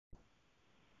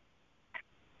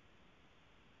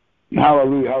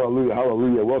Hallelujah, hallelujah,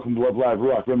 hallelujah. Welcome to Love Live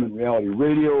Rock Remnant Reality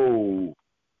Radio.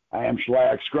 I am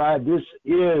Shalayak Scribe. This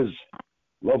is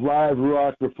Love Live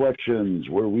Ruach Reflections,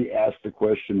 where we ask the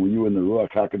question, were you in the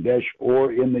Ruach HaKodesh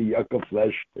or in the Yucca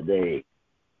flesh today?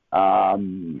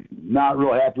 Not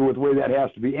real happy with the way that has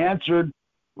to be answered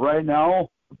right now,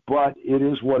 but it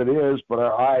is what it is. But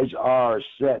our eyes are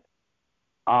set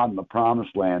on the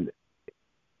promised land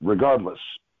regardless.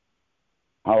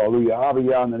 Hallelujah. Abba,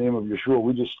 in the name of Yeshua,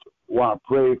 we just want to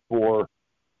pray for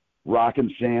Rock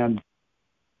and Sand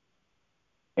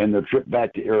and their trip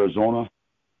back to Arizona.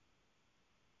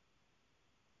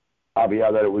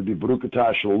 Abba, that it would be Baruch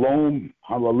Atah Shalom,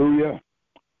 hallelujah,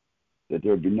 that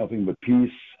there would be nothing but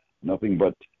peace, nothing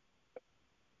but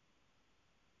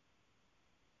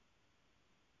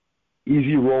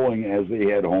easy rolling as they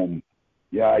head home.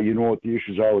 Yeah, you know what the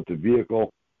issues are with the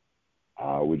vehicle.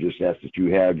 We just ask that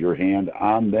you have your hand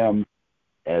on them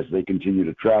as they continue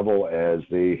to travel, as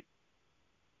they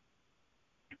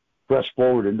press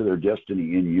forward into their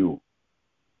destiny in you.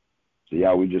 So,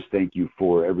 yeah, we just thank you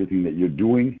for everything that you're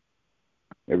doing,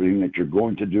 everything that you're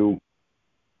going to do,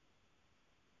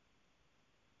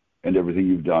 and everything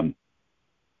you've done.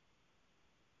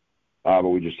 But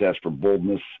we just ask for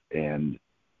boldness and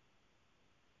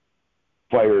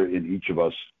fire in each of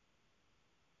us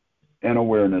and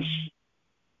awareness.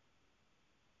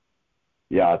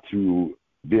 Yeah, to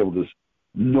be able to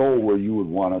know where you would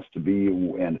want us to be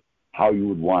and how you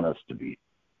would want us to be.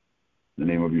 In the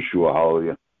name of Yeshua,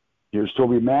 hallelujah. Here's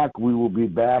Toby Mack. We will be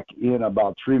back in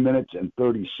about 3 minutes and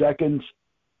 30 seconds.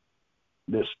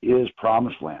 This is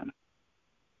Promised Land.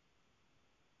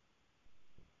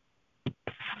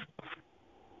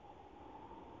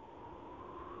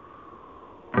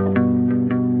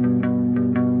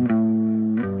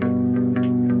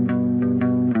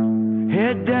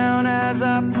 Head down as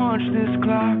I punch this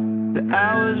clock. The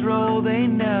hours roll, they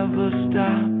never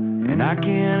stop, and I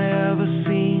can't ever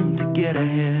seem to get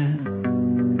ahead.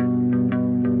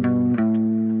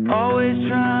 Always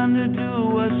trying to do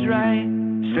what's right,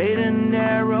 straight and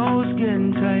narrow,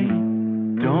 getting tight.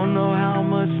 Don't know how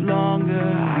much longer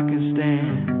I can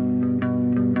stand.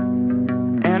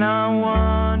 And I'm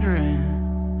wondering,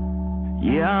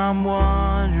 yeah, I'm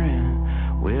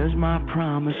wondering, where's my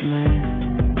promised land?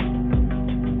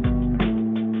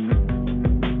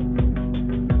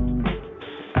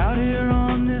 Out here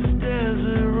on this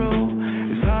desert road,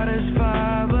 it's hot as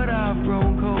fire, but I've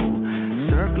grown cold,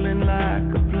 circling like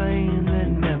a plane that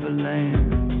never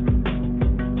lands.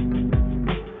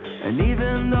 And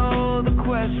even though the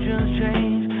questions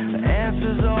change, the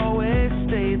answers always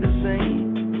stay the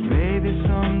same. Maybe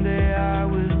someday I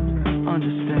will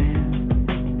understand.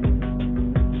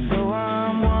 So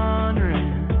I'm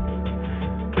wondering,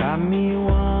 got me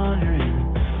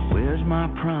wondering, where's my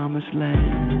promised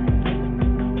land?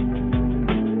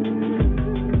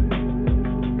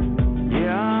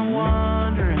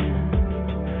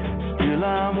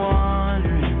 I'm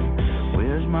wondering,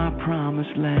 where's my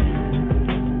promised land?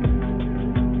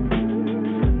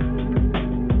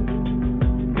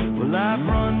 Well, I've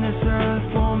run this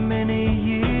earth for many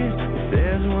years. If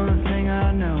there's one thing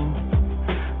I know,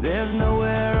 there's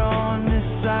nowhere on this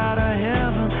side of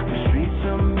heaven where streets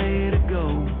are made to go.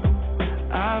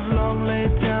 I've long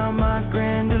laid down my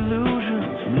grand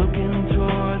illusions, looking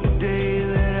toward the day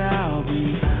that I'll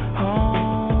be home.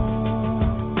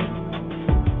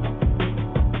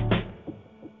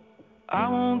 I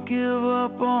won't give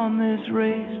up on this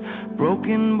race,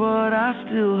 broken but I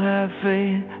still have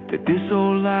faith that this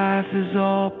old life is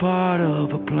all part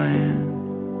of a plan.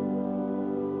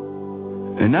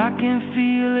 And I can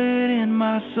feel it in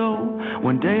my soul,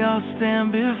 one day I'll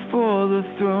stand before the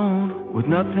throne with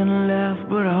nothing left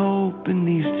but hope in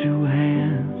these two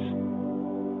hands.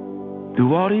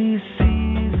 Through all these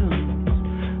seasons,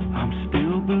 I'm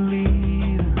still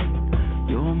believing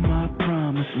you're my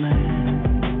promised land.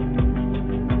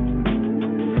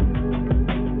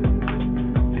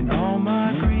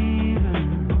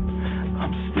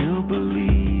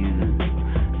 Believing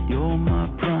you're my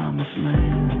promised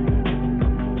land.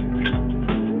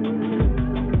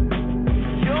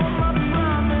 You're my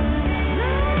promised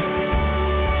land.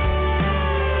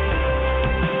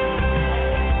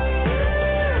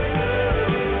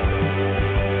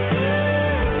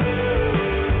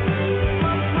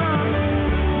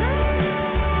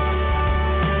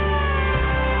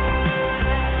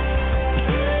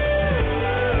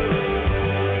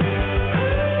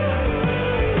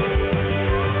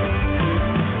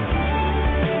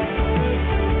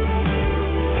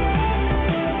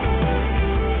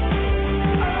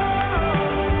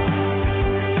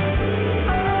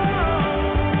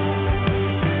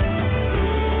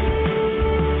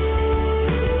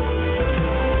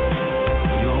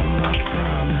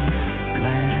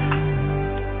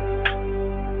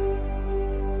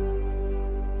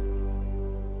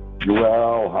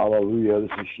 Well, hallelujah.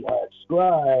 This is Shaq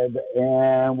Scribe,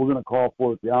 and we're going to call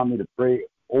forth Yami to pray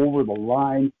over the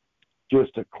line,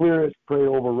 just to clear it, pray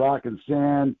over Rock and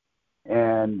Sand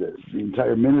and the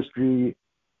entire ministry,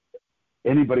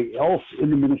 anybody else in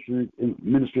the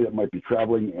ministry that might be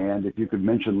traveling. And if you could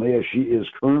mention Leah, she is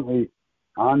currently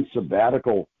on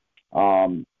sabbatical.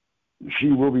 She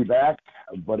will be back,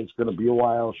 but it's going to be a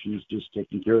while. She's just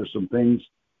taking care of some things.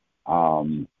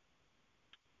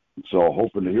 So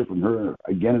hoping to hear from her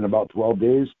again in about 12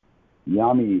 days.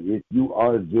 Yami, if you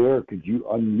are there, could you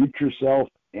unmute yourself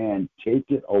and take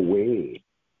it away?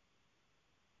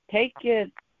 Take it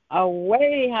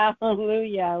away,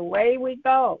 hallelujah. Away we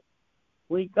go.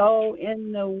 We go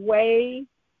in the way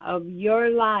of your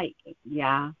light,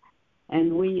 yeah.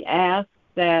 And we ask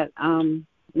that,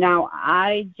 now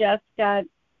I just got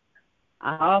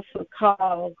off a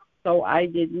call, so I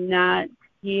did not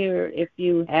hear if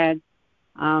you had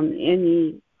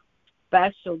any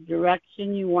special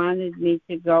direction you wanted me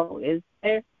to go. Is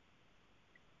there?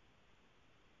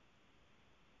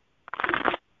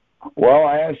 Well,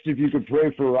 I asked if you could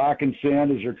pray for Rock and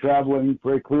Sand as you're traveling,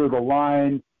 pray clear the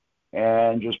line,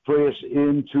 and just pray us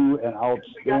into an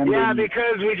outstanding... Yeah,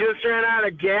 because we just ran out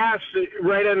of gas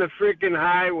right on the freaking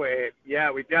highway.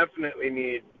 Yeah, we definitely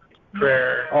need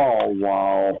prayer. Oh,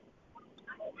 wow.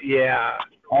 Yeah.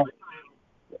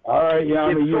 All right,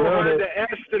 Yami, you heard it. It's so hard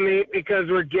to estimate because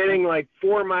we're getting like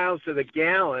 4 miles to the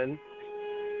gallon.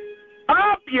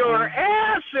 Up your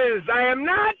asses! I am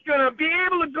not going to be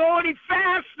able to go any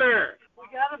faster. We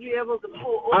got to be able to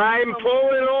pull over. I'm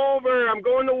pulling over. I'm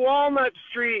going to Walnut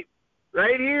Street.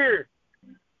 Right here.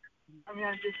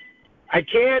 I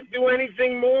can't do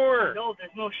anything more. No,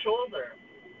 there's no shoulder.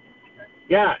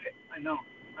 Yeah. I know.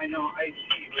 I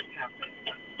see what's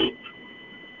happening.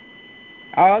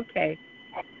 Okay.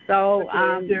 So,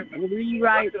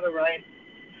 rewrite. To the right.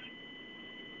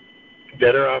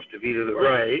 Better off to be to the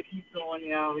right. Keep going,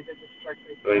 yeah. We just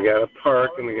We got to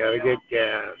park and we got to get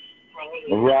gas.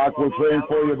 Rock, we're praying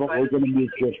for you, but we're going to mute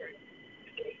you.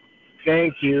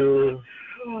 Thank you.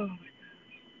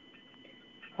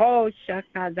 Oh,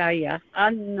 Shakadaya,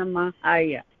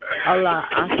 Annamahaya, Allah,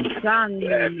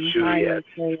 Asanamahaya,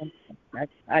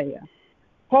 Shakaya.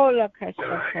 Hola,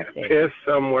 Kashakate. Piss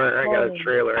somewhere. I got a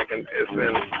trailer I can piss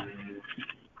in.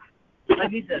 I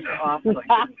need this off.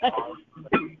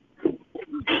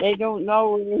 They don't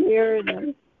know we're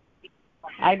here.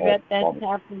 I bet that's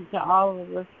happened to all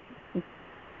of us.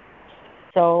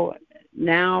 So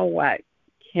now what?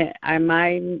 Am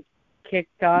I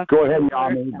kicked off? Go ahead,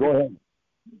 Yami.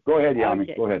 Go ahead, Yami.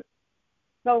 Okay. Go ahead.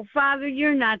 So, Father,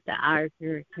 you're not the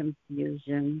author of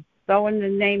confusion. So in the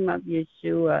name of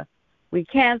Yeshua, we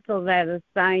cancel that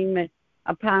assignment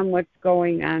upon what's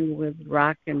going on with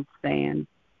Rock and Sand.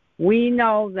 We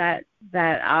know that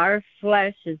our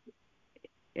flesh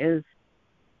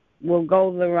will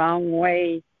go the wrong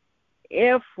way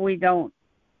if we don't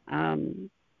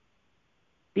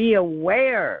be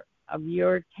aware of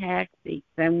your tactics,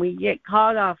 and we get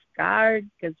caught off guard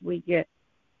because we get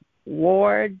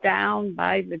wore down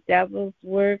by the devil's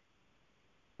work.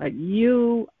 But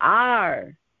you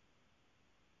are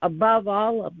above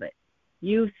all of it.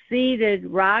 You seated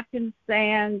Rock and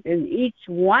Sand in each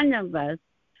one of us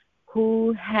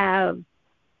who have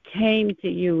came to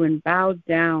you and bowed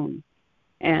down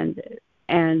and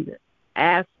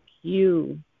asked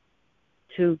you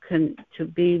to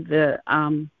be the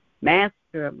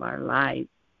master of our lives,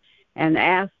 and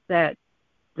ask that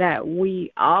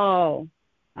we all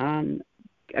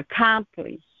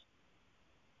accomplish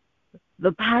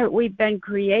the part we've been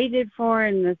created for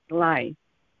in this life,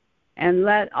 and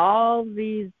let all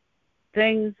these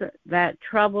things that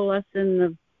trouble us in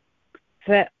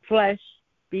the flesh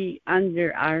be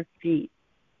under our feet.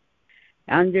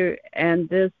 And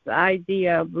this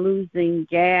idea of losing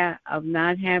gas, of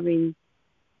not having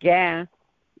gas,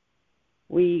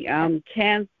 we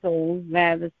cancel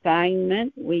that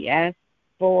assignment. We ask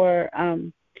for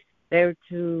there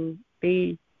to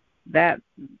be that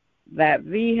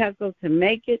vehicle to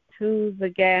make it to the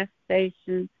gas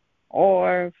station,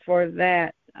 or for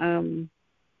that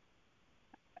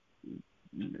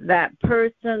that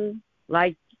person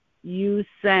like you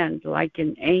send, like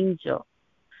an angel,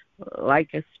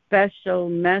 like a special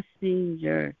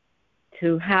messenger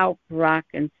to help Rock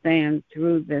and Sand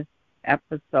through this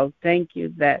episode. Thank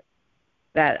you that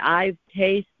I've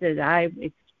tasted, I've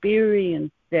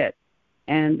experienced it,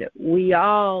 and we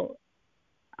all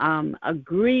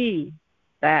agree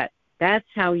that that's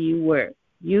how you work.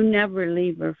 You never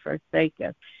leave or forsake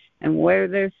us. And where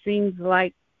there seems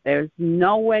like there's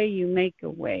no way, you make a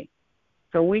way.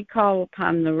 So we call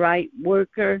upon the right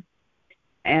worker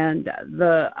and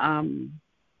the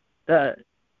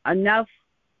enough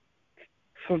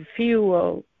for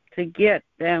fuel to get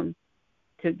them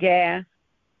to gas.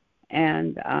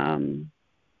 And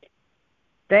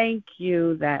thank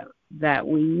you that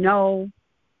we know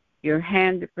your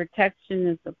hand of protection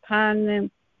is upon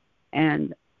them,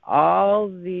 and all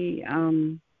the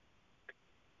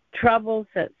troubles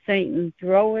that Satan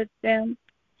throw at them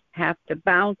have to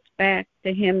bounce back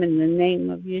to him in the name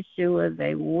of Yeshua.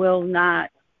 They will not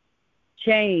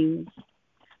change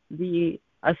the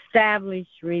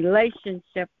established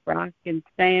relationship rock and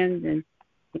sand and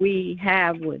we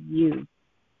have with you.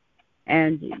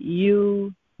 And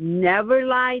you never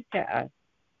lied to us.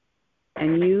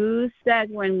 And you said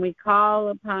when we call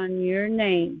upon your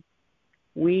name,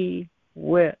 you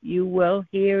will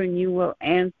hear and you will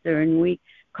answer. And we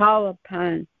call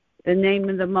upon the name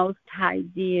of the Most High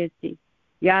Deity,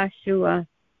 Yeshua,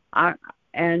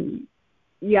 and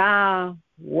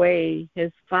Yahweh,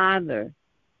 his Father.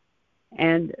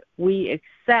 And we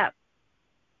accept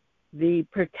the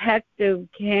protective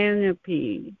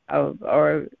canopy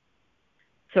or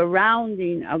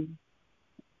surrounding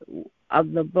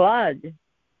of the blood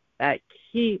that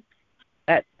keeps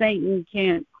that Satan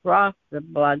can't cross the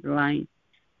bloodline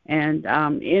and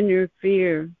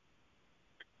interfere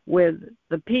with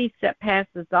the peace that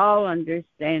passes all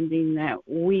understanding that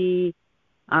we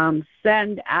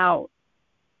send out.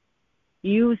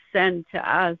 You send to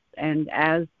us, and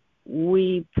as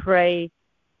we pray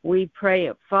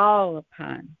it fall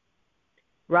upon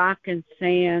rock and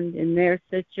sand in their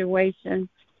situation.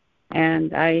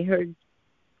 And I heard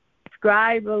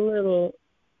Scribe a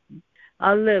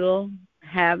little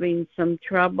having some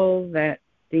trouble that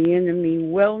the enemy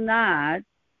will not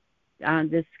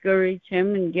discourage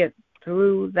him and get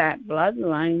through that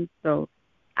bloodline. So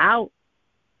out,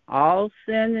 all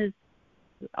sin is,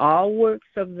 all works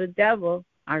of the devil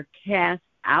are cast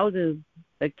out of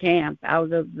the camp,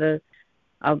 out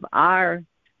of our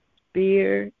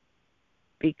sphere,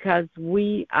 because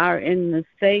we are in the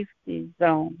safety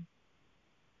zone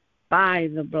by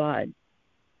the blood,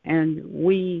 and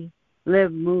we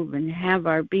live, move, and have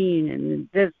our being in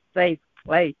this safe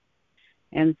place.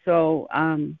 And so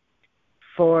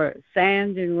for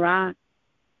Sand and Rock,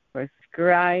 for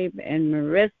Scribe and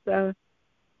Marissa,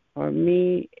 for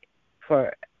me,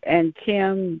 and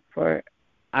Kim, for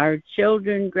our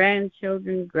children,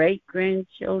 grandchildren,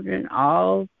 great-grandchildren,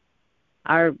 all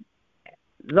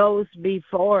those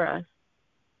before us,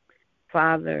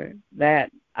 Father,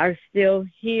 that are still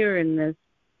here in this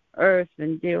earth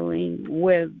and dealing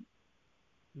with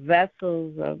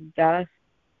vessels of dust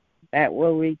that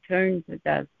will return to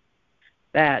dust,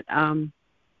 that our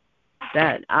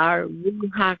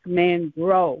Ruach man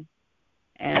grow,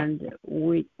 and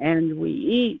we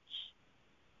each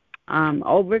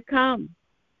overcome,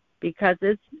 because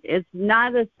it's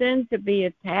not a sin to be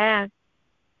attacked,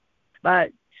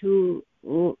 but to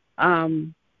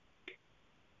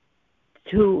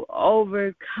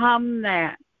overcome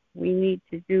that, we need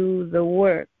to do the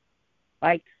work,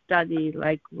 like study,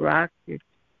 like rock and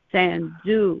sand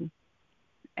do,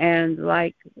 and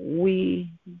like we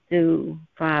do,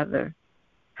 Father.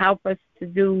 Help us to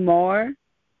do more,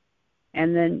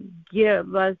 and then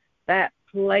give us that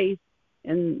place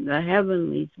in the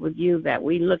heavenlies with you, that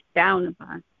we look down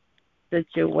upon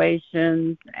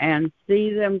situations and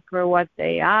see them for what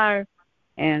they are,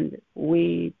 and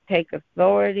we take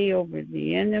authority over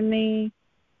the enemy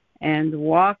and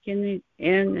walk in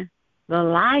the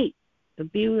light, the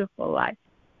beautiful light,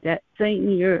 that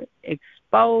Satan, you're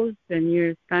exposed and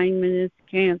your assignment is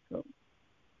canceled.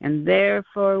 And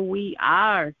therefore we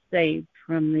are saved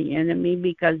from the enemy,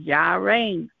 because Yah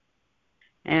reigns.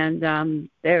 And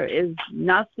there is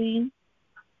nothing,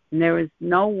 and there is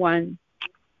no one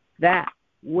that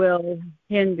will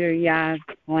hinder Yah's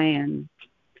plan,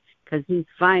 because he's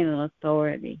final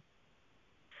authority.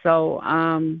 So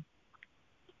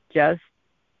just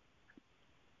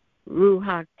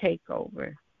Ruach take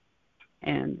over,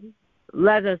 and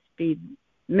let us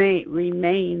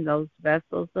remain those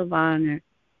vessels of honor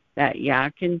that Yah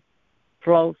can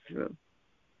flow through.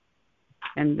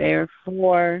 And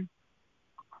therefore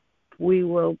we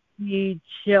will be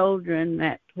children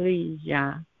that please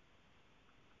Yah.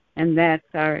 And that's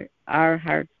our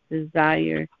heart's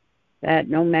desire, that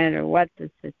no matter what the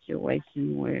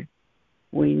situation,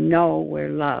 we know we're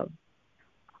loved,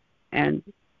 and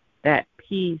that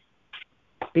peace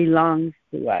belongs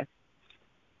to us.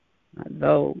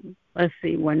 Though, let's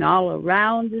see, when all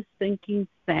around is sinking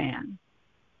sand,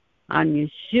 on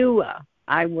Yeshua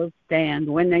I will stand.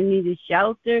 When I need a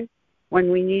shelter,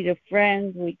 when we need a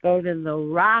friend, we go to the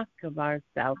rock of our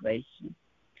salvation.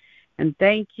 And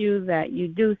thank you that you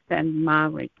do send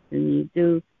Malik and you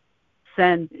do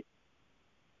send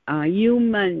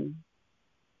human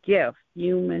gifts,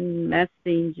 human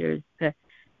messengers to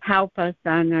help us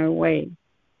on our way.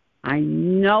 I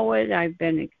know it. I've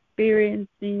been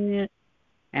experiencing it.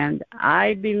 And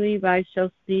I believe I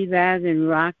shall see that in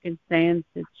rock and sand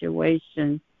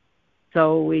situations.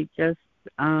 So we just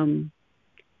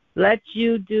let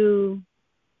you do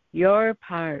your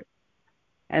part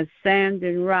as sand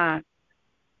and rock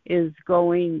is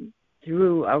going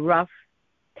through a rough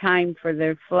time for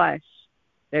their flesh.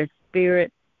 Their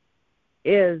spirit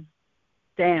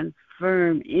stands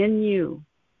firm in you.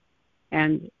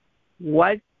 And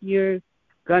what you're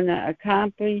going to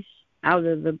accomplish out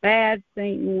of the bad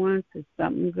Satan wants is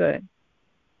something good.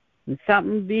 And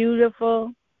something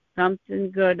beautiful,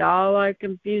 something good, all our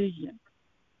confusion.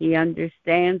 He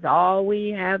understands all we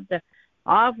have to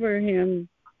offer him,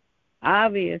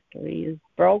 obviously, is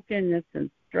brokenness and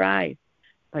strife.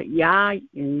 But Yah,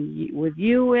 with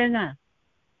you in us,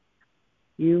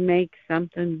 you make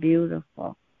something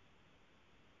beautiful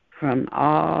from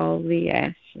all the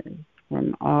ashes,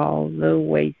 from all the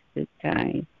wasted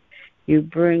time. You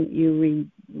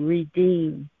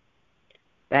redeem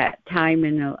that time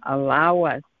and allow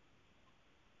us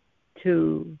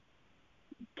to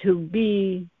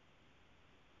be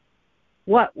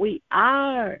what we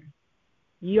are,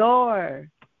 your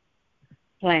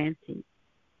planting,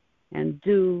 and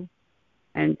do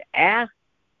and act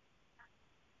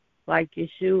like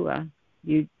Yeshua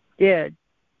you did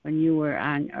when you were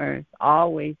on earth,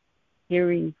 always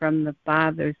hearing from the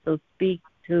Father. So speak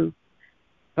to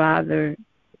Father,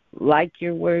 like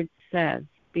your word says,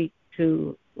 speak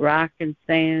to rock and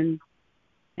sand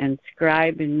and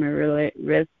Scribe and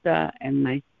Marissa and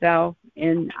myself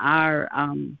in our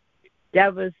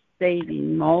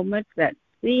devastating moments that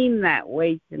seem that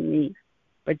way to me,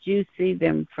 but you see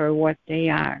them for what they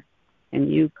are,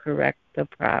 and you correct the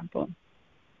problem.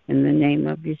 In the name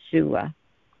of Yeshua,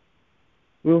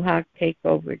 Ruach, take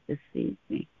over this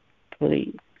evening,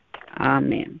 please.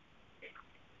 Amen.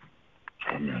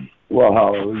 Amen. Well,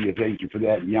 hallelujah. Thank you for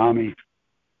that, Yami.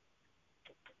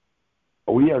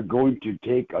 We are going to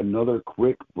take another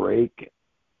quick break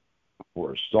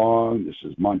for a song. This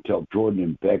is Montel Jordan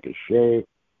and Becca Shea.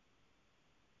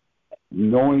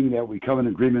 Knowing that we come in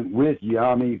agreement with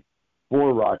Yami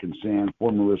for Rock and Sand,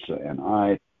 for Marissa and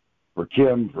I, for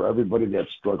Kim, for everybody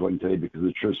that's struggling today, because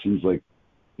it sure seems like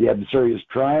the adversary is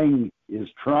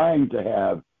trying to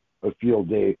have a field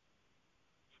day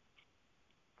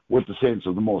with the saints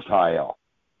of the Most High El.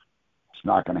 It's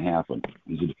not going to happen.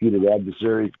 He's a defeated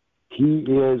adversary. He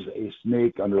is a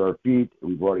snake under our feet.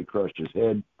 We've already crushed his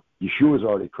head. Yeshua's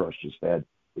already crushed his head.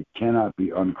 It cannot be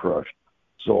uncrushed.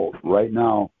 So right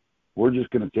now, we're just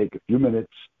going to take a few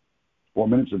minutes, 4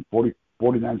 minutes and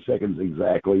 49 seconds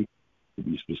exactly, to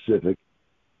be specific,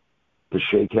 to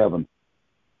shake heaven,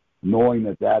 knowing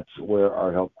that that's where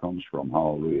our help comes from.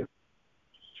 Hallelujah.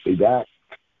 Be back.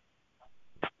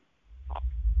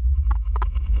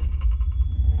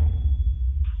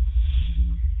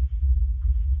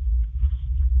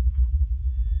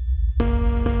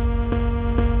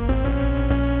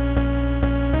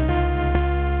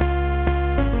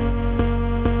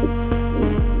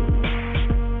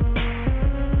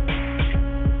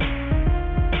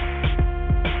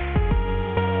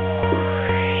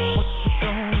 What's it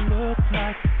gonna look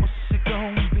like? What's it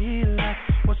gonna be like?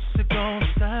 What's it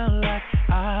gonna sound like?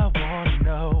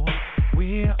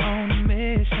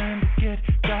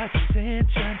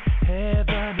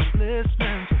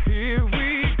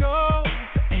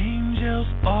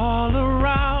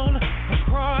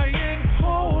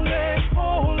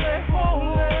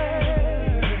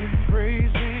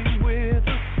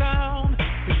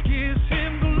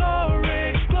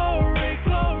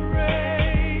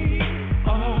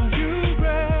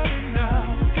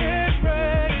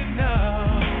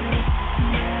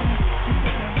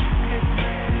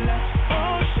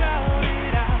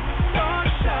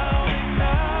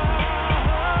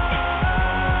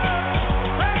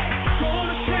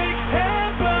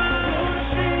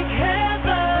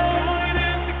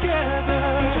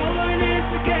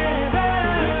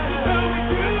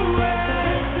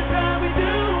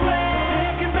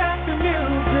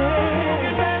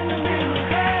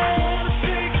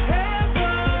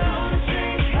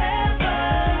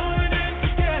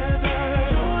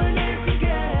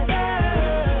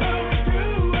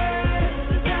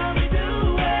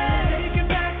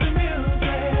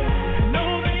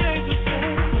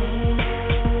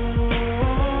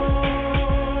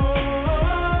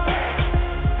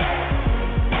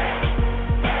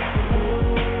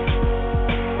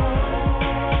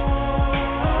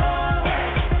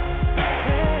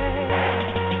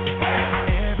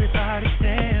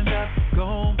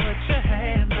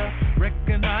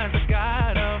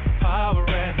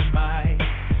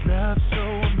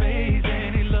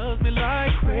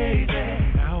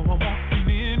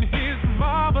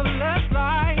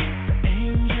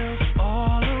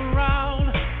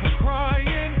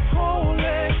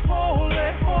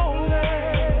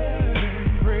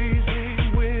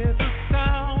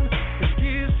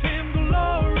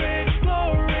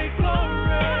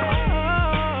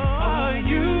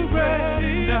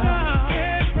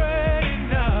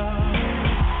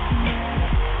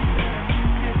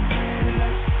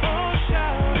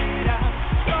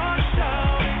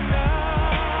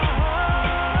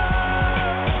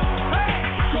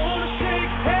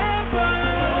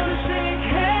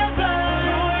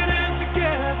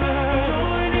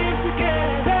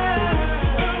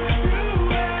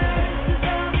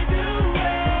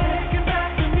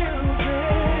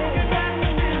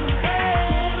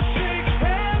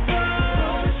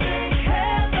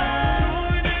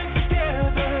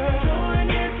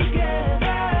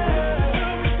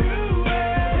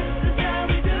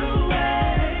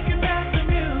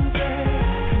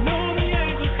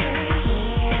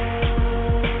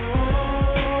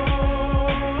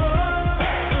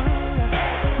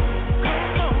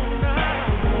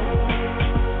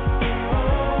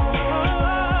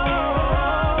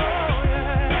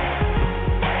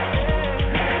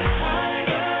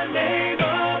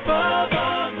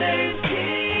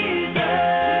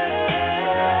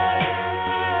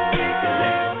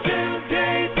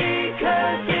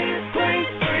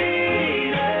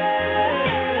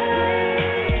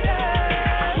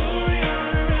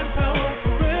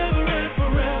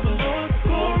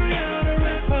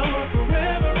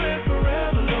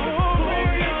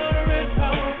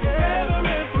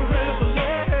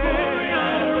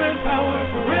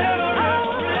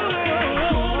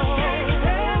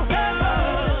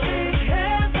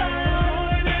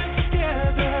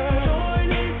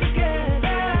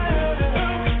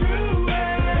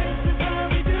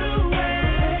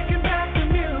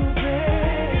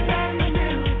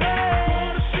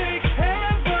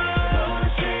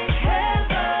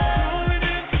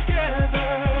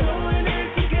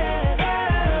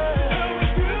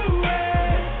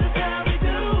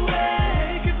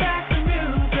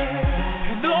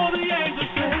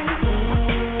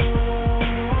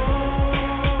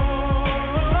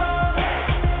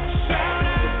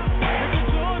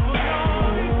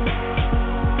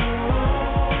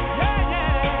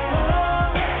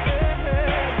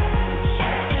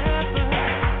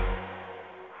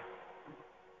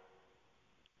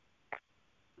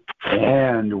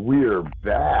 And we're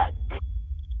back.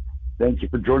 Thank you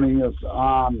for joining us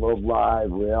on Love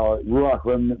Live Rock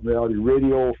Reality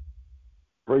Radio.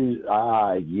 Praise,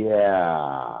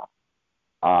 Ruach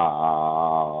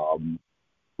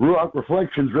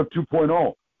Reflections, RIP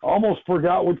 2.0. Almost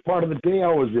forgot which part of the day I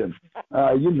was in.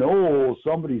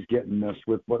 Somebody's getting messed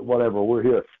with, but whatever, we're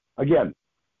here. Again,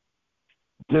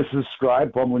 this is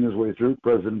Scribe, fumbling his way through,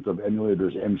 president of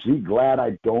Emulators MC. Glad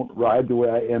I don't ride the way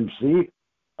I MC.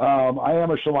 I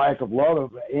am a Shaliach of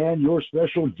Love and your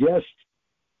special guest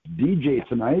DJ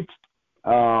tonight.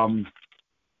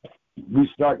 We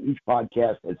start each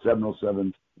podcast at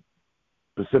 7:07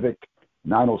 Pacific,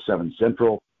 9:07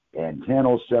 Central, and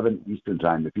 10:07 Eastern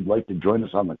Time. If you'd like to join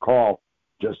us on the call,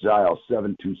 just dial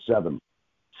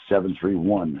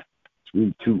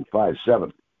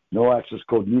 727-731-3257. No access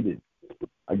code needed.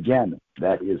 Again,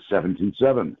 that is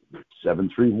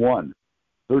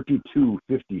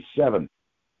 727-731-3257.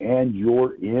 And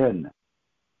you're in.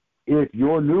 If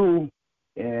you're new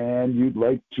and you'd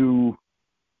like to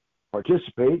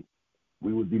participate,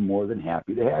 we would be more than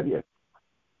happy to have you.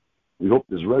 We hope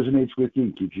this resonates with you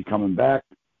and keeps you coming back,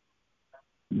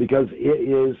 because it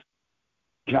is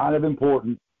kind of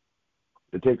important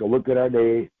to take a look at our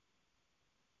day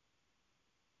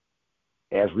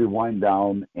as we wind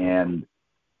down, and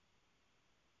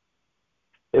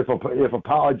if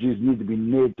apologies need to be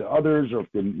made to others, or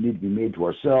if they need to be made to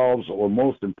ourselves, or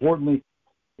most importantly,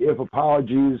 if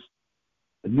apologies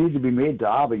need to be made to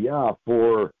Abba Yah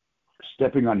for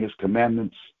stepping on his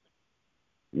commandments,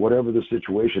 whatever the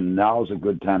situation, now is a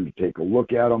good time to take a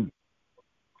look at them,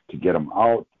 to get them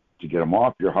out, to get them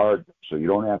off your heart, so you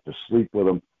don't have to sleep with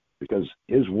them, because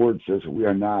his word says we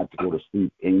are not to go to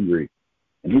sleep angry.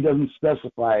 And he doesn't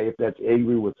specify if that's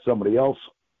angry with somebody else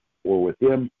or with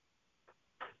him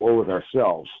or with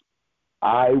ourselves.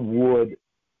 I would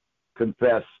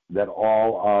confess that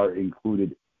all are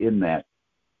included in that.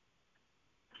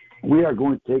 We are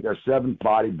going to take our seventh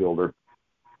bodybuilder,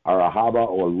 our Ahava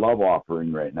or love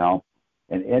offering right now,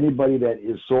 and anybody that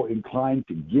is so inclined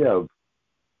to give,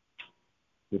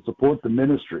 to support the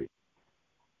ministry,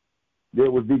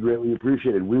 that would be greatly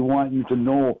appreciated. We want you to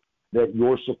know that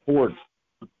your support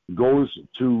goes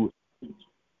to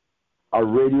our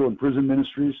radio and prison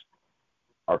ministries,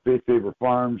 our Faith Favor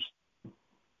Farms,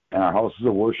 and our houses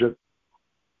of worship,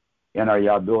 and our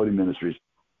Yahability ministries.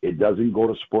 It doesn't go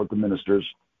to support the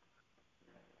ministers.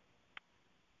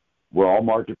 We're all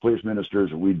marketplace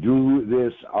ministers. We do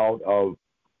this out of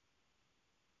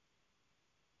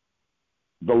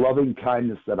the loving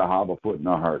kindness that Ahava put in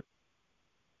our heart.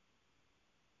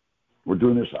 We're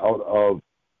doing this out of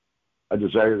a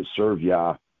desire to serve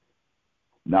Yah,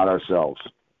 not ourselves.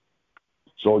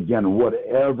 So again,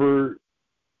 whatever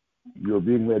you're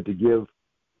being led to give,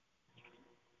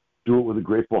 do it with a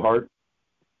grateful heart,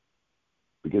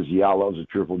 because Yah loves a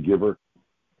cheerful giver.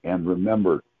 And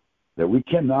remember that we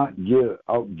cannot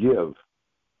outgive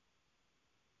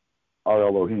our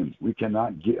Elohim. We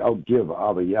cannot outgive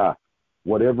Abba Yah.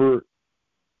 Whatever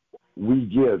we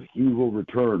give, he will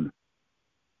return,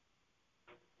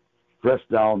 pressed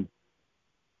down,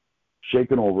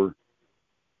 shaken over,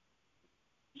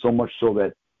 so much so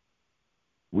that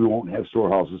we won't have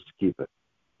storehouses to keep it.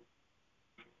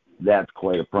 That's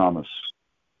quite a promise.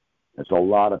 That's a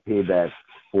lot of payback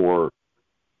for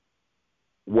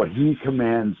what he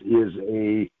commands is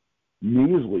a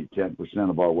measly 10%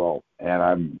 of our wealth.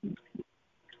 And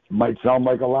might sound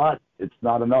like a lot. It's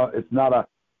not enough. It's not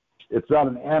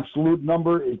an absolute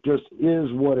number. It just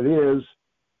is what it is,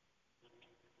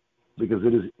 because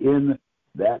it is in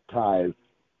that tithe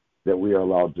that we are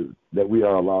allowed to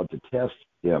test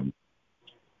him.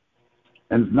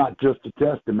 And it's not just to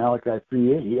test him. Malachi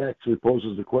 3:8, he actually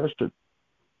poses the question: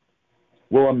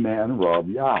 will a man rob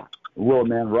Yah? Will a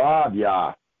man rob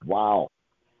Yah? Wow,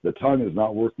 the tongue is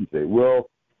not working today. Will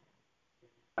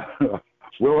a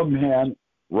man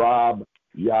rob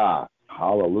Yah?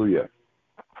 Hallelujah.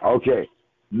 Okay,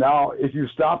 now if you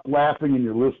stop laughing and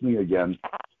you're listening again,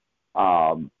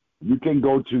 you can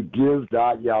go to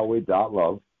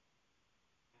give.yahweh.love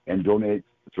and donate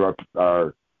through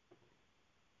our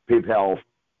PayPal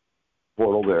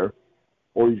portal there,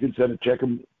 or you can send a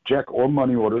check or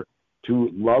money order to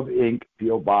Love Inc.,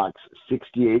 P.O. Box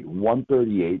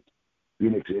 68138,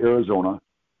 Phoenix, Arizona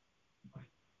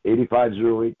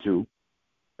 85082.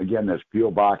 Again, that's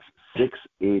P.O. Box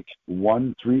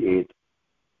 68138,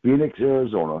 Phoenix,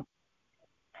 Arizona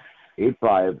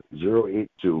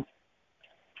 85082.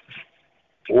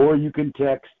 Or you can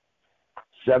text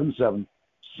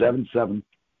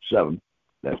 77777.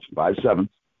 That's 57.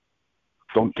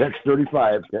 Don't text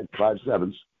 35, text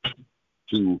 57s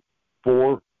to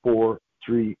 4,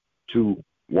 3, 2,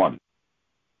 1.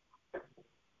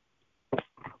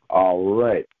 All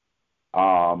right.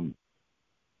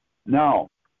 Now,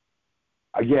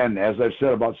 again, as I've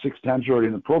said about 6 times already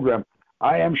in the program,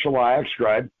 I am Shaliach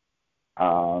Scribe.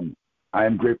 I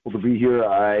am grateful to be here.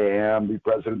 I am the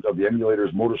president of the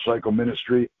Emulators Motorcycle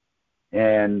Ministry,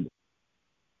 and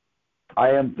I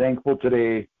am thankful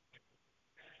today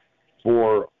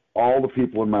for all the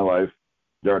people in my life.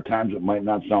 There are times it might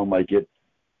not sound like it,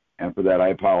 and for that I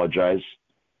apologize.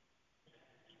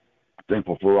 I'm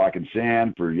thankful for Rock and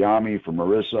Sand, for Yami, for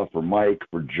Marissa, for Mike,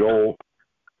 for Joe,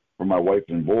 for my wife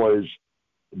and boys.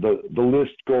 The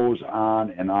list goes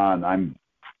on and on.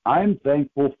 I'm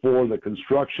thankful for the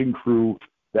construction crew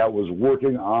that was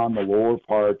working on the lower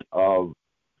part of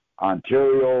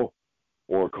Ontario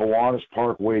or Kiwanis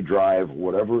Parkway Drive,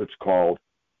 whatever it's called,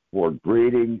 for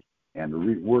grading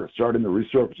and we're starting the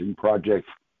resurfacing project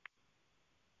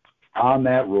on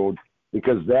that road,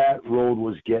 because that road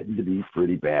was getting to be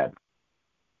pretty bad.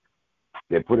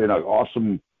 They put in an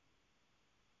awesome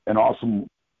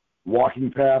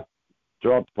walking path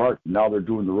throughout the park. Now they're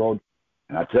doing the road.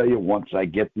 And I tell you, once I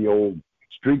get the old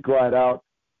street glide out,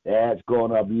 that's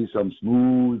going to be some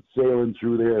smooth sailing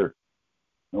through there.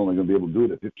 I'm only going to be able to do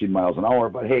it at 15 miles an hour,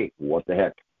 but hey, what the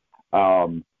heck.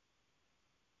 So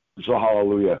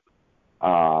hallelujah.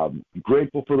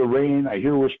 Grateful for the rain. I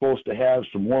hear we're supposed to have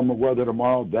some warmer weather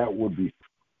tomorrow. That would be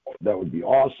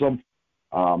awesome.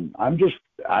 I'm just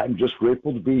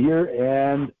grateful to be here,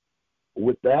 and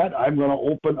with that, I'm going to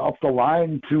open up the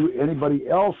line to anybody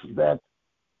else that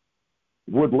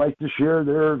would like to share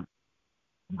their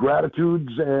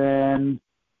gratitudes and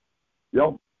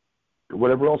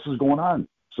whatever else is going on.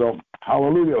 So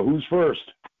hallelujah. Who's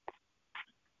first?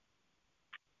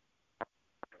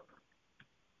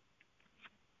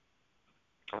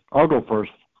 I'll go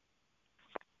first.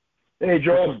 Hey,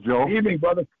 Joe. This is Joe. Good evening,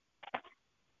 brother.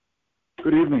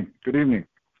 Good evening.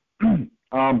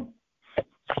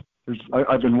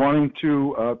 I've been wanting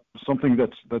to something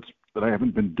that I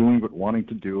haven't been doing but wanting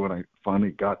to do, and I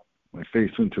finally got my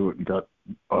face into it and got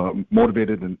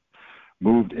motivated and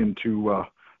moved into. I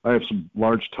have some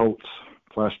large totes,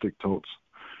 plastic totes,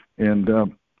 and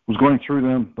was going through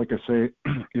them. Like I say,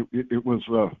 it was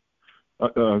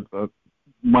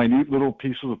minute little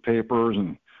pieces of papers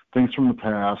and things from the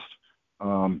past,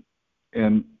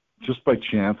 and just by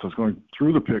chance, I was going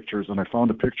through the pictures, and I found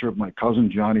a picture of my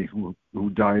cousin Johnny, who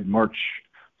died March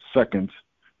 2nd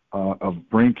of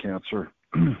brain cancer.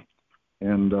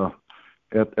 And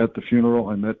at the funeral,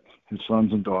 I met his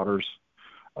sons and daughters.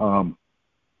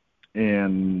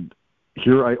 And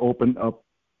here I opened up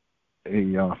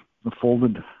a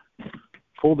folded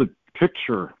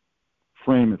picture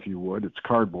frame, if you would. It's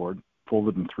cardboard,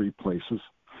 folded in 3 places.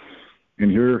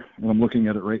 And I'm looking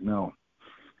at it right now.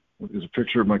 There's a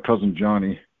picture of my cousin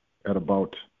Johnny at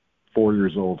about 4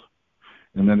 years old.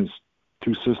 And then his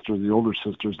 2 sisters, the older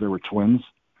sisters, they were twins.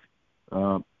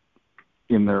 They're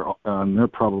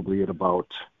probably at about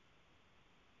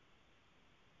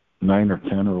 9 or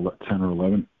 10 or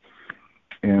 11.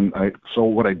 And so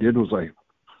what I did was I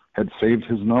had saved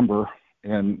his number,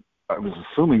 and I was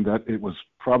assuming that it was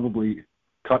probably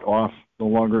cut off, no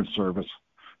longer in service.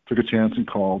 Took a chance and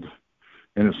called,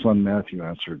 and his son Matthew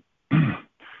answered.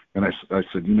 And I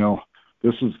said,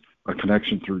 this is a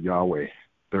connection through Yahweh.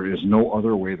 There is no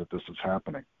other way that this is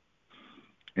happening.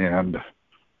 And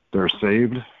they're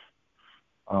saved.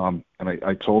 And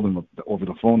I told him over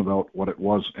the phone about what it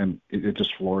was, and it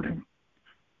just floored him.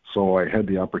 So I had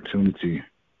the opportunity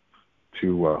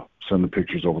to send the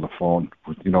pictures over the phone.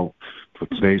 With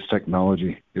today's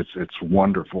technology, it's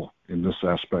wonderful in this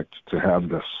aspect to have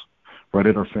this right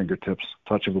at our fingertips,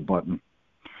 touch of a button.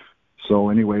 So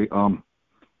anyway,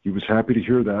 he was happy to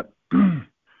hear that,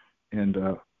 and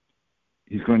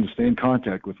he's going to stay in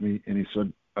contact with me, and he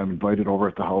said, I'm invited over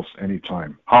at the house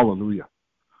anytime. Hallelujah.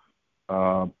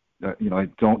 I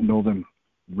don't know them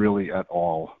really at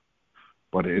all,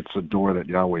 but it's a door that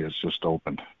Yahweh has just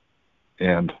opened.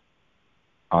 And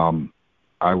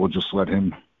I will just let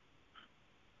him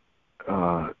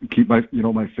keep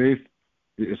my faith.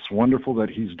 It's wonderful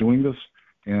that he's doing this,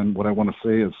 and what I want to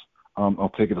say is I'll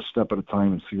take it a step at a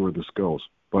time and see where this goes.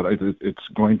 But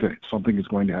something is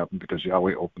going to happen because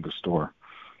Yahweh opened this door.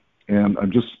 And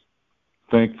I'm just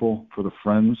thankful for the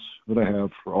friends that I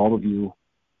have, for all of you.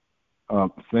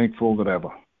 Thankful that I have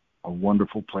a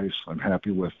wonderful place I'm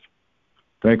happy with.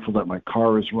 Thankful that my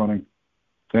car is running.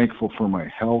 Thankful for my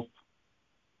health.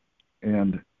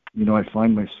 And,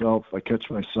 I catch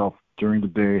myself during the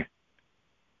day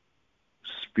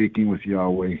speaking with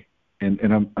Yahweh. And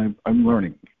I'm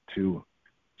learning to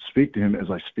speak to him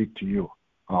as I speak to you.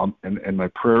 And my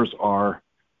prayers are,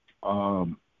 my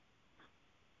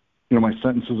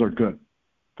sentences are good.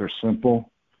 They're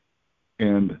simple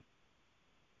and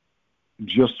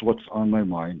just what's on my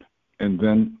mind. And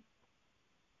then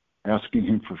asking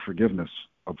him for forgiveness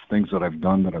of things that I've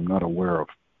done that I'm not aware of.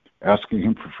 Asking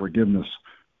him for forgiveness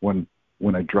when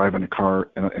I drive in a car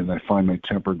and I find my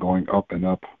temper going up and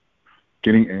up,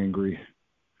 getting angry,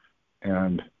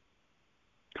 and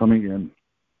coming in,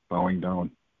 bowing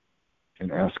down,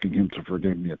 and asking him to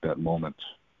forgive me at that moment.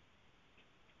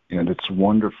 And it's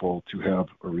wonderful to have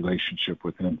a relationship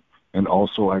with him. And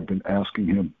also I've been asking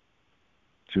him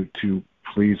to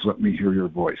please let me hear your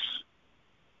voice.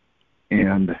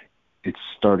 And it's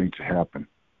starting to happen.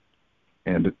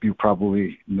 And you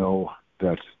probably know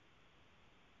that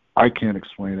I can't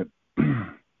explain it,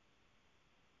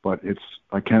 but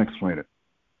I can't explain it.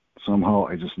 Somehow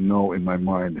I just know in my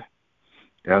mind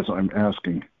as I'm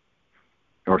asking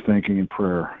or thinking in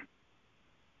prayer,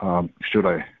 should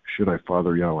I,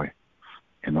 Father Yahweh?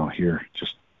 And I'll hear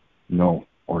just no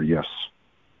or yes.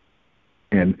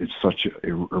 And it's such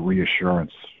a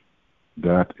reassurance.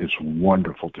 That is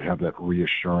wonderful to have that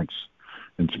reassurance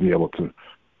and to be able to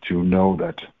know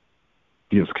that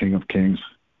he is King of Kings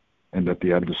and that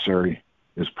the adversary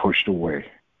is pushed away.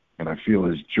 And I feel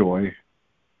his joy.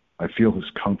 I feel his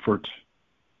comfort.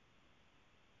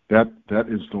 That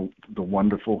is the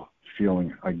wonderful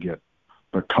feeling I get.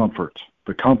 The comfort,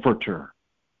 the comforter.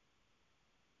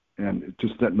 And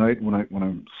just that night when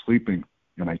I'm sleeping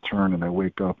and I turn and I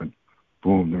wake up and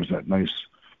boom, there's that nice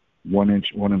 1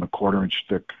 1.25 inch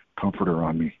thick comforter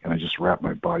on me, and I just wrap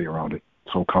my body around it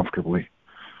so comfortably.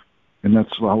 And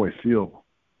that's how I feel.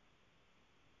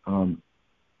 And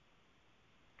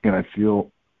I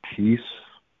feel peace.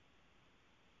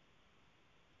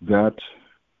 That's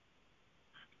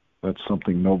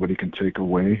something nobody can take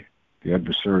away. The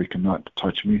adversary cannot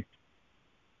touch me.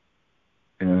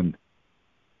 And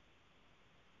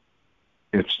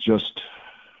it's just,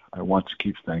 I want to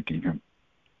keep thanking him.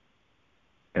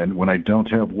 And when I don't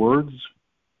have words,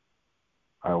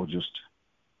 I will just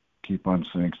keep on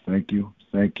saying, thank you,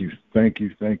 thank you, thank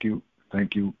you, thank you,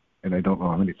 thank you. And I don't know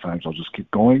how many times I'll just keep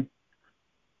going.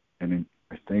 And then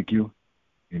I thank you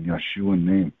in Yeshua's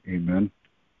name. Amen.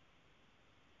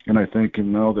 And I thank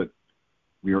him now that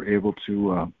we are able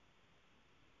to,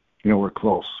 we're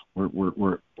close.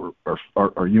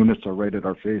 Our units are right at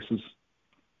our faces,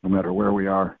 no matter where we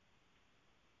are.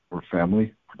 We're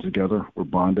family. We're together. We're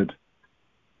bonded.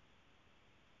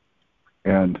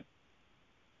 And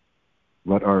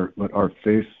let our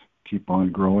faith keep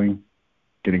on growing,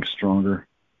 getting stronger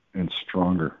and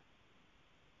stronger.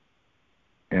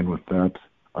 And with that,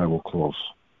 I will close.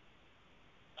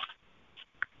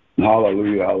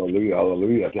 Hallelujah, hallelujah,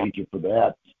 hallelujah. Thank you for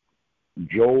that.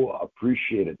 Joe,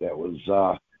 appreciate it.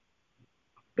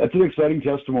 That's an exciting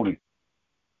testimony.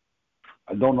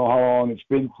 I don't know how long it's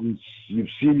been since you've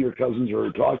seen your cousins or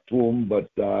talked to them, but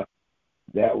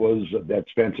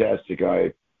that's fantastic.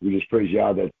 We just praise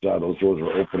Yah that those doors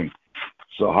are opening.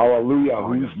 So hallelujah.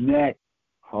 Who's next?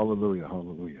 Hallelujah,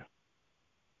 hallelujah.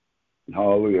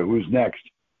 Hallelujah. Who's next?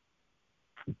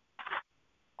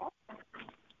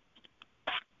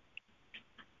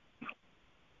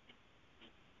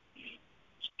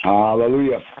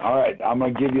 Hallelujah. All right, I'm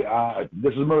going to give you,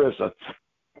 this is Marissa.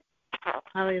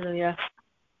 Hallelujah.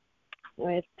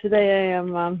 Right. Today I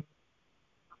am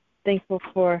thankful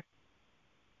for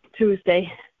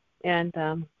Tuesday, and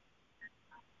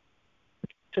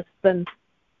just been,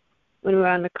 when we were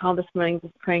on the call this morning,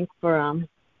 just praying for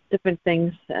different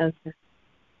things, as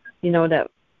you know, that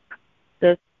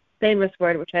the famous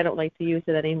word, which I don't like to use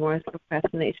it anymore, is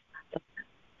procrastination. So,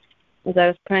 as I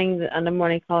was praying on the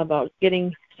morning call about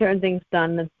getting certain things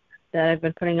done that I've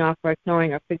been putting off or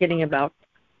ignoring or forgetting about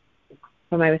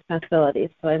for my responsibilities.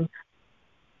 So I'm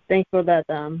thankful that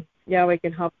Yahweh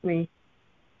can help me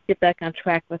get back on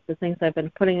track with the things I've been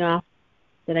putting off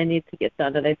that I need to get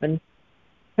done, that I've been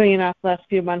putting off the last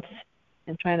few months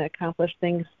and trying to accomplish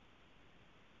things,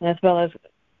 as well as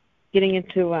getting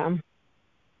into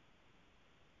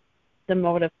the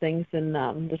mode of things in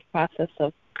this process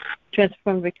of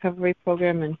Transform Recovery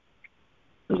Program. And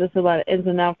there's just a lot of ins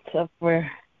and outs of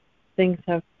where things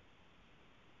have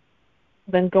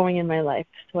been going in my life.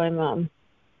 So I'm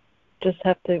just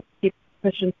have to keep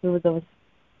pushing through those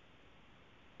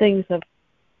things of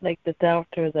like the doubt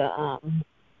or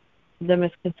the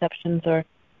misconceptions or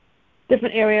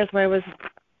different areas where I was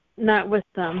not with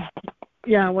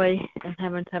Yahweh and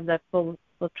having to have that full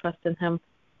trust in Him.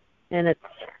 And it's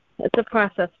a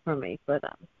process for me, but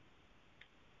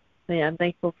so yeah, I'm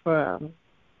thankful for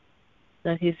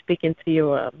that He's speaking to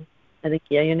you I think,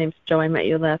 yeah, your name's Joe. I met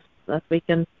you last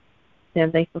weekend. And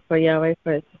I'm thankful for Yahweh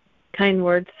for his kind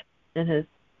words and his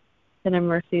tender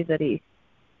mercies that he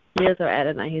is our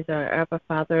Adonai. He's our Abba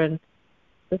Father, and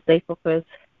just thankful for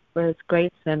his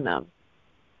grace and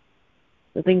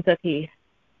the things that he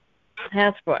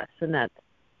has for us, and that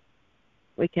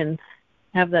we can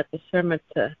have that discernment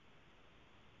to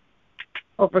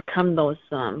overcome those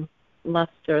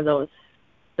lust or those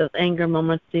anger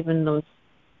moments, even those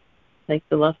like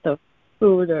the lust of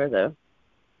food or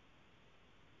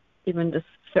even just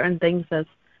certain things. As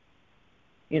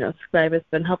you know, Scribe has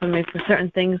been helping me for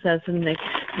certain things, as in like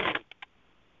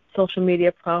social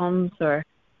media problems or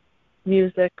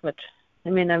music, which I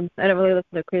don't really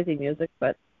listen to crazy music,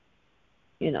 but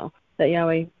you know that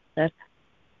Yahweh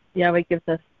gives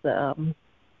us the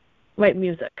right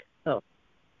music. So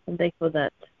I'm thankful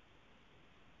that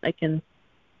I can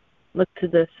look to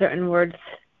the certain words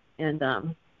and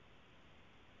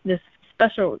this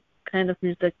special kind of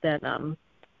music that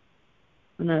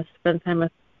when I spent time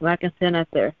with Rack and Sin at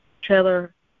their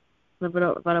trailer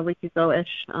about a week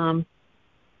ago-ish, he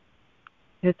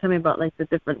was telling me about like the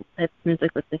different types of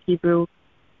music with the Hebrew,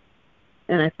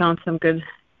 and I found some good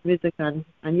music on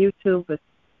YouTube.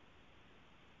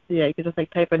 Yeah, you could just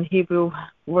like type in Hebrew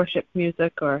worship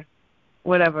music or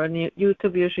whatever, and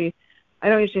YouTube usually, I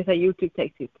don't usually say YouTube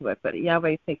takes you to it, but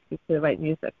Yahweh takes you to the right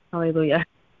music. Hallelujah.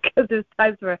 Because there's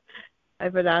times where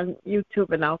I've been on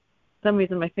YouTube and for some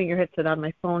reason my finger hits it on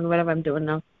my phone, whatever I'm doing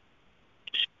now.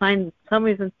 Find some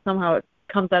reason somehow it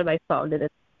comes out of my phone and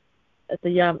it's a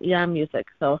Yah music.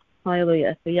 So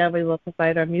hallelujah. So Yahweh will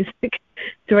provide our music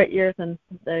to our ears, and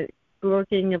the good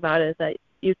thing about it is that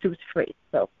YouTube's free.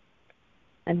 So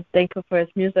I'm thankful for his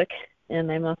music,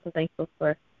 and I'm also thankful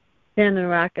for Stan and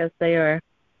Rock as they are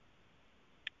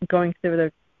going through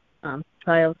their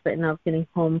trials right now, getting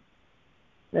home.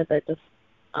 That I just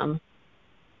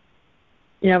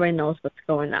Yahweh knows what's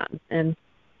going on, and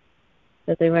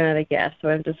that they ran out of gas. So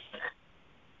I'm just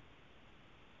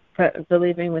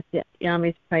believing with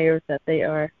Yami's prayers that they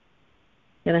are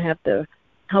going to have the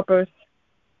helpers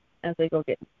as they go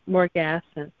get more gas.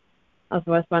 And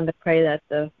also I just wanted to pray that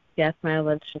the gas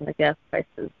mileage and the gas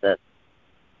prices that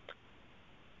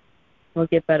will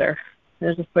get better.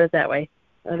 Let's just put it that way,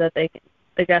 so that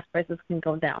the gas prices can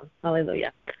go down.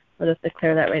 Hallelujah. We'll just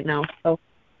declare that right now. So,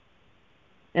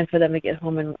 and for them to get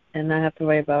home and not have to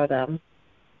worry about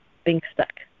being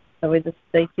stuck. So we just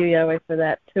thank you, Yahweh, for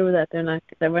that too. That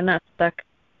we're not stuck,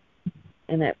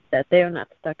 and that they are not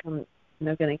stuck, and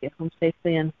they're going to get home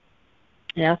safely. And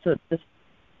I also just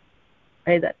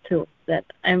pray that too, that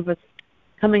I was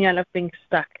coming out of being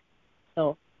stuck.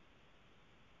 So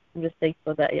I'm just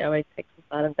thankful that Yahweh takes us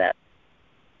out of that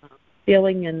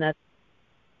feeling, and that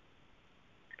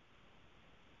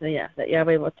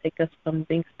Yahweh will take us from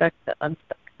being stuck to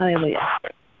unstuck. Hallelujah.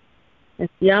 Is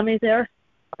Yami there?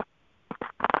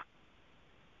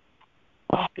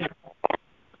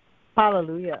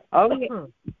 Hallelujah. Okay.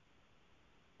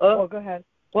 Oh, go ahead.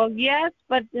 Well, yes,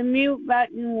 but the mute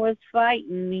button was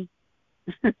fighting me.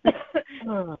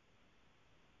 How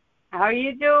are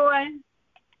you doing?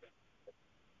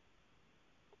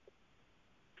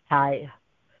 Hi.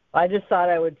 I just thought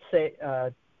I would say,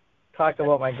 talk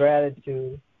about my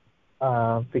gratitude,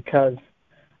 because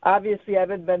obviously I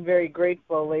haven't been very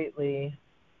grateful lately,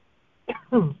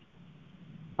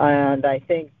 and I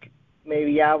think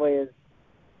maybe Yahweh is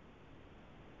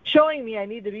showing me I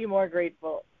need to be more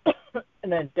grateful,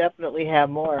 and I definitely have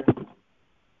more,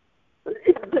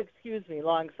 excuse me,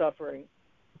 long suffering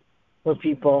for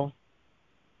people,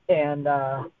 and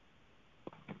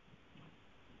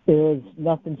it was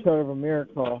nothing short of a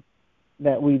miracle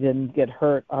that we didn't get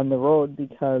hurt on the road,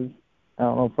 because I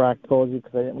don't know if Brock told you,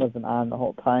 because I wasn't on the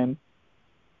whole time.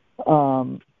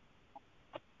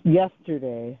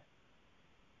 Yesterday,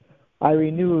 I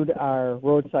renewed our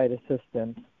roadside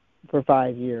assistance for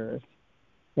 5 years,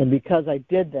 and because I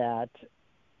did that,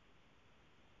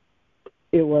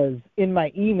 it was in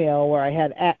my email where I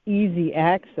had easy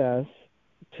access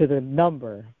to the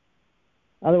number.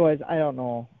 Otherwise, I don't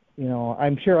know.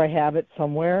 I'm sure I have it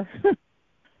somewhere.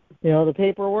 The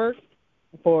paperwork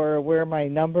for where my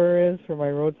number is for my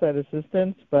roadside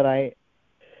assistance, but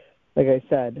like I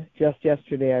said, just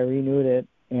yesterday I renewed it,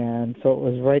 and so it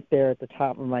was right there at the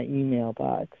top of my email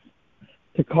box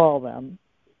to call them.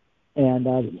 And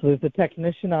so there's a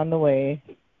technician on the way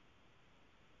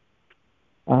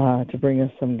to bring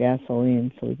us some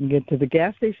gasoline so we can get to the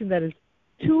gas station that is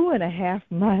 2.5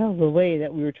 miles away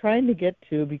that we were trying to get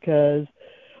to, because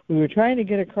we were trying to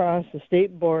get across the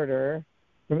state border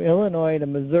from Illinois to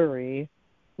Missouri,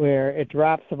 where it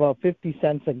drops about 50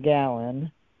 cents a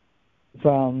gallon,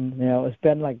 from, it's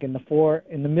been like in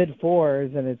the mid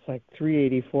fours, and it's like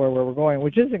 $3.84 where we're going,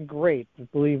 which isn't great.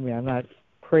 Believe me, I'm not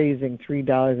praising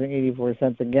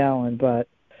 $3.84 a gallon, but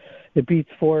it beats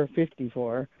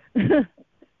 $4.54.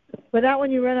 But not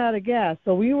when you run out of gas.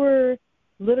 So we were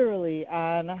literally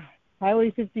on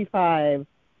Highway 55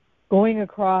 going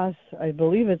across, I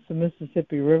believe it's the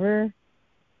Mississippi River,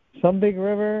 some big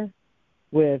river,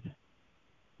 with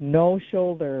no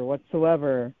shoulder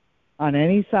whatsoever on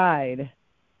any side,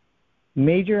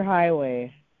 major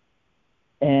highway,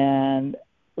 and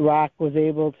Rock was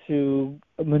able to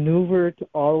maneuver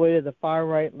all the way to the far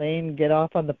right lane, get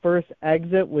off on the first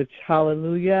exit, which,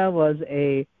 hallelujah, was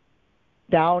a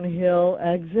downhill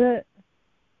exit,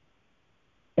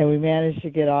 and we managed to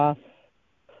get off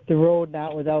the road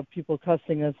not without people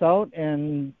cussing us out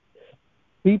and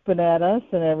beeping at us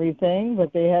and everything,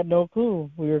 but they had no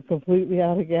clue. We were completely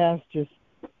out of gas, just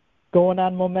going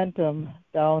on momentum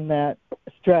down that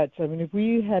stretch. I mean, if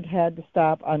we had to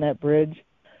stop on that bridge,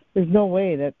 there's no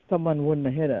way that someone wouldn't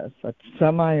have hit us. A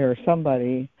semi or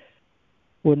somebody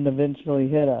wouldn't eventually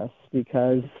hit us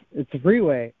because it's a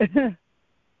freeway.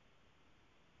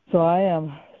 So I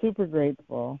am super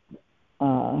grateful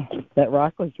that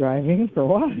Rock was driving, for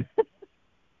one,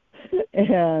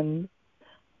 and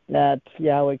that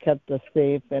Yahweh kept us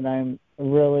safe, and I'm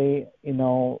really,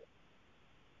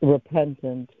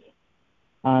 repentant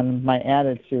on my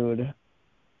attitude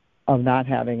of not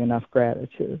having enough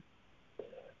gratitude.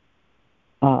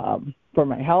 For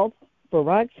my health, for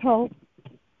Rock's health,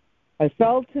 I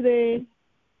fell today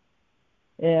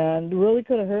and really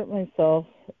could have hurt myself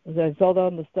as I fell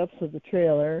down the steps of the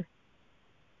trailer.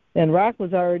 And Rock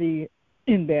was already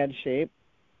in bad shape.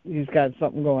 He's got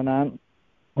something going on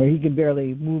where he can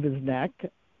barely move his neck.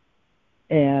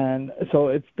 And so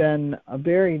it's been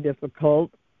very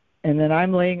difficult. And then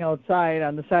I'm laying outside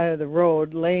on the side of the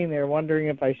road, laying there wondering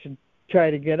if I should try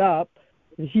to get up.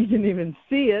 And he didn't even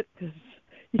see it because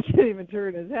he can't even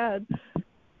turn his head.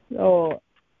 So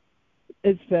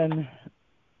it's been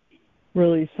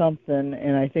really something.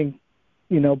 And I think,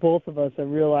 both of us are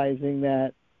realizing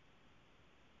that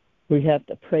we have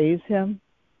to praise him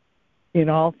in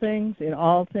all things, in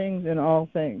all things, in all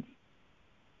things.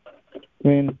 I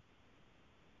mean,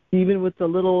 even with the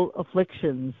little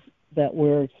afflictions that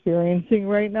we're experiencing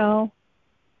right now,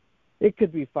 it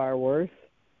could be far worse.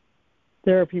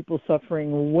 There are people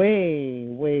suffering way,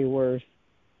 way worse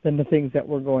than the things that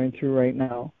we're going through right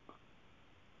now.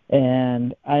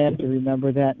 And I have to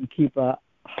remember that and keep a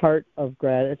heart of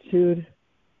gratitude.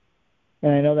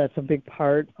 And I know that's a big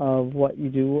part of what you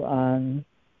do on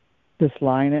this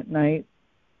line at night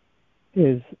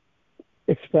is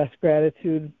express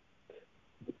gratitude.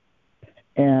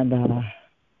 And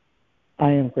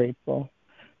I am grateful.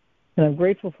 And I'm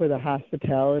grateful for the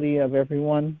hospitality of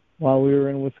everyone while we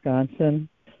were in Wisconsin.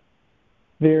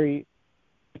 Very,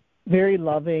 very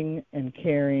loving and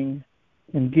caring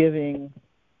and giving,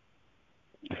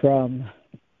 from,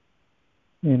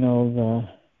 the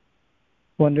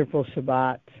wonderful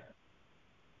Shabbat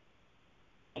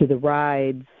to the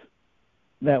rides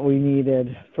that we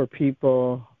needed for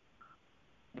people,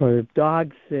 for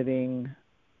dog sitting,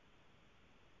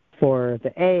 for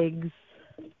the eggs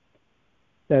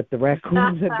that the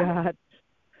raccoons had got,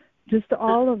 just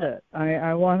all of it.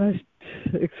 I want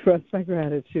to express my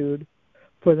gratitude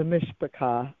for the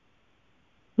Mishpachah,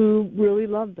 who really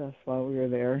loved us while we were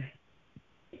there.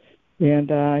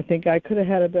 And I think I could have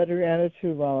had a better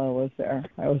attitude while I was there.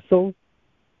 I was so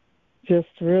just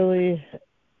really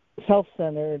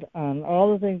self-centered on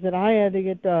all the things that I had to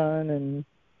get done,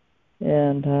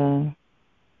 and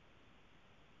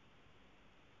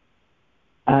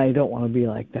I don't want to be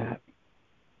like that.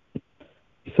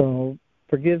 So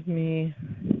forgive me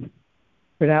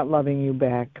for not loving you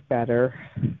back better.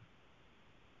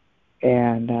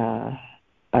 And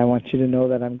I want you to know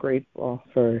that I'm grateful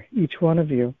for each one of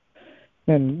you.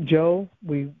 And Joe,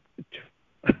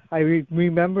 I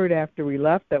remembered after we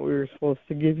left that we were supposed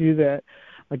to give you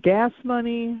a gas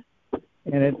money,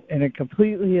 and it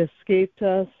completely escaped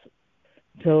us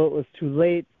until it was too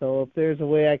late. So if there's a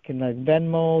way I can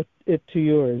Venmo it to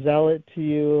you or Zelle it to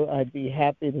you, I'd be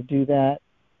happy to do that.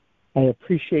 I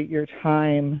appreciate your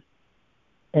time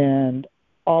and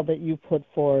all that you put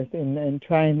forth in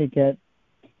trying to get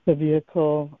the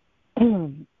vehicle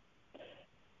in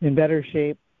better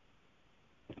shape.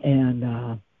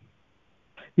 And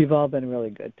you've all been really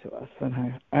good to us,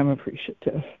 and I'm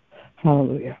appreciative.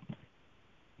 Hallelujah.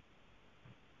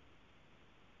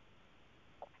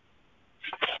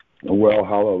 Well,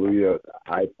 hallelujah.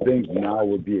 I think now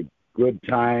would be a good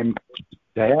time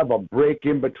to have a break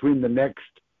in between the next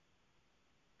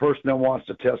person that wants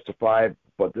to testify,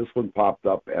 but this one popped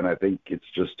up, and I think it's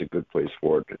just a good place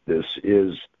for it. This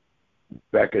is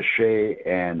Becca Shea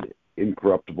and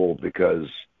Incorruptible, because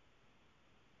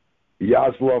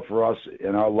Yah's love for us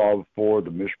and our love for the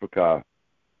Mishpachah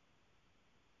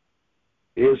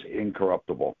is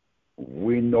incorruptible.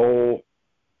 We know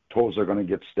toes are going to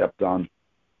get stepped on,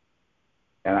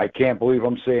 and I can't believe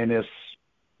I'm saying this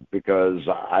because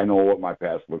I know what my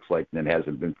past looks like, and it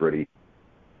hasn't been pretty.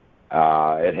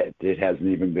 It hasn't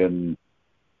even been,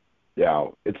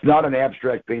 it's not an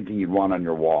abstract painting you'd want on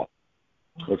your wall.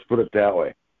 Let's put it that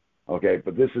way. Okay,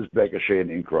 but this is Becca Shea and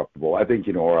Incorruptible. I think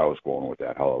you know where I was going with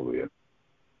that. Hallelujah.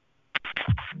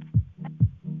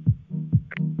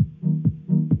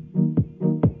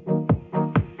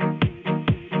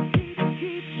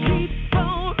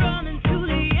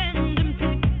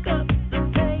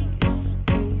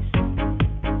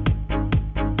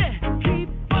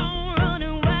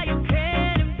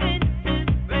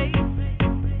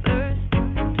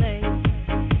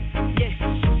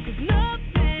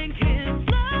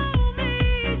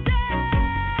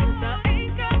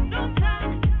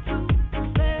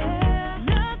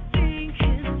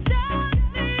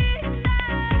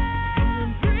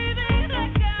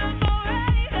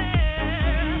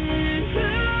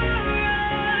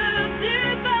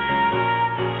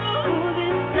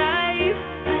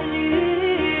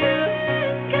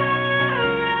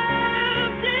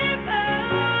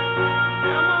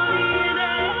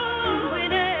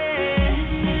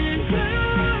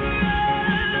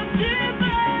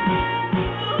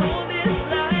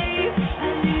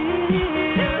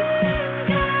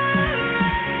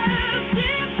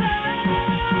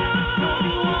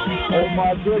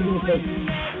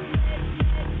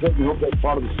 I hope that's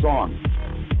part of the song.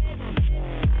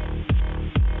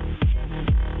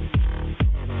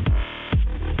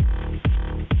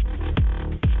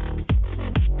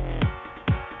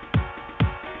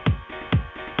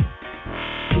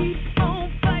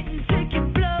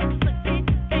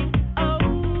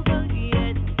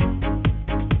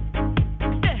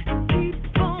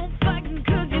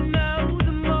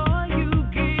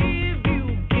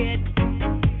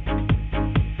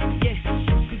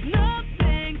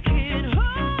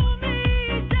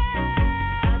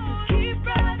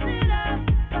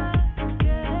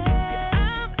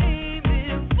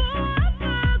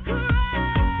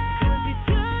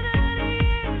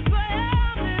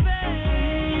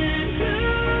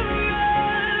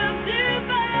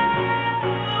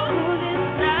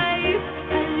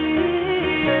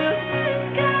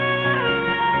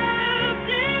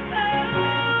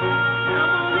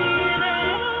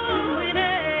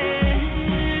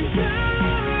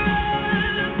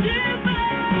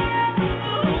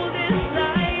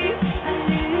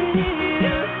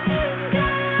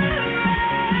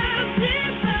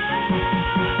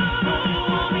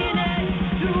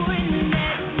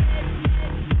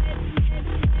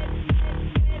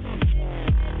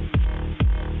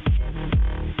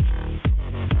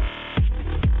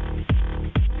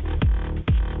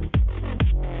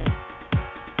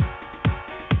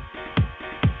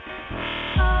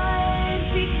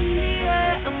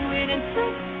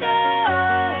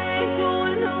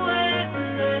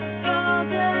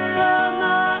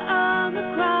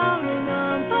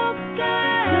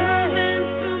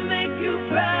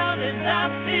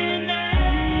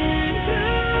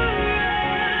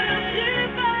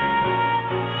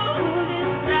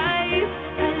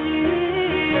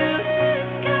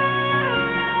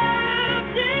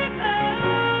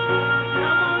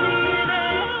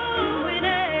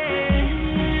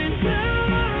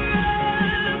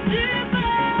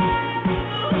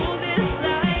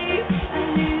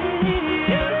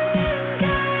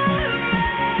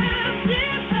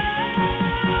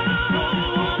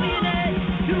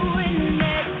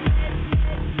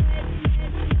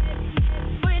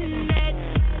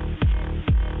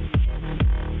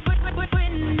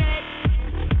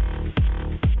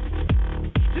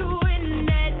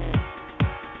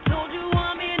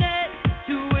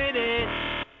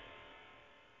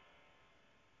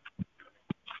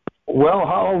 Well,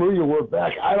 hallelujah, we're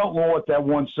back. I don't know what that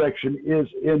one section is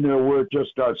in there where it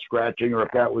just starts scratching, or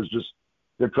if that was just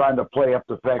they're trying to play up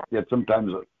the fact that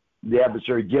sometimes the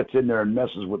adversary gets in there and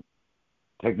messes with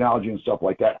technology and stuff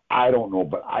like that. I don't know,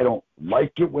 but I don't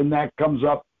like it when that comes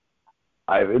up.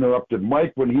 I've interrupted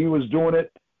Mike when he was doing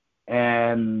it.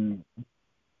 And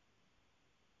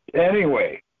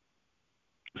anyway,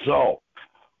 so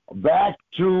back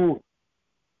to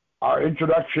our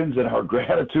introductions and our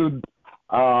gratitude.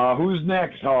 Who's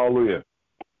next? Hallelujah.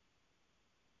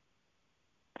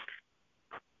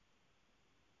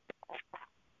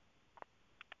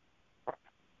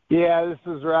 Yeah, this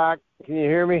is Rock. Can you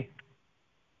hear me?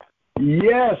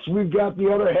 Yes, we've got the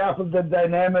other half of the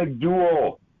dynamic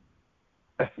duo.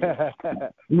 Even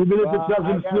if it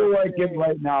doesn't feel like it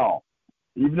right now.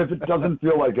 Even if it doesn't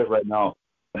feel like it right now.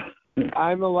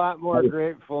 I'm a lot more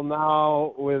grateful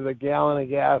now with a gallon of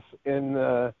gas in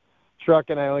the truck,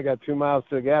 and I only got 2 miles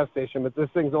to the gas station, but this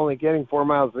thing's only getting 4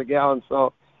 miles a gallon,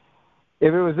 so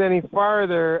if it was any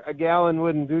farther, a gallon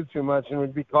wouldn't do too much, and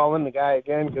we'd be calling the guy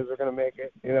again because we're going to make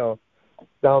it,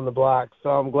 down the block.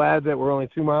 So I'm glad that we're only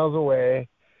 2 miles away.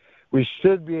 We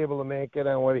should be able to make it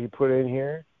on what he put in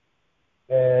here.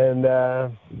 And,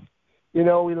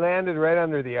 we landed right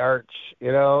under the arch,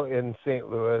 in St.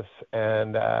 Louis.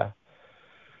 And, the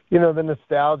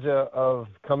nostalgia of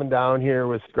coming down here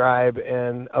with Scribe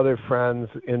and other friends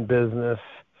in business,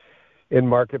 in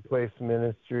marketplace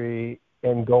ministry,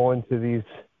 and going to these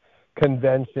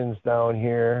conventions down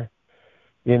here,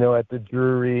 at the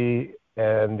Drury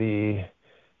and the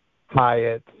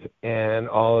Hyatt and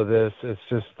all of this. It's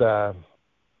just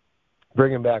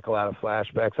bringing back a lot of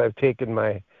flashbacks. I've taken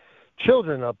my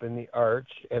children up in the arch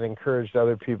and encouraged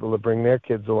other people to bring their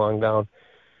kids along down.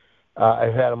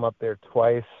 I've had them up there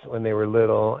twice when they were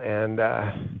little. And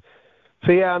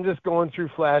so, yeah, I'm just going through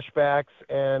flashbacks.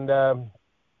 And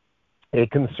a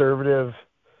conservative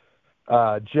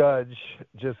judge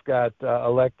just got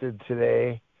elected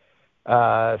today,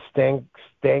 Stankovic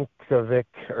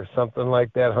or something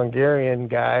like that, Hungarian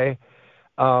guy.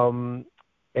 And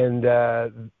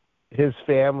his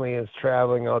family is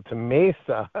traveling out to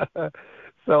Mesa.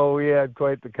 So we had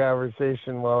quite the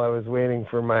conversation while I was waiting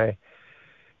for my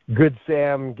Good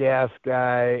Sam gas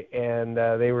guy, and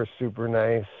they were super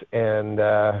nice and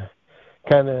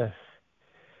kind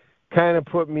of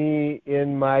put me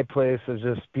in my place of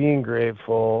just being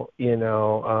grateful. He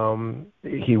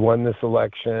won this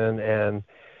election, and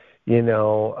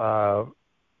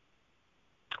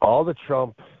all the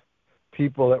Trump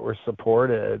people that were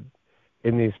supported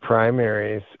in these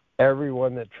primaries,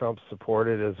 everyone that Trump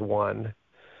supported has won.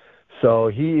 So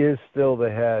he is still the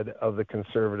head of the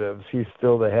conservatives. He's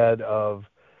still the head of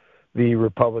the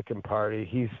Republican Party.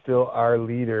 He's still our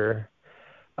leader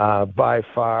by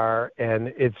far.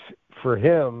 And it's for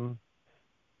him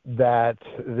that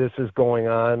this is going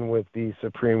on with the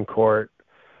Supreme Court,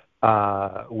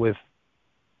 with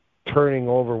turning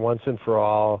over once and for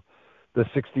all the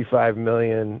 65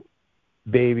 million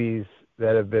babies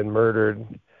that have been murdered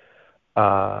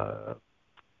by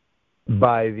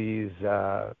these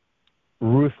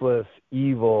ruthless,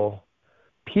 evil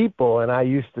people. And I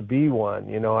used to be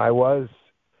one. I was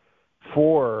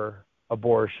for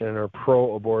abortion or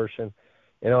pro-abortion,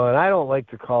 and I don't like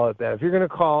to call it that. If you're going to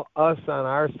call us on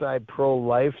our side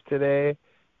pro-life today,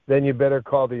 then you better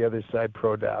call the other side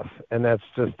pro-death. And that's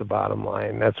just the bottom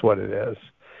line. That's what it is.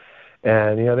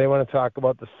 And, they want to talk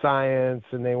about the science,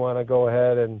 and they want to go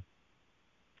ahead and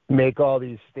make all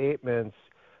these statements,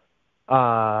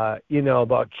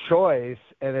 about choice.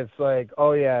 And it's like,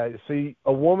 oh, yeah, so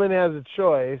a woman has a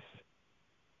choice,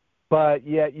 but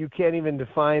yet you can't even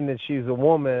define that she's a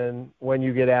woman when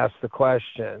you get asked the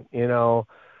question. You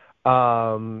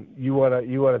want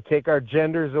to take our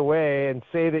genders away and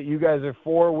say that you guys are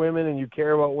for women and you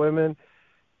care about women.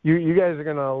 You guys are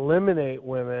going to eliminate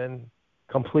women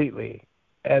completely,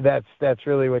 and that's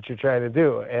really what you're trying to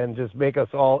do, and just make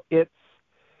us all it's.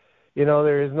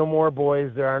 There is no more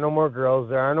boys, there are no more girls,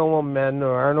 there are no more men, there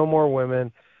are no more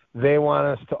women. They want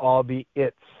us to all be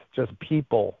it's, just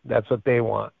people. That's what they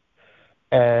want.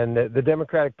 And the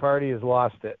Democratic Party has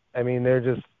lost it. I mean, they're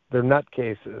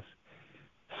nutcases.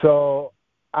 So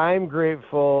I'm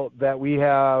grateful that we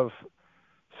have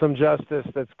some justice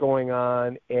that's going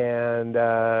on, and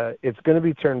it's going to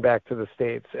be turned back to the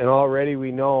states. And already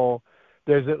we know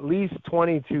there's at least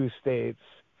 22 states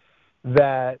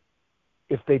that,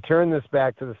 if they turn this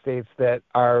back to the states, that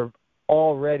are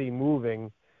already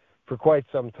moving for quite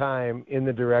some time in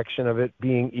the direction of it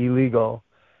being illegal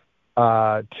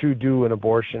to do an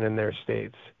abortion in their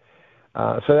states.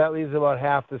 So that leaves about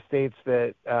half the states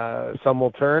that some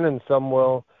will turn and some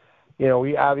will,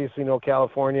 we obviously know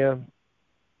California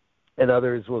and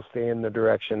others will stay in the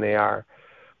direction they are.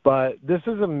 But this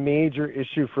is a major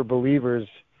issue for believers.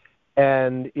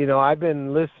 And, I've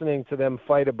been listening to them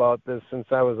fight about this since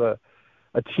I was a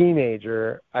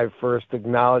teenager. I first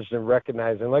acknowledged and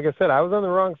recognized. And like I said, I was on the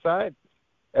wrong side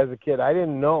as a kid. I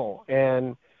didn't know.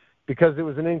 And because it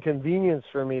was an inconvenience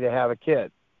for me to have a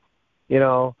kid,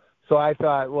 so I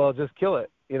thought, well, just kill it,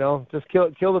 just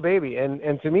kill the baby.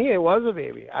 And to me, it was a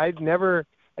baby. I never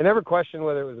questioned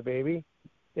whether it was a baby.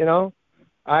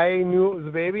 I knew it was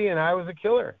a baby, and I was a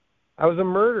killer. I was a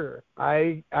murderer.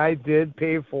 I did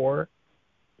pay for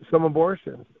some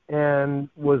abortions and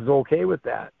was okay with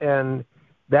that. And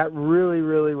that really,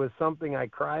 really was something I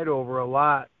cried over a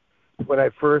lot when I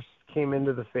first came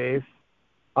into the faith.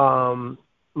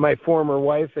 My former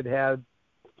wife had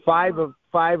five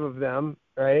of them,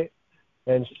 right?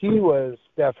 And she was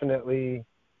definitely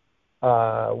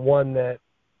one that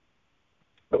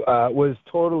was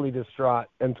totally distraught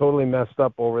and totally messed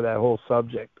up over that whole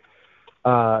subject.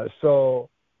 So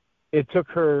it took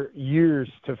her years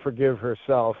to forgive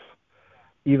herself,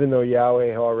 even though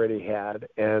Yahweh already had,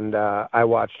 and I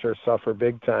watched her suffer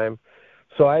big time.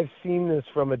 So I've seen this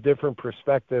from a different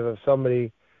perspective of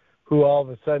somebody who all of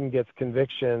a sudden gets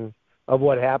conviction of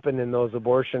what happened in those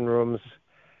abortion rooms,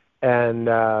 and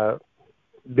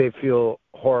they feel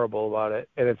horrible about it,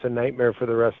 and it's a nightmare for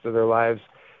the rest of their lives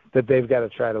that they've got to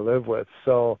try to live with.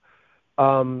 So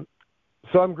I'm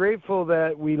grateful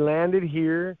that we landed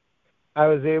here. I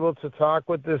was able to talk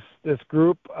with this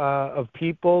group of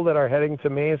people that are heading to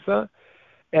Mesa,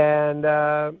 and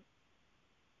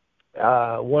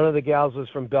one of the gals was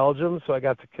from Belgium, so I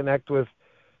got to connect with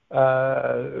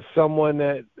someone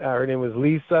that her name was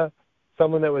Lisa,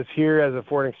 someone that was here as a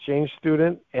foreign exchange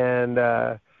student, and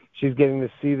she's getting to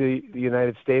see the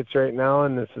United States right now,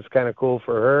 and this is kind of cool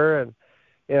for her. And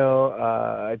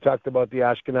I talked about the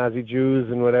Ashkenazi Jews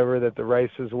and whatever that the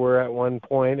Rices were at one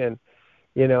point, and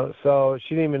so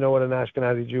she didn't even know what an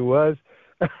Ashkenazi Jew was.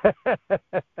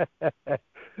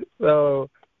 So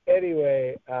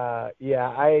anyway,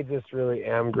 I just really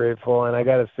am grateful, and I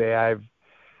got to say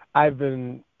I've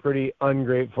been pretty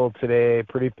ungrateful today,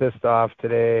 pretty pissed off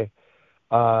today.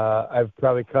 I've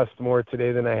probably cussed more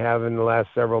today than I have in the last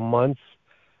several months.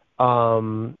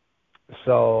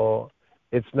 So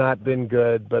it's not been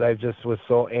good, but I just was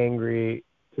so angry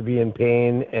to be in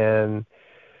pain, and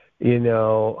and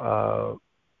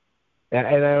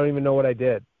I don't even know what I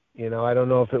did. I don't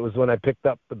know if it was when I picked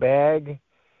up the bag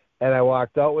and I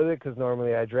walked out with it, because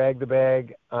normally I drag the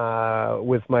bag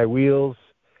with my wheels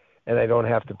and I don't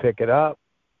have to pick it up.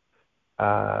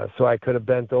 So I could have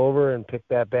bent over and picked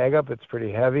that bag up. It's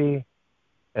pretty heavy,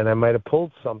 and I might have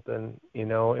pulled something,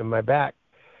 in my back.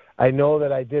 I know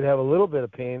that I did have a little bit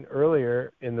of pain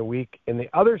earlier in the week in the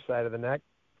other side of the neck,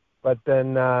 but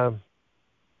then,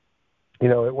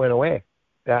 it went away.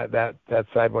 That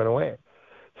side went away.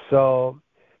 So,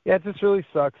 it just really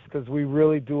sucks, because we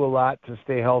really do a lot to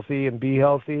stay healthy and be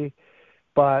healthy.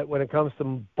 But when it comes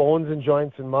to bones and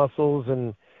joints and muscles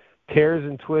and tears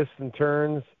and twists and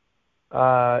turns,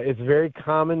 it's very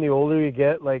common the older you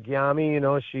get. Like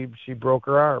Yami, she broke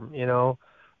her arm.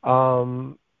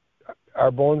 Our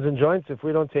bones and joints, if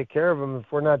we don't take care of them, if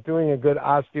we're not doing a good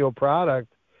osteo product,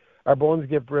 our bones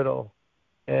get brittle.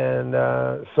 And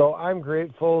so I'm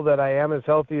grateful that I am as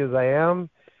healthy as I am,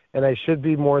 and I should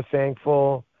be more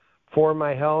thankful for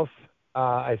my health.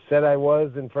 I said I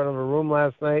was in front of a room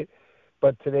last night,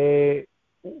 but today,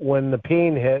 when the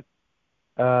pain hit,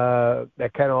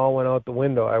 that kind of all went out the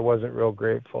window. I wasn't real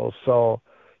grateful. So,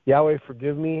 Yahweh,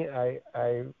 forgive me. I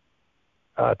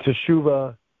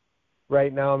Teshuvah,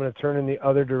 right now I'm going to turn in the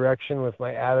other direction with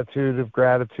my attitude of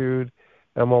gratitude.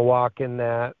 I'm going to walk in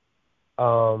that.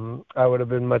 I would have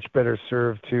been much better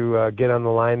served to get on the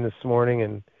line this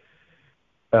morning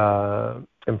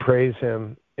and praise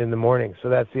him in the morning. So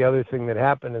that's the other thing that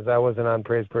happened, is I wasn't on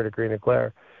Praise, Prayer, Decree, and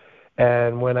Declare.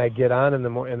 And when I get on in the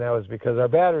morning, and that was because our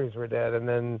batteries were dead, and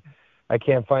then I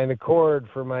can't find a cord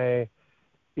for my,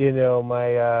 my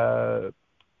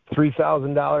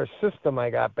 $3,000 system I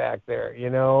got back there,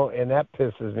 and that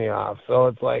pisses me off. So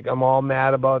it's like I'm all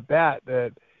mad about that,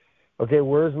 okay,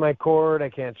 where's my cord? I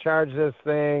can't charge this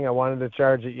thing. I wanted to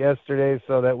charge it yesterday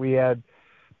so that we had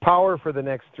power for the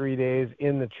next 3 days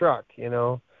in the truck, and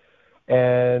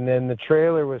then the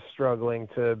trailer was struggling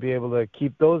to be able to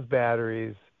keep those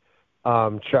batteries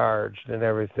charged and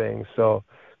everything. So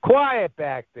quiet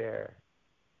back there.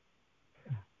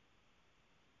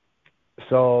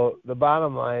 So the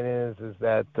bottom line is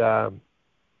that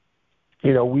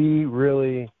we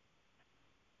really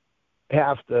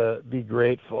have to be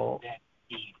grateful.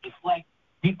 It's like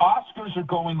the Oscars are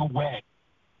going away.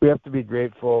 We have to be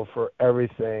grateful for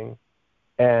everything,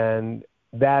 and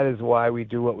that is why we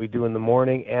do what we do in the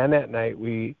morning and at night.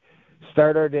 We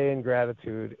start our day in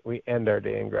gratitude. We end our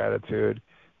day in gratitude.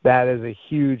 That is a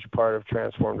huge part of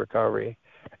transformed recovery.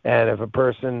 And if a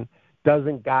person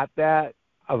doesn't got that,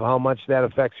 of how much that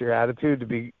affects your attitude, to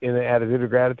be in an attitude of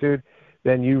gratitude,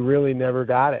 then you really never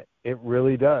got it. It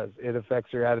really does. It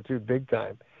affects your attitude big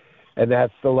time. And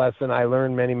that's the lesson I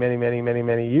learned many, many, many, many,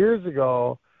 many years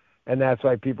ago. And that's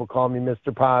why people call me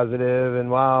Mr. Positive.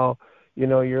 And wow,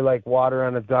 you're like water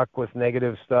on a duck with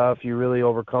negative stuff. You really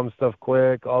overcome stuff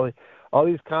quick. All all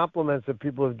these compliments that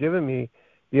people have given me,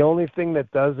 the only thing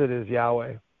that does it is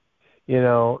Yahweh, you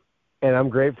know, and I'm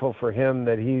grateful for him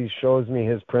that he shows me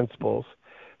his principles.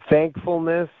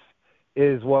 Thankfulness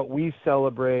is what we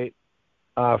celebrate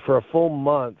for a full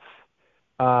month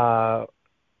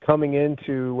coming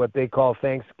into what they call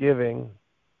Thanksgiving.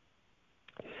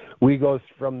 We go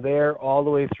from there all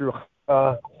the way through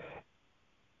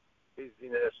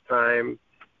craziness time,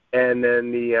 and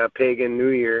then the pagan New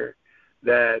Year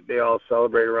that they all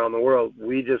celebrate around the world.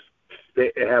 We just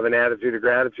have an attitude of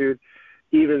gratitude,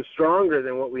 even stronger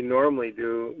than what we normally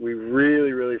do. We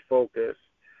really, really focus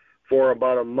for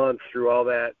about a month through all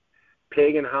that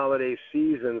pagan holiday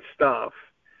season stuff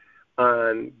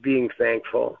on being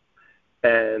thankful.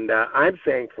 And I'm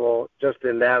thankful just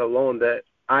in that alone that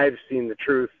I've seen the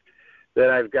truth, that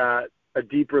I've got a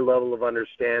deeper level of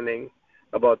understanding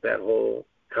about that whole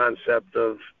concept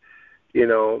of, you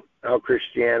know, how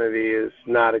Christianity is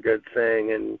not a good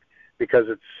thing, and because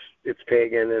it's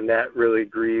pagan, and that really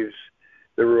grieves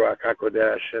the Ruach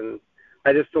HaKodesh. And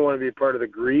I just don't want to be a part of the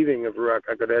grieving of Ruach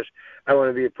HaKodesh. I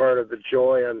want to be a part of the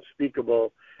joy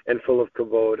unspeakable and full of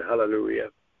kavod.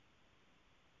 Hallelujah.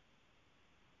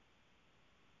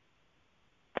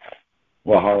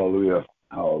 Well, hallelujah,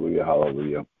 hallelujah,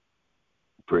 hallelujah.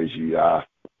 Praise you, Yah.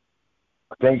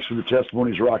 Thanks for the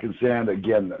testimonies, Rock and Sand.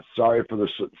 Again, sorry for the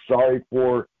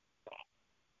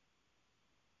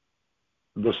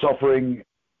suffering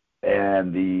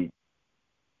and the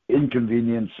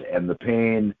inconvenience and the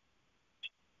pain.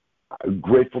 I'm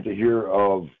grateful to hear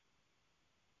of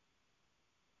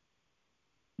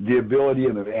the ability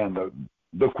and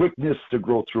the quickness to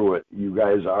grow through it. You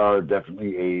guys are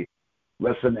definitely a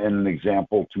lesson and an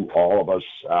example to all of us.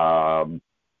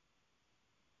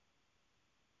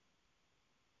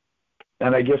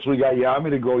 And I guess we got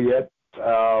Yami to go yet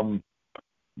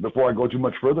before I go too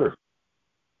much further.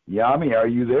 Yami, are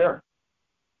you there?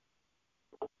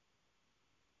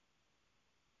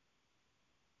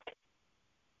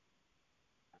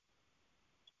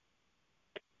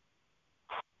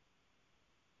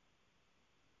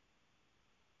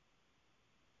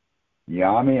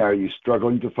 Yami, are you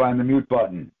struggling to find the mute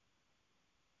button?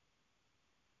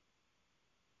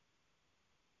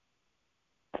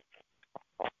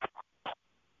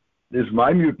 Is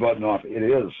my mute button off? It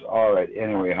is. All right.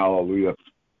 Anyway, hallelujah.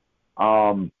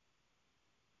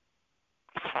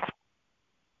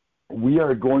 We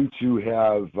are going to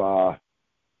have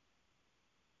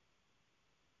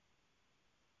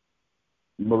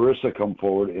Marissa come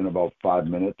forward in about 5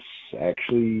 minutes.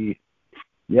 Actually,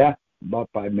 yeah, about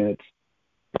 5 minutes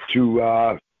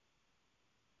to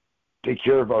take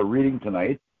care of our reading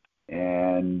tonight,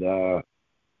 and then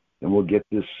we'll get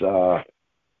this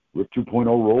RIP 2.0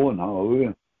 rolling.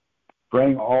 Hallelujah.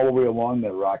 Praying all the way along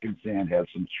that Rock and Sand have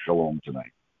some shalom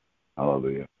tonight.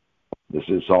 Hallelujah. This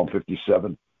is Psalm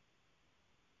 57.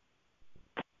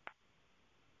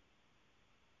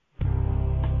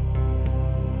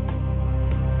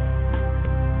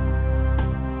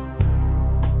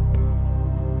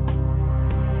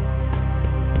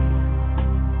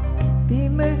 Be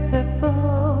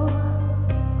merciful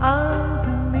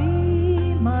unto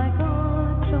me, my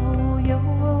God, show your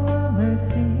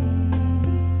mercy.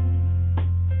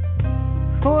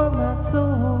 For my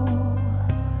soul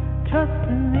trusts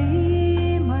in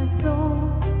thee, my soul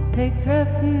takes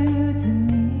refuge in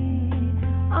thee.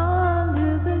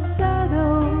 Under the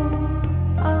shadow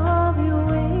of your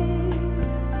wings,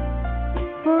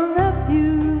 for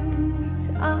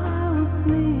refuge I will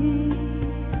flee.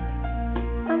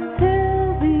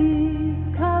 Until these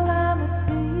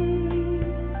calamities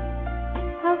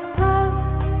have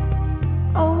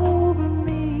passed over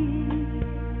me,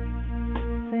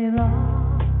 Selah.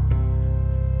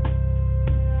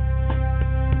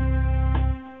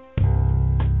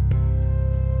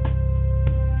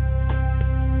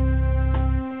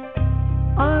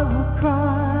 I will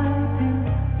cry to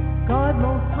God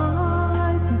Most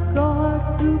High, to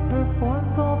God who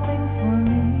performs all things for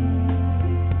me.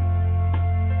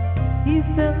 He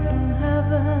sent from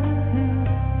heaven to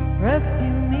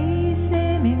rescue me,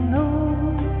 shaming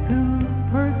those who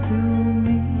pursue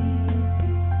me.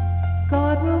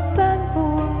 God will send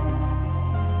forth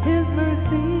His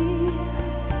mercy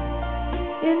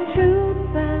in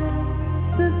truth and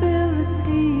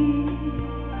stability.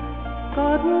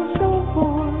 God will show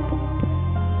forth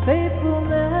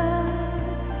faithfulness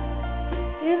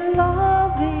in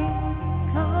loving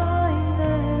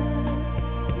kindness.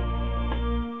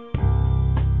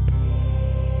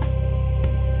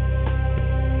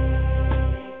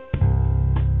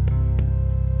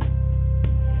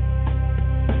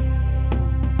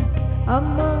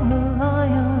 Among the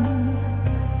lions,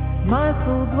 my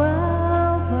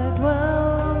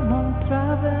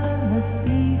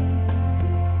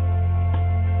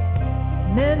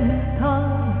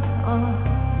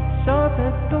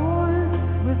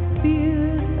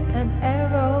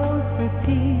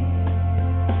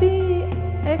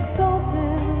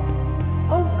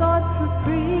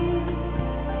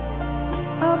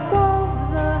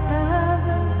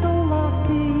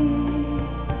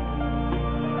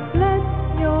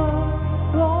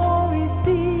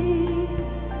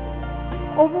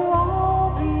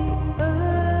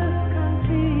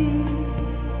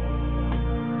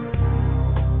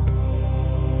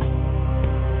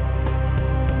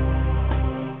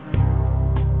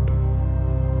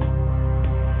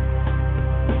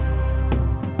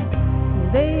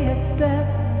Lay a step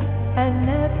and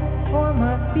net for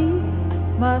my feet.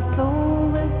 My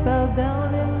soul is bowed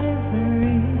down in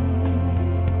misery.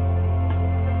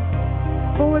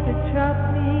 For to trap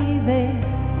me they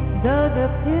dug a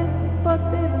pit, but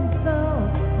they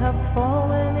themselves have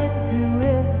fallen into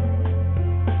it.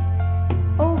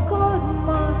 Oh God,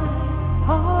 my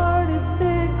heart is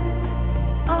fixed.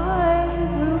 I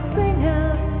will sing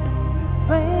and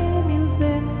play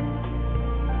music.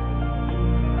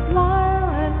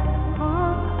 Lyre and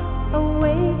harp,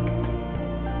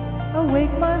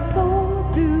 awake my soul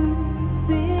to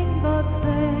sing God's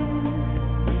praise.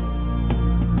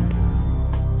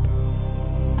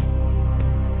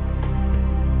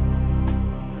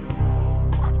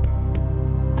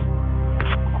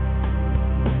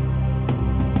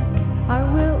 I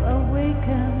will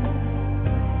awaken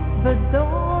the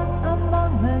dawn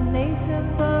among the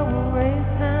nations. I will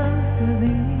raise hands to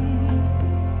thee.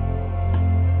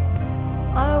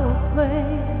 I will play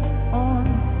on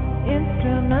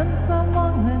instruments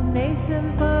among the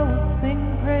nations. I will sing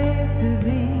praise to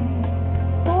thee.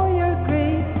 For your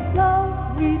great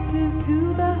love reaches to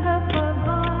the heaven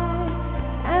high,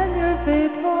 and your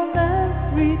faithfulness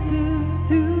reaches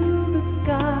to the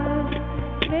skies.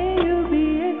 May you be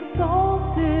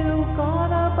exalted, O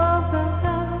God, above the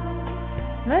heavens.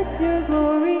 Let your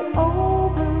glory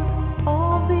over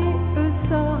all the earth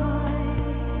shine.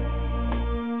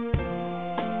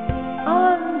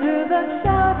 Under the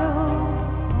shadow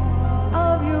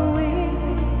of your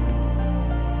wings,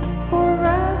 for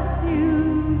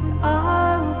refuge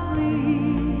I will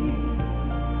flee,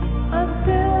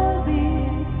 until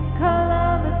the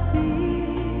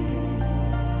calamities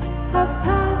have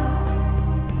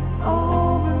passed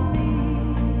over me.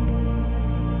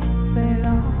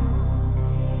 Selah.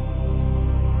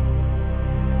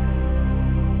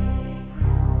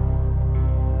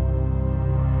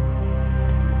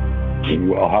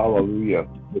 Well, hallelujah.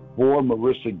 Before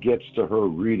Marissa gets to her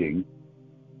reading,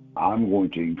 I'm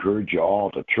going to encourage you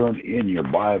all to turn in your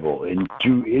Bible in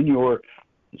your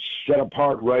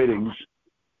set-apart writings,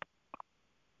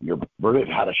 your Brit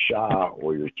Hadashah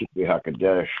or your Tikveh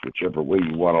HaKadosh, whichever way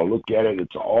you want to look at it.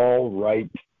 It's all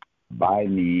right by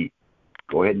me.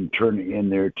 Go ahead and turn in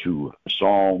there to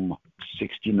Psalm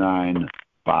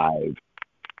 69:5.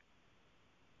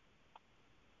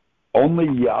 Only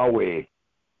Yahweh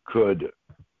could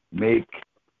make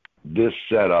this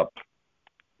setup,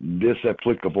 this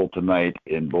applicable tonight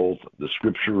in both the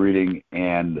scripture reading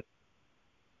and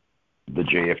the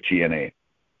JFTNA.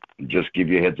 Just give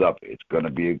you a heads up, it's going to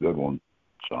be a good one.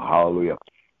 So hallelujah.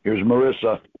 Here's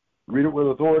Marissa. Read it with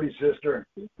authority, sister.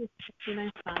 This is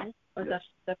 69.5, or that's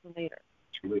later?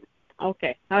 It's later.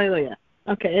 Okay, hallelujah.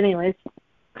 Okay, anyways,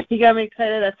 you got me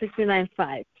excited at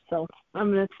 69.5. So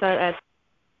I'm going to start at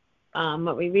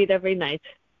what we read every night,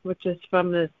 which is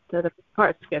from the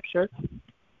part scripture.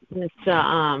 It's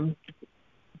step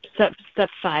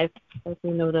 5, as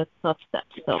we know that's 12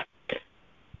 steps. So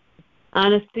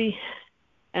honesty,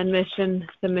 admission,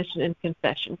 submission, and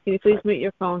confession. Can you please mute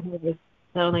your phone? It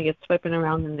sounds like it's swiping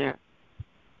around in there.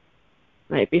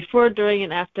 Right, before, during,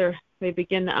 and after we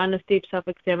begin the honest, deep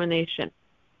self-examination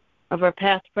of our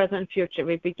past, present, and future,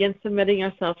 we begin submitting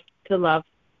ourselves to love,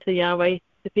 to Yahweh,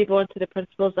 to people, and to the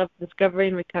principles of discovery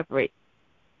and recovery.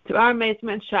 To our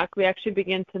amazement and shock, we actually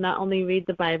begin to not only read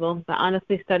the Bible, but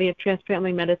honestly study and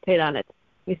transparently meditate on it.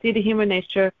 We see the human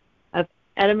nature of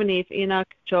Adam and Eve, Enoch,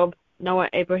 Job, Noah,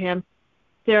 Abraham,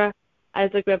 Sarah,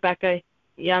 Isaac, Rebecca,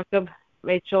 Jacob,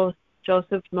 Rachel,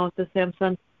 Joseph, Moses,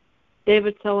 Samson,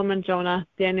 David, Solomon, Jonah,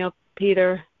 Daniel,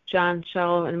 Peter, John,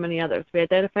 Shaul, and many others. We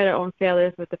identified our own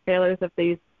failures with the failures of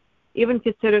these, even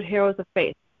considered heroes of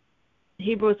faith.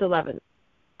 Hebrews 11.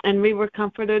 And we were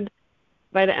comforted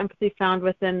by the empathy found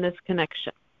within this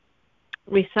connection.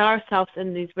 We saw ourselves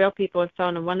in these real people and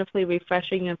found a wonderfully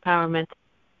refreshing empowerment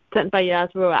sent by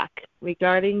Yaz Ruach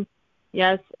regarding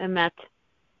Yaz Emet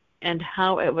and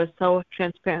how it was so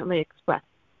transparently expressed.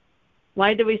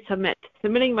 Why do we submit?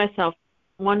 Submitting myself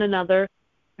one another,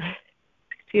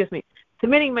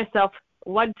 submitting myself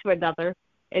one to another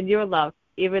in your love,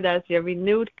 even as your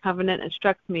renewed covenant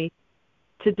instructs me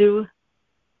to do,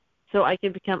 so I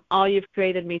can become all you've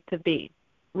created me to be.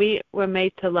 We were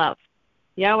made to love.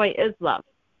 Yahweh is love.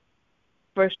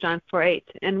 1 John 4:8.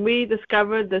 And we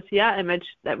discovered this Yah image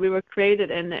that we were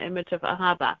created in the image of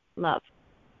Ahava, love.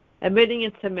 Admitting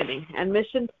and submitting.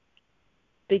 Admission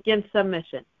begins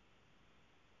submission.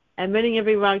 Admitting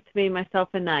every wrong to me, myself,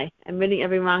 and I. Admitting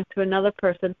every wrong to another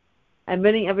person.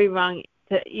 Admitting every wrong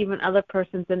to even other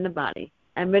persons in the body.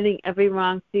 Admitting every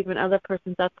wrong to even other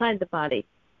persons outside the body.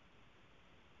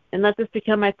 And let this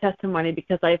become my testimony,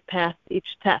 because I have passed each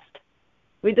test.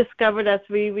 We discovered as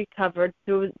we recovered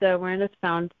through the awareness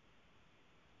found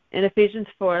in Ephesians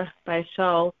 4 by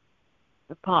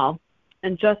Paul,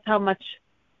 and just how much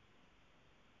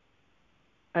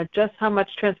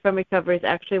transform recovery is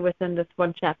actually within this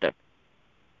one chapter.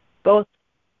 Both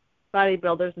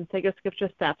bodybuilders and sacred scripture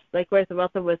steps, likewise the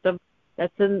wealth of wisdom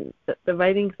that's in the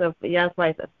writings of Yah's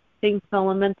wisest. King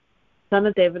Solomon, son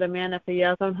of David, a man after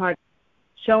Yah's own heart,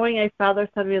 showing a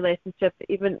father-son relationship,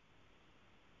 even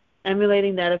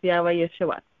emulating that of Yahweh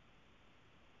Yeshua.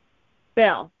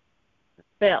 Failed.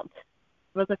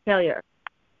 Was a failure.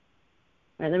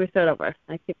 All right, let me start over.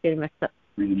 I keep getting mixed up.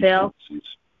 Fail.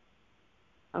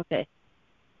 Okay.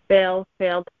 Failed,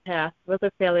 past. Was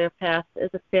a failure, past. Is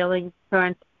a failing,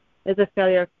 current. Is a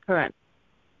failure, current.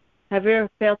 Have you ever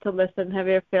failed to listen? Have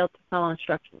you ever failed to follow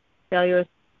instructions? Failures.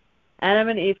 Adam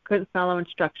and Eve couldn't follow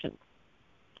instructions.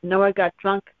 Noah got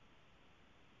drunk.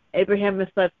 Abraham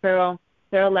misled Pharaoh.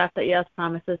 Pharaoh laughed at Yah's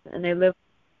promises, and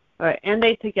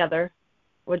they together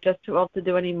were just too old to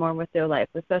do any more with their life,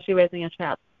 especially raising a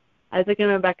child. Isaac and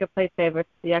Rebekah played favorites.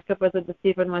 Jacob was a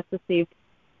deceiver and was deceived.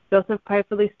 Joseph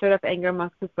pridefully stirred up anger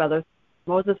amongst his brothers.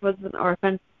 Moses was an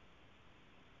orphan.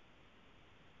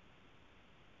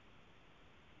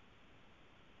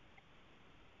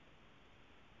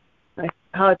 I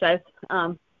apologize.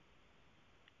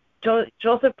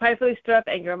 Joseph pridefully stirred up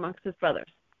anger amongst his brothers.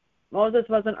 Moses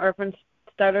was an orphan,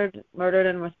 stuttered, murdered,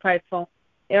 and was prideful,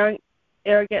 arrogant,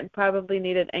 and probably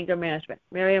needed anger management.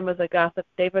 Miriam was a gossip.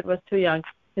 David was too young.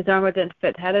 His armor didn't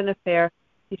fit, had an affair.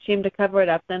 He schemed to cover it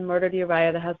up, then murdered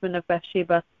Uriah, the husband of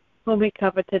Bathsheba, whom he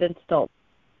coveted and stole.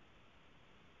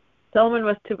 Solomon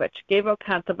was too rich, gave out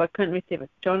counsel but couldn't receive it.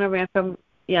 Jonah ran from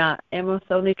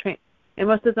Amos's only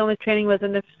training was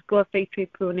in the school of fig tree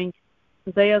pruning.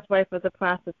 Isaiah's wife was a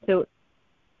prostitute.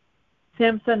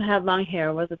 Samson had long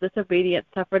hair, was a disobedient,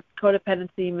 suffered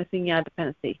codependency, missing Yah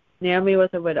dependency. Naomi was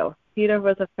a widow. Peter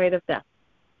was afraid of death.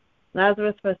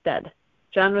 Lazarus was dead.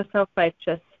 John was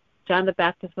self-righteous. John the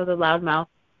Baptist was a loudmouth.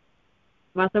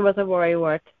 Martha was a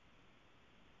worrywart.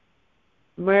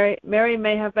 Mary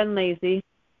may have been lazy.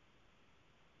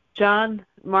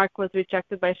 Mark was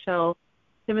rejected by Shaul.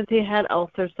 Timothy had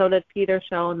ulcers, so did Peter,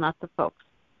 Shaul, and lots of folks.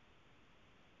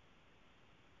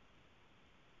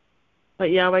 But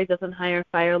Yahweh doesn't hire and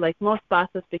fire like most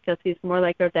bosses because he's more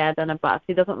like our dad than a boss.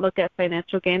 He doesn't look at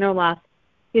financial gain or loss.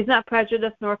 He's not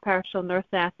prejudiced nor partial, nor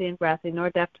sassy and brassy, nor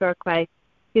deaf to our cry.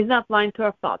 He's not blind to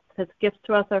our faults. His gifts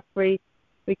to us are free.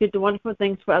 We could do wonderful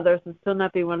things for others and still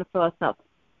not be wonderful ourselves.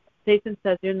 Satan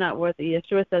says you're not worthy.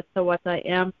 Yeshua says, so what I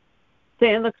am.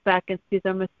 Satan looks back and sees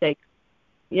our mistakes.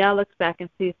 Yah looks back and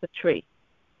sees the tree.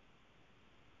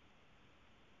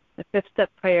 The fifth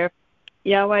step prayer.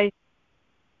 Yahweh,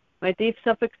 my deep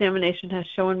self-examination has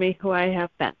shown me who I have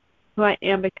been, who I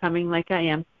am becoming like I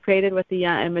am, created with the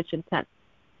Yah image intent.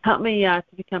 Help me, Yah,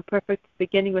 to become perfect,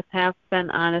 beginning with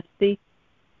have-been honesty,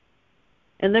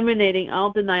 eliminating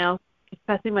all denial,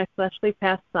 confessing my fleshly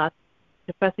past thoughts,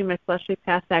 confessing my fleshly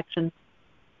past actions,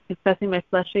 confessing my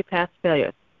fleshly past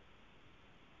failures.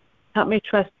 Help me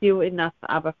trust you enough,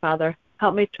 Abba Father.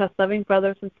 Help me trust loving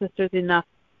brothers and sisters enough.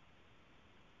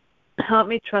 Help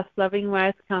me trust loving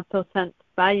wise counsel sent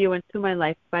by you into my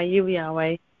life, by you,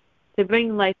 Yahweh, to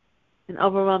bring light and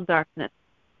overwhelm darkness,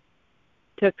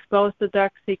 to expose the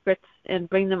dark secrets and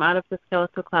bring them out of the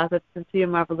skeletal closets into your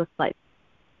marvelous light.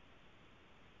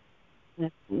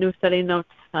 New study notes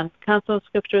on Council of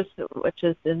Scriptures, which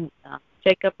is in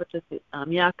Jacob, which is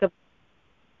Jacob,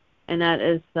 and that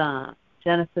is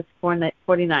Genesis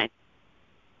 49.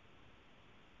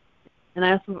 And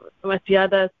I also, with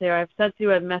Yada there, I've sent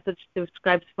you a message through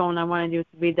Scribe's phone. I wanted you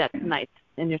to read that tonight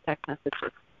in your text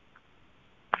messages.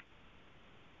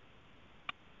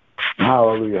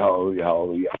 Hallelujah, hallelujah,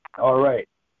 hallelujah. All right.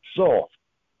 So,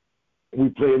 we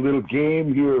play a little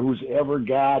game here. Who's ever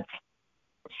got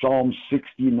Psalm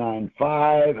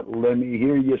 69:5? Let me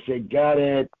hear you say, got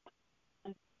it.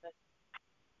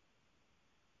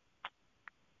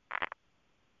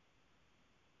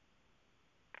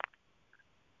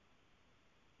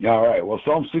 All right. Well,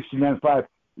 Psalm 69:5,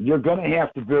 you're going to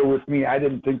have to bear with me. I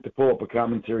didn't think to pull up a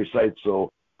commentary site,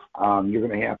 so you're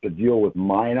going to have to deal with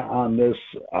mine on this.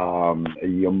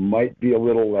 You might be a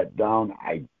little let down.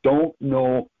 I don't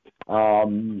know,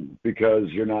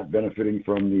 because you're not benefiting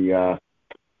from the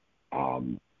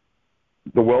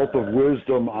wealth of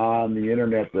wisdom on the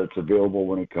internet that's available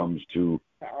when it comes to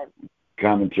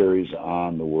commentaries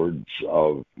on the words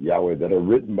of Yahweh that are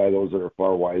written by those that are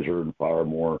far wiser and far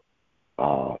more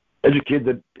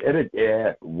educated.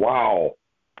 Wow,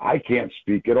 I can't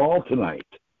speak at all tonight.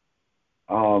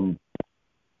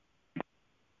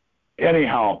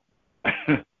 Anyhow,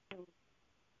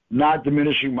 not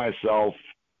diminishing myself.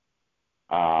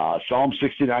 Psalm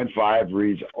 69:5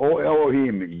 reads, "O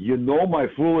Elohim, you know my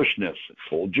foolishness." I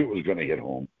told you it was going to hit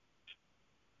home.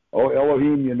 "O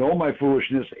Elohim, you know my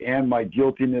foolishness, and my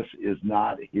guiltiness is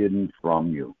not hidden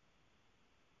from you."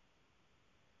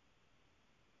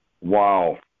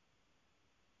 Wow.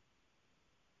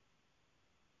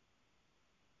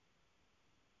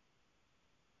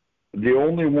 The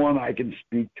only one I can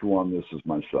speak to on this is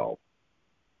myself.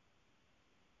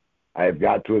 I have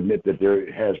got to admit that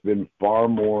there has been far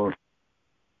more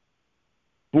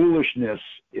foolishness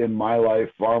in my life,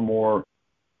 far more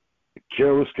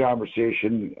careless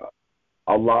conversation,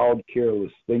 allowed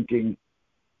careless thinking,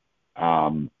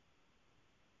 not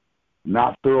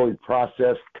thoroughly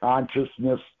processed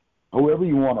consciousness, however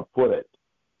you want to put it.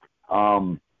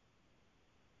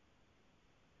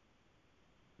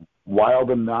 While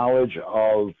the knowledge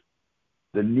of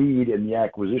the need and the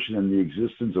acquisition and the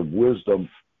existence of wisdom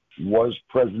was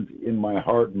present in my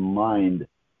heart and mind,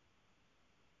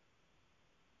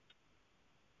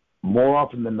 more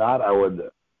often than not, I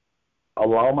would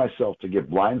allow myself to get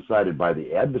blindsided by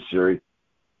the adversary,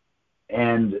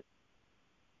 and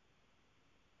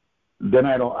then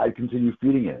I continue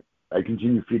feeding it. I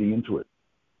continue feeding into it.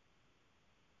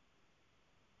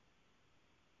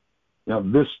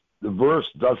 The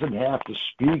verse doesn't have to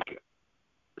speak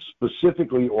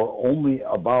specifically or only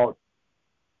about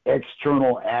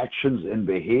external actions and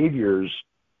behaviors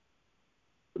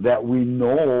that we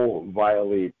know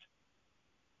violate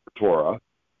Torah.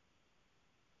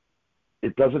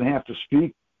 It doesn't have to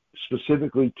speak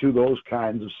specifically to those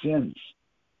kinds of sins.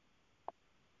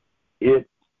 It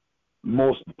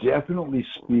most definitely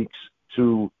speaks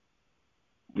to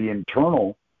the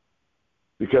internal,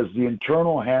 because the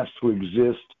internal has to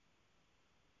exist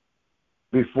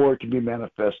before it can be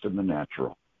manifest in the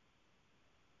natural.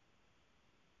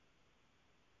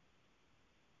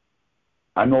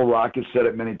 I know Rock has said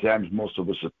it many times. Most of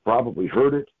us have probably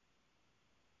heard it.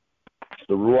 It's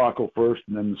the ruach first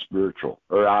and then the spiritual.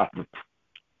 The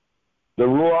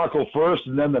ruach first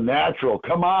and then the natural.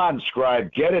 Come on,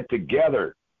 scribe, get it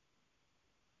together.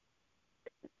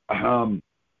 You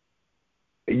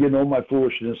know my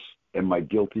foolishness and my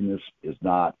guiltiness is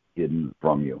not hidden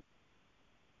from you.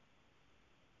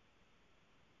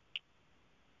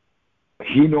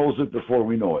 He knows it before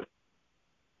we know it.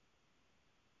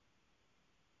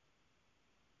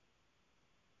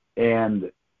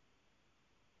 And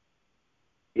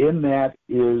in that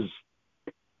is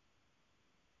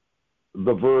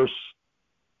the verse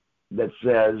that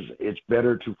says it's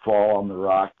better to fall on the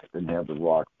rock than have the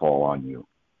rock fall on you.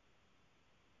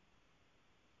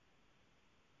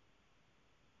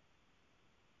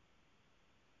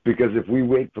 Because if we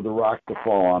wait for the rock to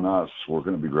fall on us, we're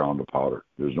going to be ground to powder.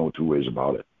 There's no two ways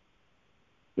about it.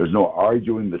 There's no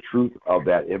arguing the truth of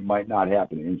that. It might not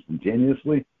happen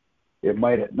instantaneously. It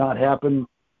might not happen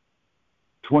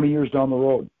 20 years down the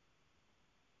road.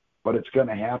 But it's going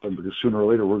to happen, because sooner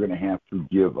or later we're going to have to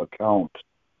give account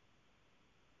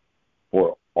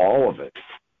for all of it.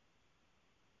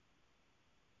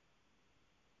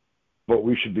 But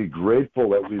we should be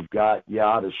grateful that we've got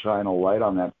Yah to shine a light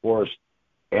on that for us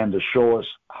and to show us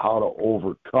how to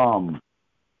overcome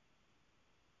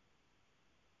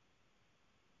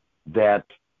that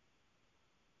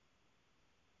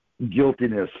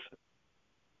guiltiness,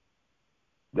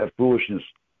 that foolishness.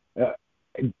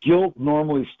 Guilt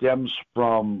normally stems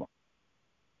from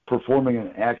performing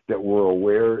an act that we're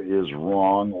aware is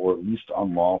wrong or at least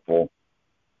unlawful.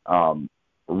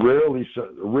 Rarely,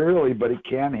 but it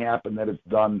can happen that it's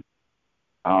done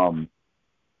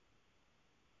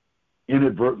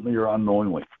inadvertently or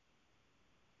unknowingly.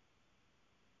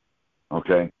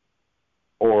 Okay?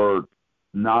 Or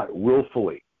not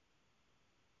willfully.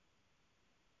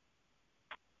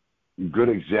 Good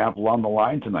example on the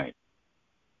line tonight.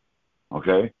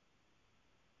 Okay?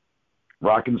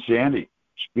 Rock and Sandy.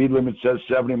 Speed limit says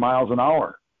 70 miles an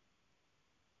hour.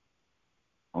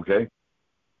 Okay?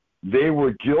 They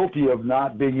were guilty of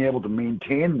not being able to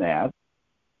maintain that,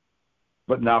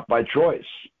 but not by choice.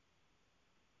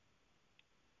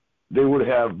 They would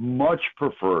have much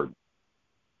preferred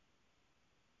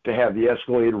to have the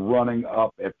Escalade running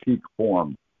up at peak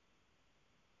form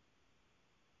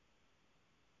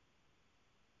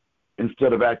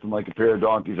instead of acting like a pair of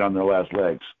donkeys on their last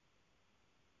legs.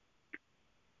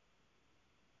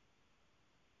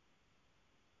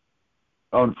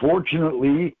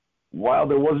 Unfortunately, while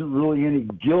there wasn't really any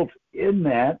guilt in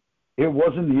that, it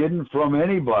wasn't hidden from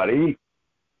anybody.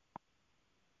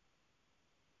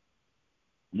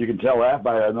 You can tell that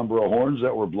by a number of horns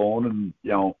that were blown, and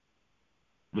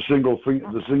the single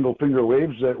finger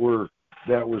waves that were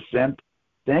that was sent.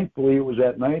 Thankfully, it was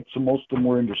at night, so most of them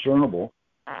were indiscernible.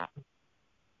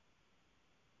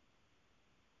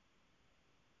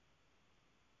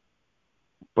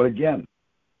 But again,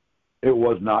 it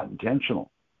was not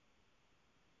intentional.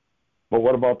 But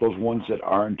what about those ones that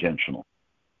are intentional?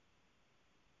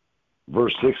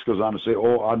 Verse 6 goes on to say,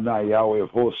 O Adonai Yahweh of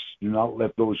hosts, do not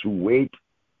let those who wait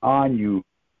on you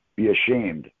be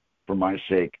ashamed for my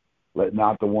sake. Let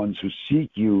not the ones who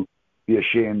seek you be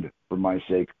ashamed for my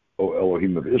sake, O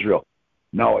Elohim of Israel.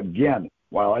 Now again,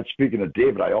 while I'm speaking of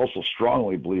David, I also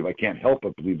strongly believe, I can't help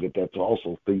but believe that that's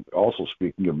also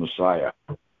speaking of Messiah.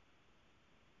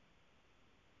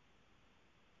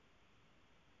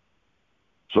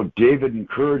 So David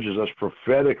encourages us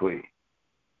prophetically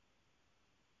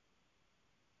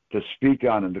to speak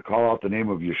on and to call out the name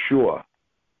of Yeshua,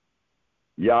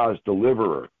 Yah's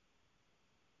deliverer,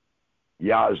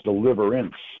 Yah's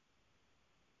deliverance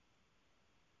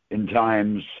in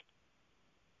times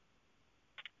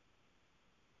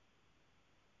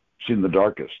seen the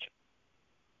darkest,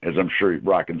 as I'm sure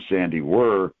Rock and Sandy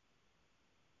were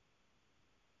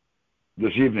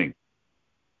this evening.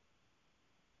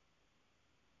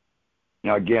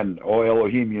 Now again, O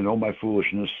Elohim, you know my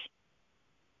foolishness.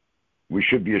 We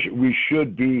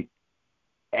should be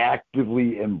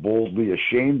actively and boldly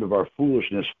ashamed of our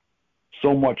foolishness,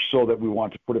 so much so that we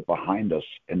want to put it behind us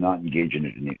and not engage in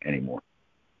it anymore.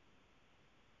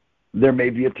 There may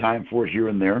be a time for it here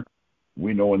and there.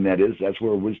 We know when that is. That's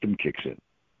where wisdom kicks in.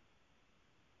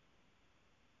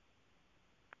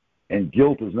 And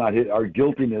our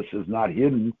guiltiness is not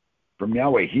hidden from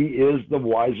Yahweh. He is the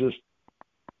wisest,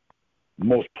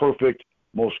 most perfect,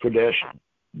 most Kodesh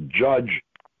judge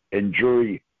and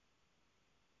jury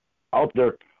out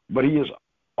there, but he's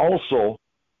also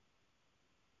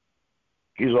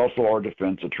our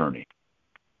defense attorney.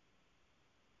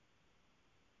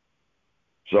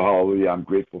 So hallelujah, I'm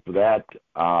grateful for that.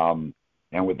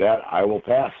 And with that, I will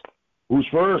pass. Who's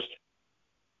first?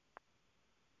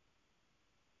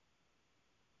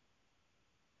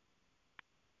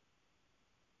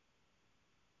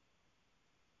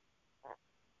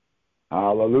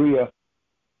 Hallelujah.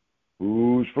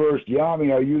 Who's first?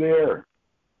 Yami, are you there?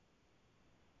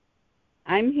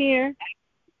 I'm here.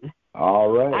 All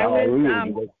right.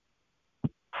 Hallelujah.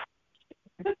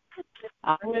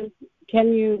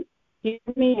 Can you hear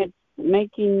me? It's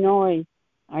making noise.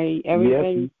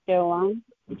 Everybody still on?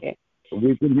 Okay.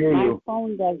 We can hear you. My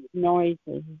phone does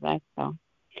noises, that's all.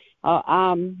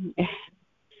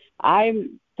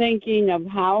 I'm thinking of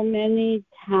how many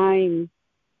times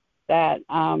that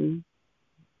I've,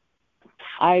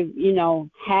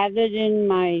 had it in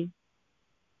my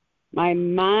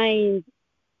mind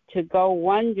to go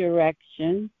one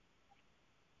direction,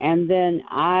 and then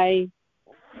I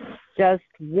just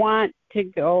want to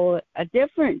go a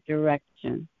different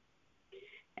direction.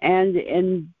 And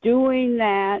in doing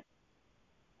that,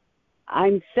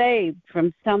 I'm saved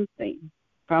from something,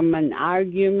 from an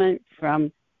argument,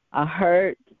 from a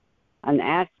hurt, an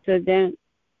accident,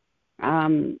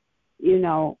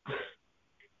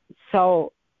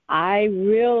 So I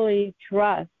really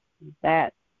trust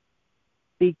that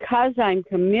because I'm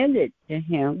committed to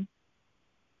him,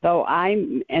 I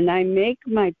make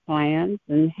my plans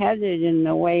and headed in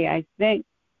the way I think,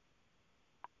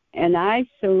 and I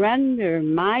surrender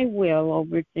my will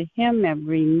over to him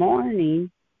every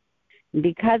morning.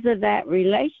 Because of that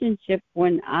relationship,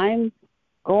 when I'm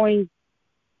going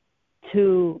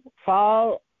to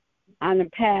fall on a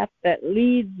path that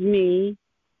leads me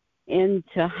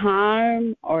into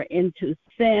harm or into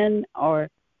sin or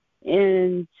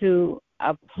into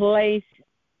a place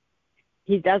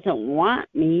he doesn't want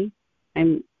me,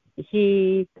 and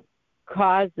he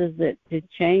causes it to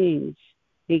change.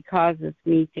 He causes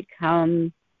me to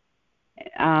come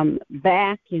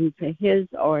back into his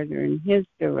order and his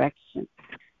direction.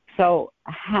 So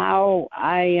how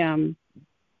I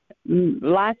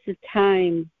lots of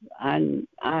times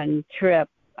on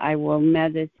trips I will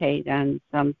meditate on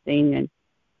something, and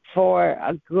for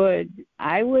a good,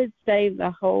 I would say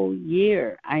the whole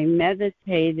year, I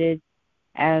meditated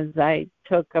as I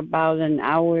took about an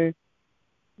hour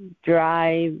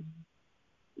drive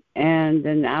and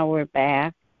an hour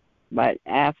back, but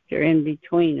after in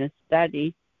between a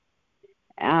study,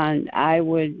 and I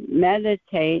would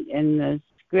meditate, and the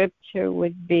scripture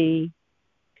would be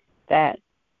that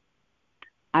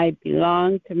I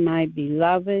belong to my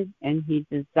beloved and he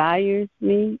desires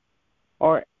me,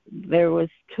 or there was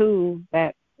two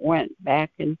that went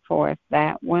back and forth,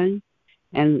 that one,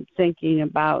 and thinking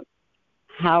about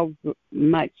how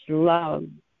much love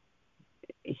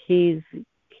he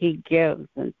gives,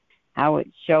 how it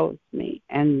shows me.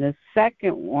 And the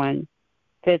second one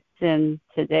fits in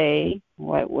today,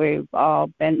 what we've all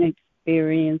been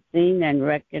experiencing and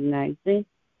recognizing.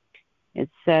 It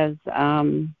says,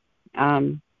 though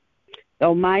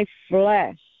my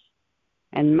flesh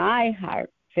and my heart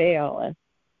faileth,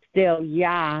 still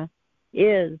Yah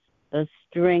is the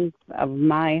strength of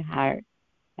my heart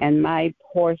and my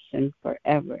portion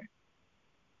forever.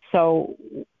 So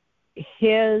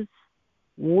his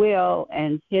will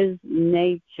and his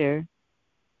nature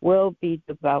will be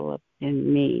developed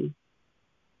in me.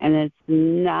 And it's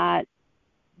not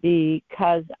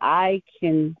because I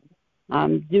can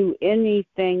do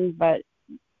anything but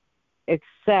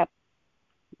accept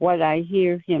what I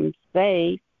hear him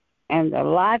say, and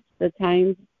lots of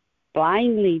times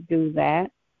blindly do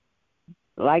that.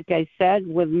 Like I said,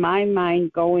 with my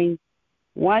mind going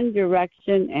one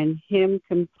direction and him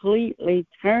completely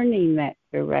turning that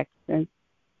direction.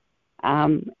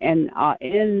 And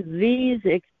in these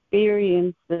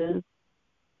experiences,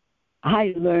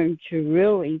 I learned to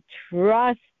really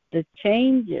trust the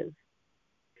changes.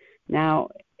 Now,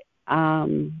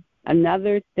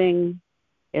 another thing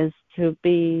is to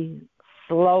be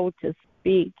slow to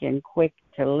speak and quick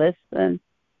to listen.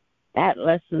 That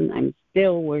lesson I'm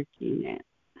still working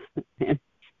at.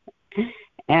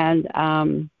 And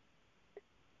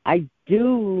I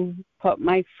do put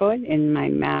my foot in my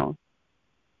mouth,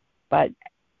 but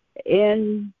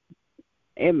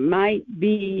it might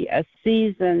be a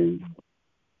season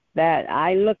that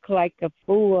I look like a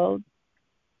fool,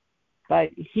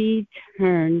 but he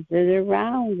turns it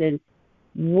around, and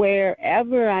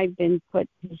wherever I've been put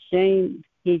to shame,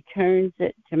 he turns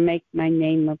it to make my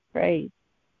name a praise.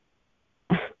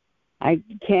 I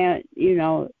can't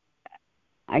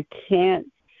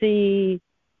see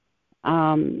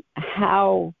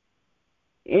how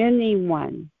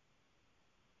anyone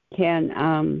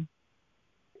can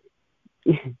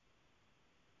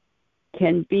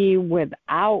be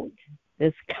without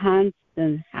this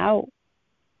constant help,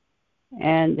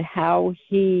 and how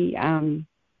he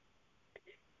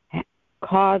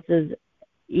causes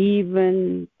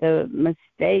even the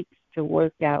mistakes to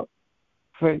work out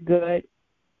for good.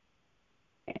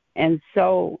 And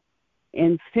so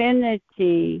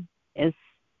infinity is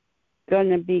going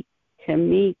to be, to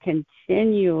me,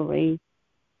 continually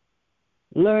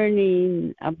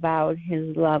learning about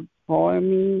his love for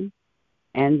me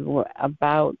and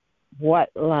about what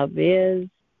love is,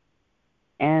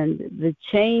 and the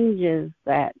changes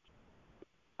that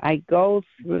I go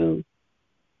through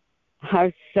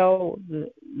are so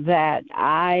that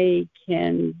I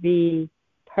can be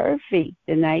perfect.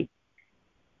 And I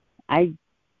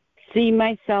see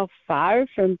myself far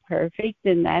from perfect,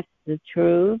 and that's the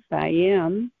truth. I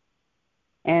am.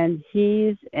 And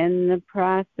he's in the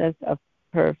process of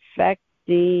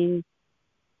perfecting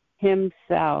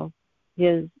himself,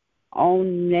 his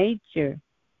own nature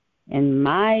in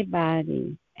my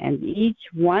body and each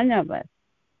one of us.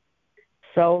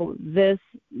 So this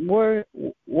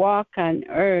walk on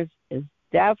earth is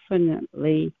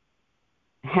definitely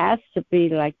has to be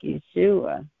like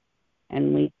Yeshua,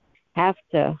 and we have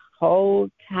to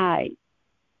hold tight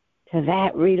to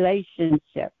that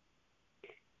relationship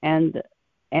and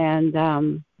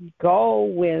go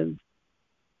with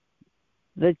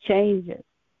the changes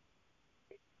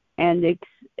and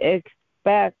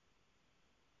expect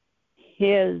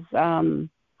his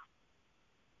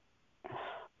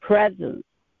presence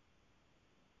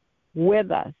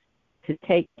with us to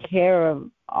take care of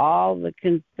all the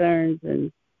concerns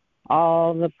and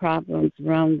all the problems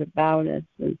round about us.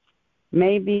 And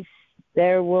maybe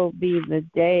there will be the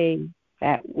day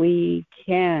that we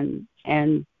can,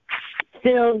 and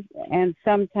still, and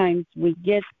sometimes we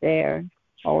get there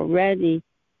already,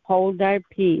 hold our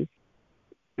peace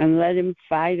and let him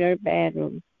fight our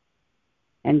battles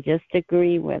and just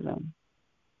agree with him.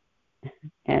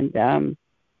 And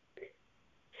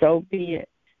so be it,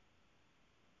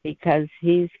 because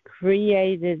he's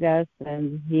created us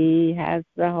and he has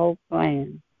the whole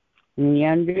plan. And he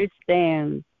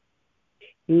understands.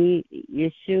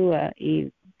 Yeshua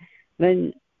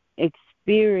even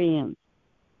experienced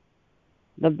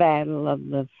the battle of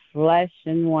the flesh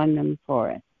and won them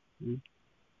for us.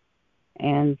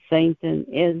 And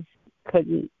Satan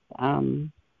couldn't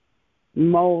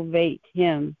motivate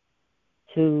him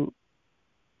to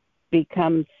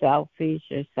become selfish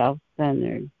or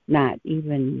self-centered, not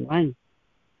even once.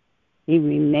 He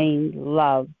remained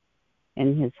love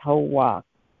in his whole walk.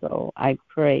 So I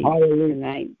pray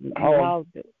tonight. I'll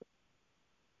do it.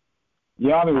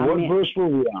 Yami, what verse were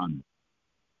we on?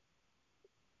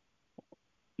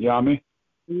 Yami?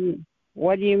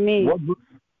 What do you mean?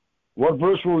 What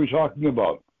verse were we talking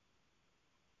about?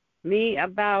 Me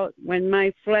about when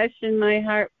my flesh and my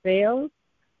heart fails?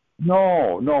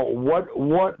 No.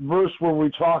 What verse were we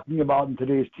talking about in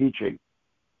today's teaching?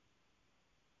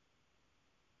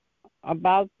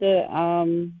 About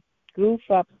the goof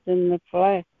ups in the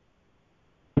flesh.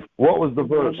 What was the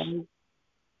verse?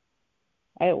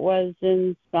 It was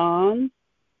in Psalms.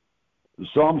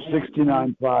 Psalm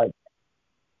 69:5.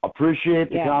 Appreciate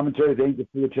the commentary. Thank you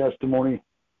for your testimony.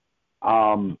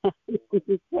 Sorry.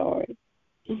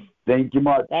 Thank you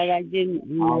much. That I didn't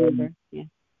remember.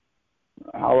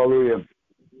 Hallelujah.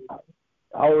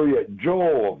 Hallelujah.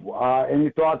 Joel,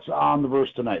 any thoughts on the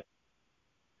verse tonight?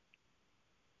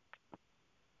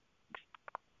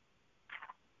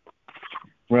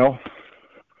 Well,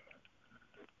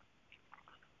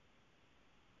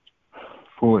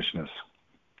 foolishness.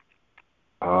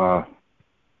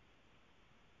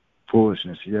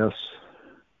 Foolishness, yes.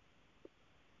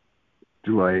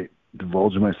 Do I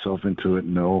divulge myself into it?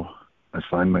 No. I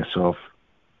find myself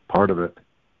part of it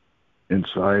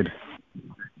inside.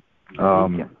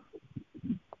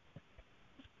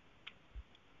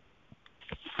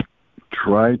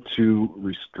 Try to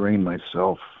restrain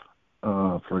myself,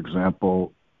 for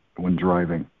example, when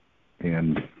driving,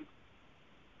 and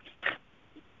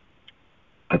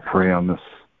I pray on this.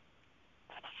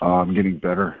 I'm getting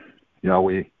better.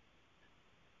 Yahweh,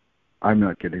 I'm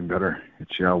not getting better.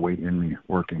 It's Yahweh in me,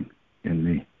 working in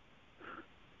me.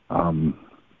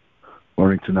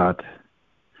 Learning to not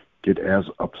get as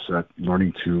upset,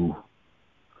 learning to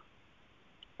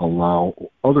allow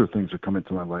other things that come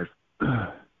into my life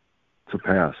to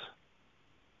pass.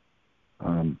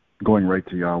 Going right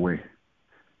to Yahweh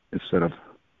instead of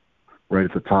right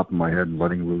at the top of my head and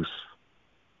letting loose.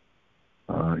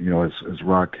 As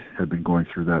Rock had been going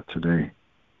through that today,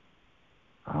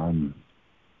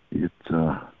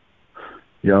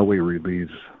 Yahweh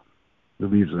relieves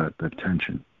that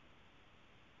tension.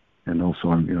 And also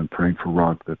I'm praying for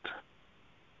Rock that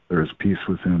there is peace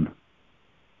within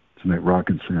tonight, Rock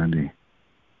and Sandy,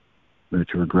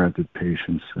 that you are granted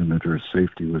patience and that there is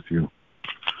safety with you.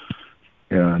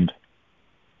 And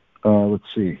let's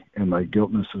see, and my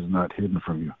guiltness is not hidden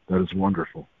from you. That is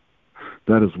wonderful.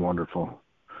 That is wonderful.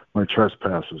 My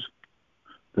trespasses,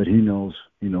 that he knows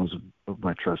of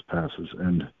my trespasses.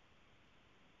 And,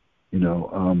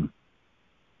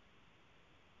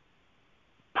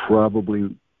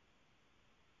 probably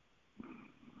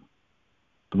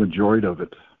the majority of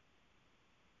it,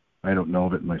 I don't know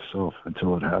of it myself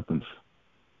until it happens.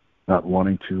 Not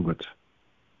wanting to, but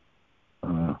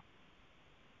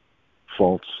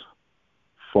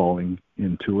falling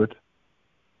into it.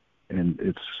 And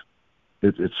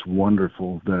it's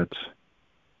wonderful that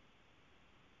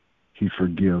he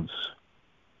forgives,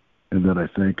 and that I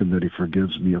thank him that he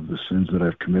forgives me of the sins that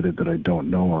I've committed that I don't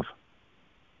know of,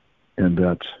 and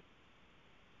that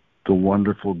the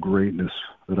wonderful greatness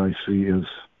that I see is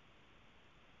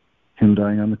him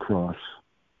dying on the cross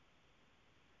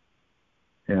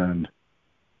and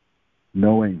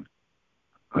knowing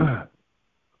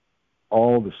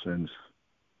all the sins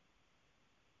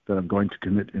that I'm going to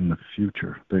commit in the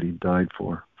future that he died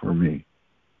for me.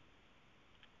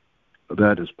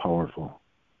 That is powerful.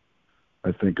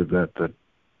 I think of that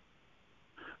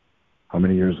how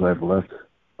many years I've left.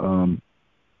 And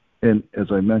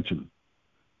as I mentioned,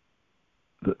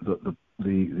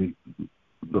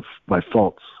 my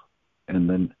faults, and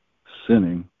then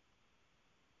sinning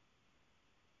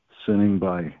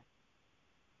by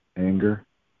anger,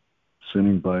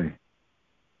 sinning by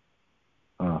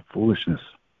foolishness,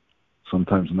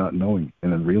 sometimes not knowing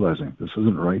and then realizing this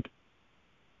isn't right.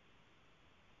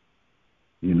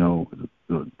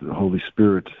 The Holy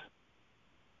Spirit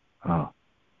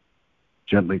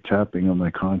gently tapping on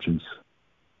my conscience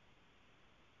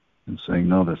and saying,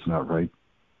 no, that's not right.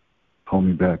 Pull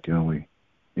me back, Yahweh.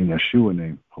 In Yeshua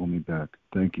name, pull me back.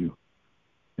 Thank you.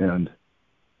 And,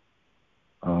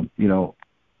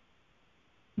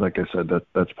 like I said,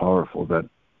 that's powerful, that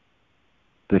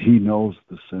he knows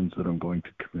the sins that I'm going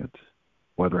to commit,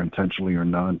 whether intentionally or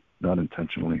not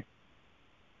intentionally.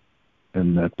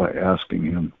 And that by asking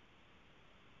him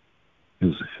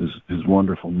his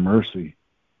wonderful mercy,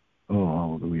 oh,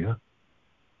 hallelujah,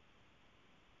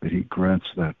 that he grants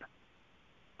that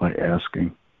by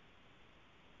asking,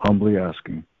 humbly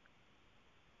asking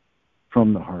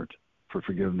from the heart for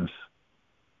forgiveness,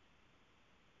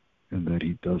 and that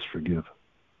he does forgive.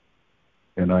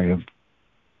 And I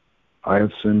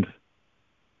have sinned,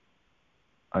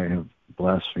 I have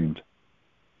blasphemed,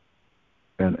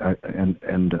 and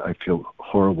I feel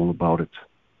horrible about it.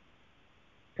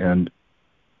 And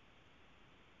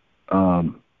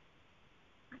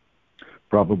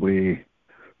probably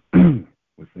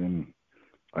within,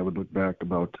 I would look back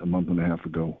about a month and a half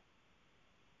ago,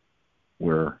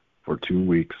 where for 2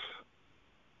 weeks,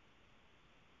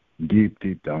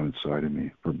 deep down inside of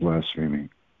me, for blaspheming.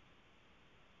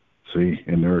 See,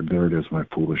 and there it is, my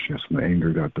foolishness. My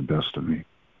anger got the best of me.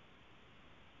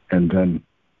 And then,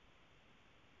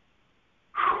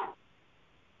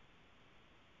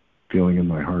 feeling in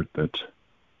my heart that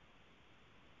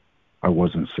I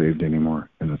wasn't saved anymore,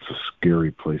 and it's a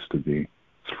scary place to be.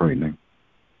 It's frightening.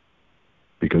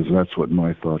 Because that's what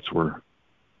my thoughts were,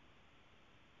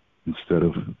 instead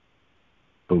of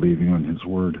believing on His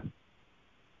Word.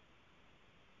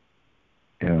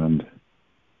 And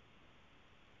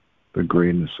the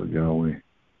greatness of Yahweh.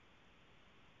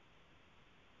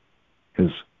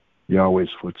 Yahweh's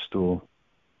footstool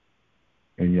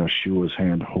and Yeshua's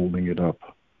hand holding it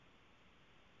up.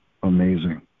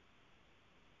 Amazing.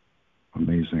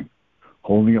 Amazing.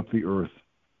 Holding up the earth.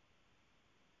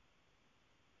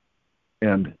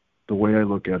 And the way I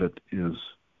look at it is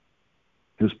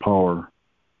His power.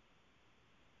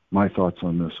 My thoughts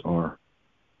on this are,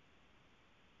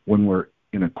 when we're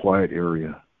in a quiet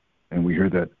area and we hear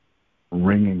that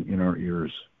ringing in our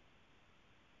ears,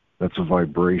 that's a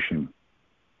vibration.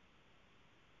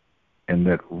 And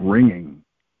that ringing,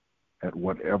 at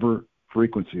whatever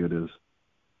frequency it is,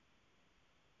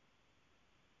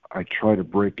 I try to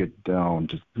break it down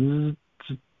to,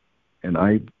 and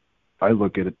I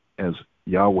look at it as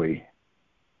Yahweh.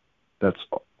 That's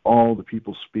all the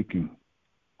people speaking,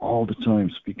 all the time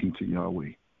speaking to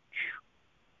Yahweh.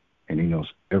 And He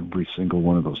knows every single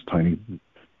one of those tiny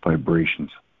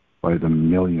vibrations by the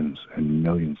millions and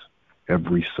millions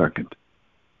every second.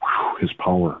 His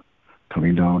power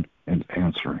coming down and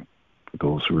answering for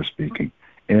those who are speaking.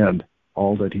 And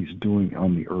all that He's doing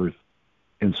on the earth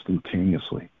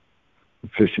instantaneously. The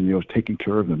fish and the taking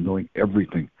care of them, knowing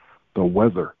everything. The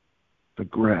weather, the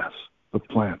grass, the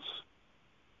plants.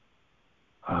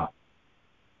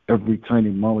 Every tiny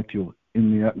molecule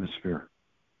in the atmosphere.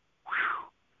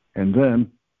 And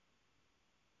then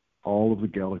all of the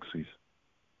galaxies.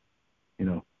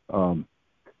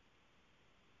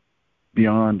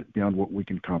 Beyond what we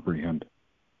can comprehend.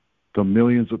 The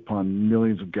millions upon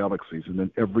millions of galaxies, and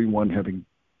then every one having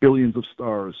billions of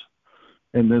stars.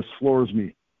 And this floors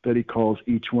me that He calls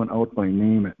each one out by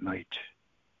name at night.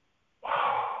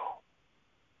 Wow.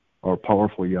 Our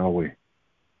powerful Yahweh.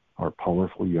 Our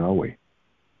powerful Yahweh.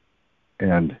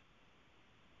 And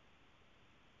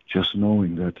just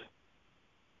knowing that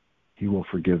He will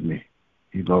forgive me.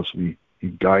 He loves me. He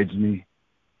guides me.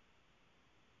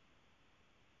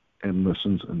 And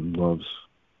listens and loves.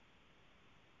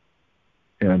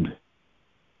 And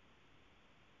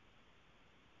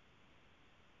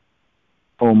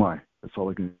oh my, that's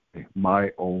all I can say. My,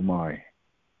 oh my.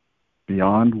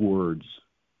 Beyond words.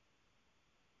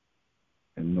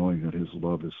 And knowing that His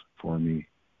love is for me,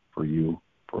 for you,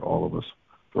 for all of us,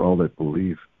 for all that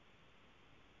believe.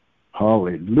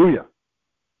 Hallelujah.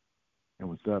 And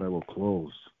with that, I will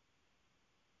close.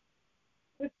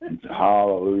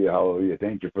 Hallelujah, hallelujah.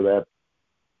 Thank you for that,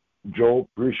 Joel.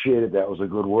 Appreciate it. That was a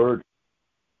good word.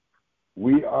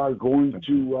 We are going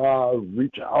to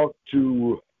reach out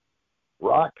to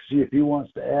Rock, see if he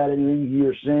wants to add anything he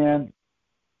or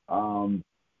Sam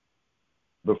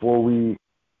before we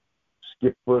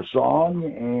skip for a song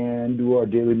and do our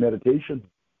daily meditation.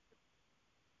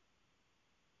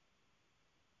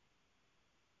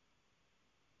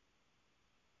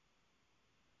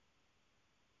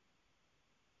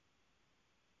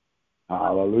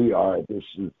 Hallelujah. All right, this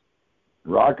is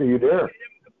Rock. Are you there?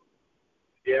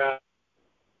 Yeah.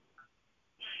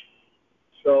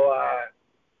 So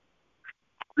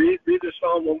read the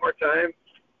psalm one more time.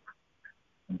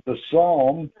 The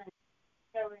psalm.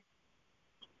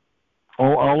 O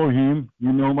Elohim,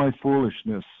 you know my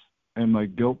foolishness, and my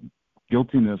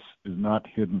guiltiness is not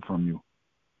hidden from you.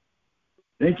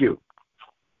 Thank you.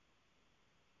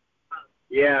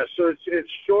 Yeah, so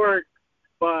it's short,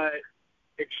 but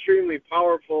extremely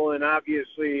powerful, and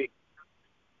obviously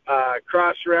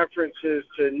cross-references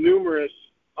to numerous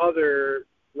other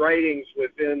writings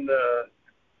within the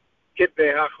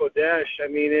Kippei HaChodesh. I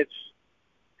mean,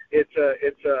 it's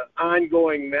a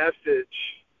ongoing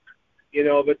message,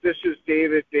 but this is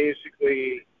David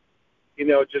basically,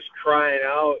 just crying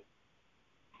out,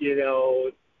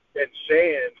 and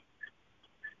saying,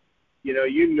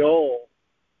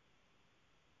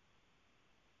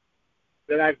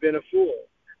 that I've been a fool.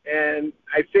 And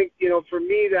I think, for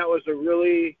me, that was a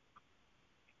really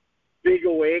big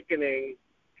awakening,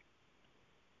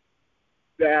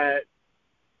 that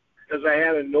because I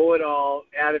had a know-it-all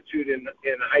attitude in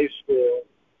high school,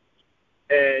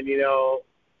 And, you know,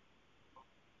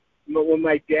 when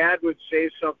my dad would say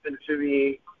something to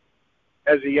me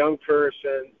as a young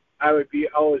person, I would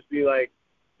always be like,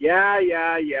 yeah,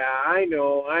 I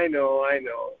know.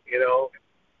 You know,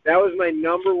 that was my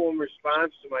number one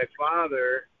response to my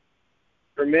father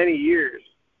for many years.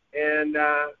 And,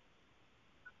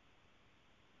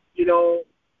 you know,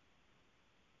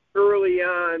 early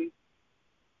on,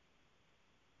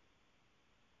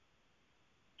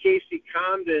 Casey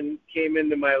Comden came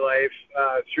into my life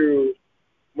through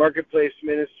marketplace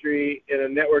ministry in a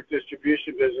network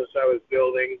distribution business I was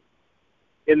building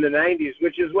in the 90s,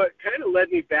 which is what kind of led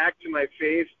me back to my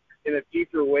faith in a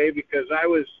deeper way, because I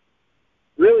was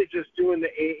really just doing the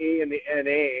AA and the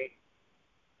NA,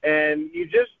 and you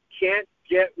just can't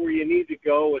get where you need to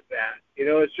go with that. You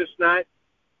know, it's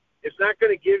not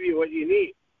going to give you what you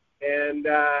need. And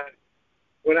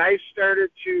when I started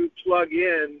to plug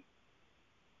in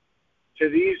to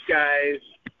these guys,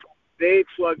 they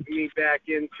plugged me back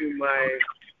into my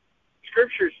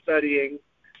scripture studying.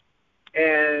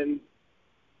 And,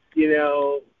 you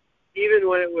know, even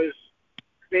when it was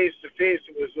face to face,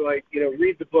 it was like, you know,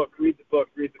 read the book.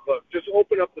 Just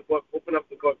open up the book.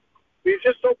 Will you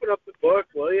just open up the book,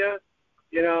 will you?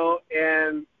 You know,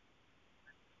 and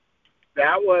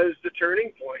that was the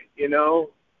turning point, you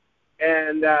know.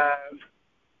 And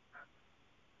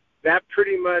that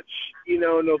pretty much, you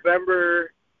know,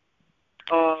 November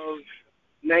of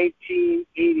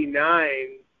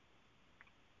 1989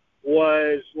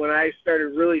 was when I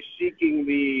started really seeking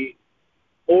the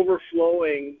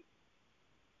overflowing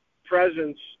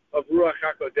presence of Ruach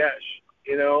HaKodesh,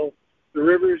 you know, the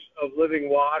rivers of living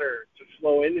water to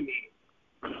flow into me.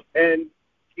 And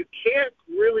you can't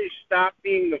really stop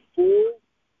being the fool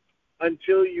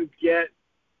until you get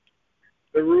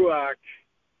the Ruach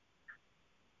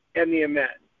and the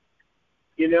Emet.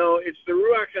 You know, it's the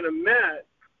Ruach and Emet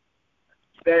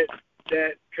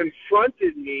that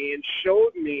confronted me and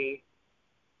showed me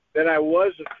that I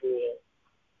was a fool,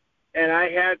 and I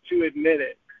had to admit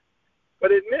it.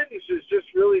 But admittance is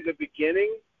just really the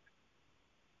beginning.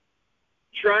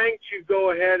 Trying to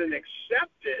go ahead and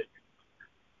accept it,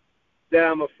 that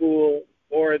I'm a fool,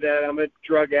 or that I'm a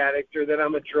drug addict, or that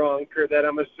I'm a drunk, or that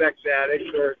I'm a sex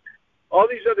addict, or all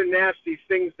these other nasty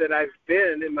things that I've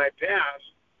been in my past,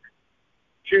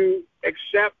 to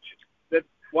accept that,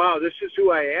 wow, this is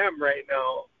who I am right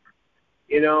now,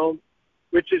 you know,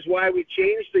 which is why we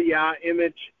changed the Yah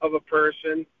image of a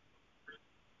person.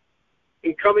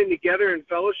 In coming together in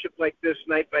fellowship like this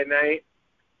night by night,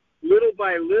 little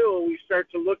by little, we start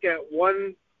to look at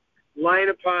one line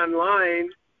upon line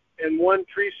and one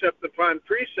precept upon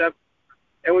precept,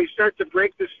 and we start to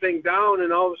break this thing down,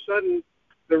 and all of a sudden,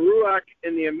 the Ruach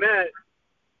and the Emet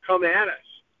come at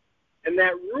us. And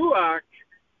that Ruach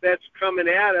that's coming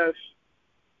at us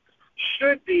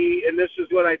should be, and this is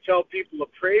what I tell people to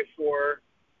pray for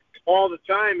all the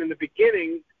time in the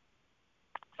beginning,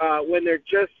 when they're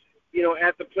just, you know,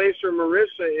 at the place where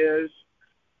Marissa is,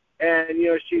 and, you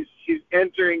know, she's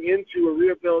entering into a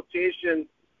rehabilitation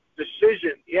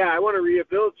decision. Yeah, I want to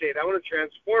rehabilitate. I want to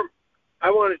transform.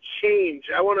 I want to change.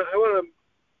 I want to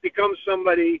become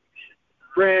somebody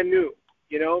brand new,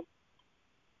 you know.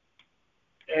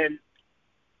 And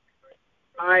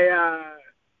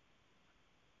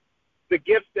the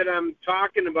gift that I'm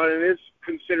talking about, and is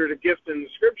considered a gift in the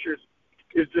scriptures,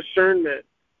 is discernment.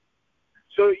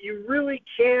 So you really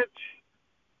can't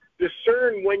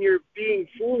discern when you're being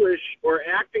foolish or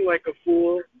acting like a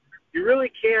fool. You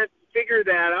really can't figure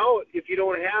that out if you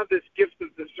don't have this gift of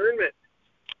discernment.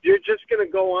 You're just going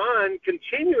to go on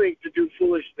continuing to do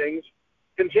foolish things,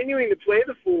 continuing to play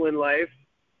the fool in life,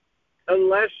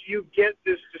 unless you get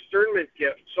this discernment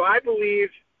gift. So I believe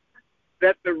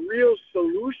that the real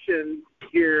solution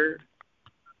here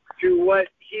to what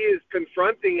he is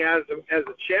confronting as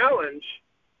a challenge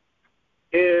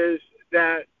is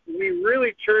that we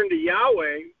really turn to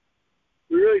Yahweh.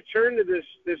 We really turn to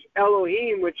this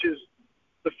Elohim, which is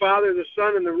the Father, the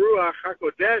Son, and the Ruach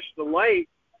HaKodesh, the light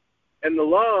and the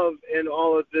love and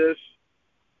all of this.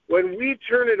 When we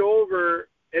turn it over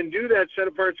and do that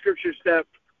set-apart scripture step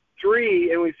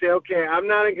 3, and we say, okay, I'm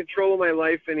not in control of my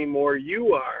life anymore,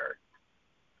 you are.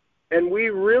 And we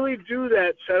really do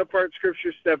that set-apart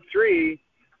scripture step 3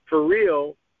 for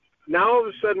real. Now all of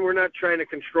a sudden we're not trying to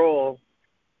control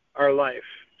our life.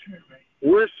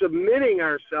 We're submitting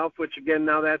ourselves, which again,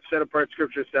 now that's set-apart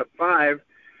scripture step 5.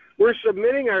 We're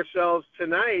submitting ourselves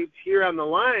tonight here on the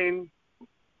line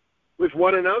with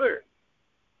one another,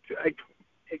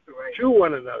 to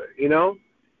one another, you know?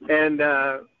 And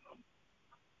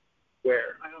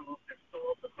where? I don't know if they're still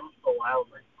open. Don't so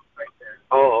loudly right there.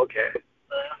 Oh, okay.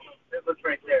 It was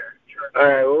right there. Sure. All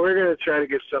right. Well, we're gonna try to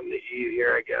get something to eat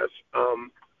here, I guess.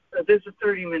 There's a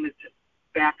 30-minute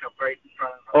backup right in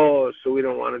front of us. Oh, so we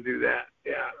don't want to do that.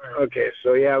 Yeah. Right. Okay.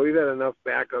 So yeah, we've had enough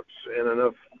backups and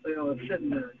enough Sit in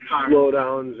the car.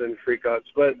 slowdowns and freakouts.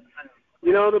 But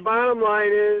the bottom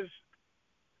line is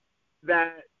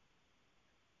that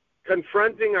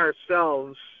confronting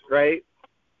ourselves, right?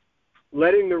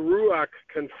 Letting the Ruach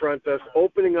confront us,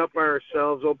 opening up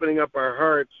ourselves, opening up our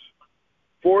hearts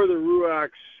for the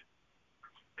Ruach's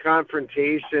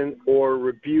confrontation or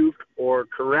rebuke or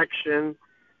correction.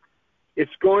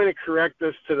 It's going to correct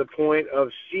us to the point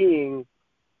of seeing,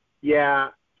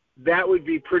 that would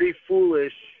be pretty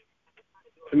foolish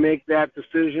to make that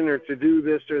decision or to do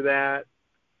this or that.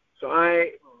 So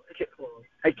I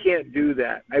can't do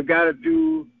that. I've got to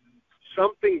do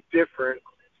something different.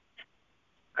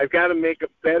 I've got to make a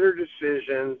better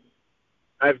decision.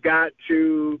 I've got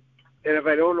to, and if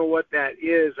I don't know what that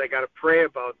is, I got to pray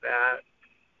about that.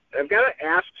 I've got to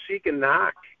ask, seek, and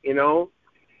knock,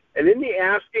 And in the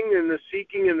asking and the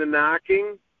seeking and the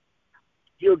knocking,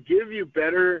 he'll give you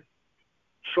better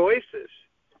choices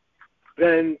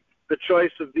than the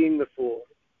choice of being the fool.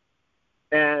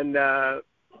 And, I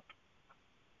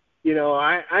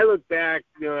look back,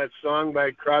 that song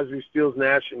by Crosby, Stills,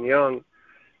 Nash & Young,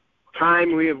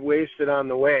 Time We Have Wasted on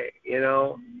the Way, And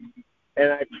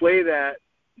I play that,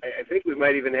 I think we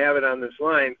might even have it on this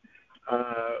line,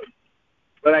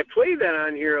 but I play that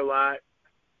on here a lot.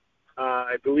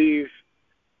 I believe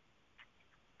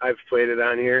I've played it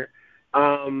on here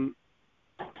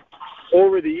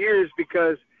over the years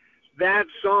because that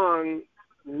song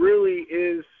really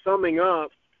is summing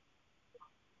up.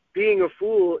 Being a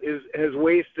fool has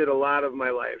wasted a lot of my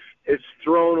life. It's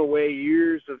thrown away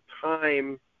years of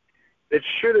time that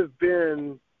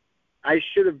I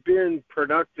should have been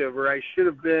productive, or I should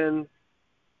have been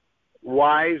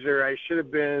wiser. I should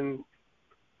have been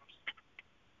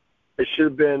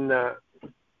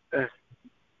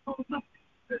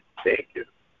thank you.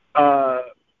 I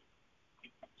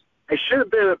should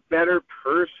have been a better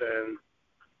person,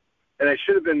 and I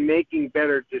should have been making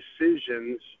better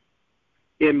decisions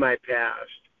in my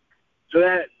past. So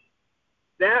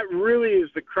that really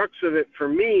is the crux of it for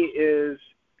me, is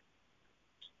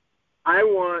I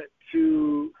want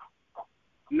to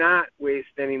not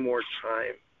waste any more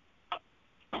time.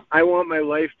 I want my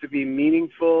life to be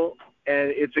meaningful,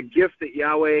 and it's a gift that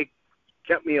Yahweh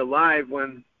kept me alive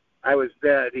when I was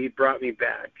dead. He brought me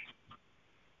back.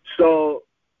 So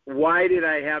why did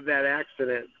I have that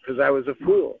accident? Because I was a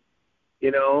fool.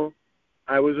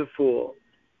 I was a fool.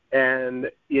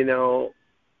 And,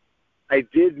 I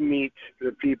did meet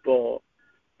the people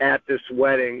at this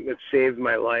wedding that saved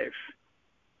my life.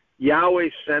 Yahweh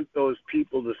sent those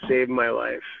people to save my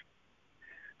life.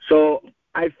 So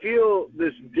I feel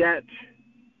this debt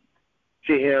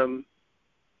to him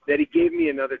that he gave me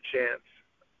another chance,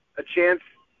 a chance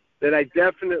that I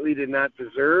definitely did not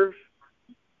deserve,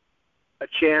 a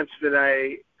chance that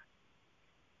I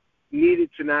needed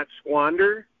to not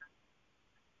squander,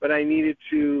 but I needed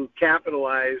to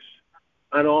capitalize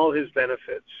on all his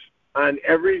benefits, on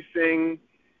everything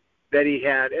that he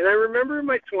had. And I remember in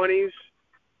my 20s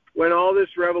when all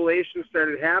this revelation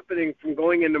started happening from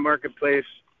going into marketplace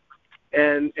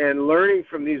and learning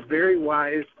from these very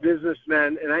wise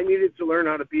businessmen, and I needed to learn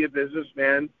how to be a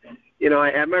businessman.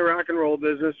 I had my rock and roll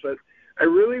business, but I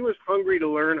really was hungry to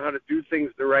learn how to do things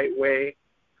the right way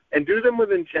and do them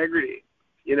with integrity,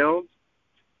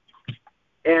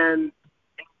 And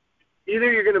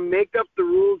either you're going to make up the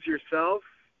rules yourself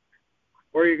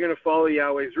or you're going to follow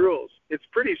Yahweh's rules. It's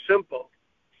pretty simple.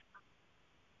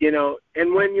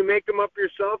 And when you make them up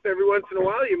yourself, every once in a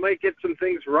while you might get some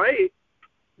things right.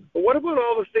 But what about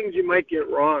all the things you might get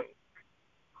wrong?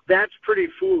 That's pretty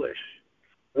foolish.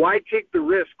 Why take the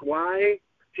risk? Why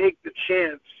take the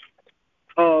chance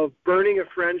of burning a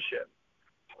friendship,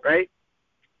 right?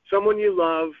 Someone you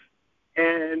love,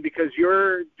 and because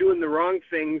you're doing the wrong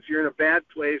things, you're in a bad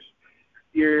place,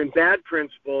 you're in bad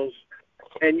principles,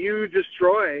 and you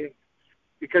destroy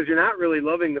because you're not really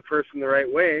loving the person the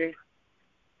right way,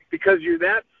 because you're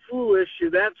that foolish,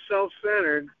 you're that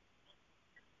self-centered,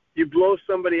 you blow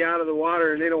somebody out of the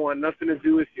water and they don't want nothing to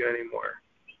do with you anymore.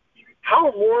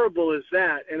 How horrible is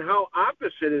that? And how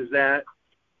opposite is that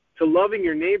to loving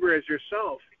your neighbor as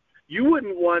yourself? You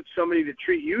wouldn't want somebody to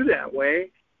treat you that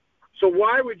way. So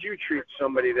why would you treat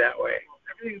somebody that way?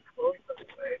 Everything's closed this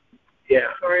way.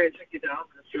 Yeah. Sorry I took you down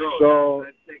this road. So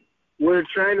we're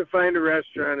trying to find a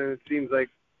restaurant, and it seems like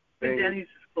Denny's is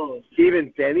closed.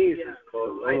 Even Denny's is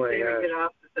closed. Oh my gosh. Get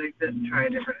off this exit and try a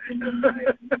different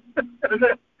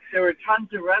exit. There were tons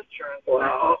of restaurants.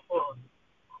 Wow.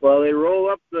 Well, they roll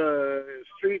up the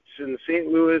streets in St.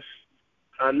 Louis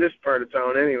on this part of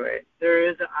town anyway. There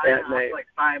is an At IHOP night. like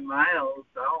 5 miles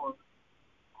down.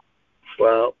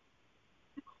 Well,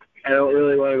 I don't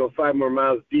really want to go 5 more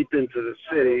miles deep into the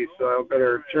city, so I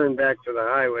better turn back to the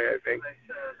highway, I think.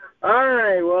 All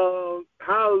right, well,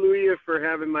 hallelujah for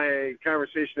having my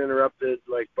conversation interrupted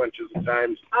like bunches of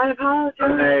times. I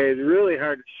apologize. It's really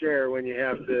hard to share when you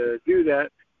have to do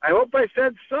that. I hope I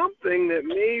said something that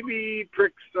maybe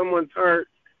pricks someone's heart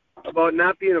about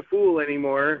not being a fool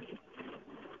anymore.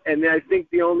 And I think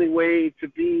the only way to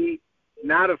be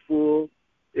not a fool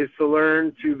is to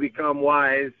learn to become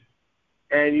wise.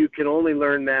 And you can only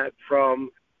learn that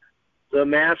from the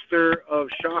master of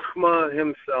Shachma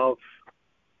himself,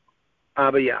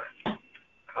 Abba Yah.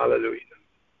 Hallelujah.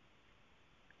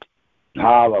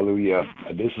 Hallelujah.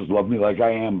 This is Love Me Like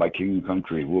I Am by King and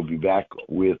Country. We'll be back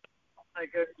with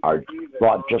our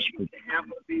thought just for... Half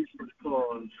of these were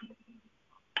closed.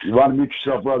 You want to mute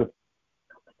yourself, brother?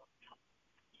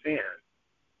 Man.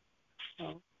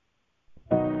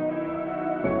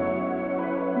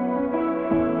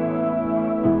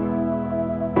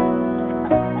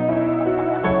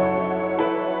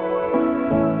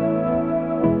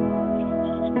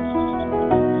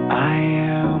 I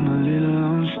am a little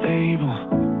unstable,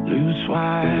 loose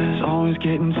wires, always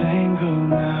getting tangled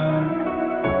now.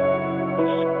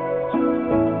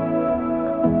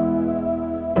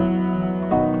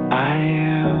 I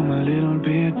am a little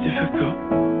bit difficult,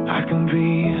 I can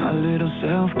be a little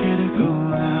self-critical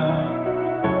now.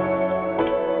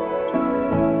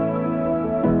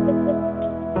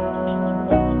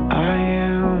 I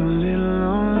am a little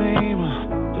unable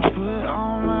to put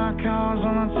all my cards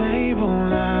on the table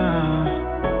now.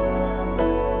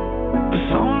 But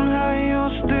somehow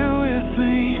you're still with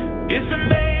me. It's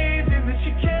amazing that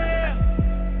you care.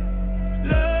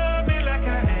 Love me like I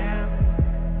am.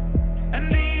 And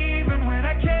even when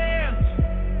I can't,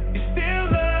 you still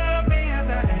love me as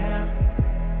I am.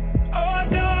 Oh, I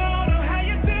don't know how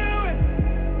you do it.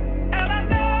 And I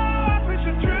know I put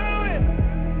you through it.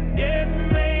 Yeah, it's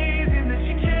amazing that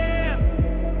you can.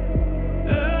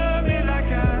 Love me like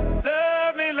I.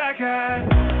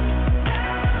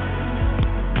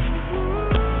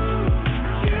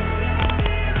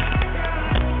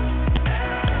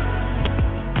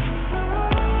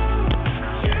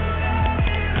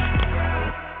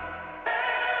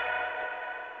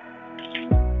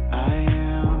 I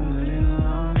am a little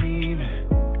uneven,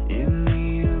 in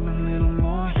need of a little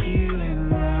more healing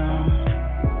now.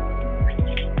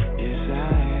 Yes, I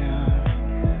am.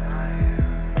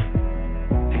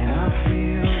 And I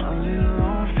feel a little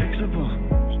unfixable.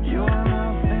 You're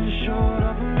nothing short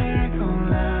of a miracle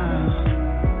now.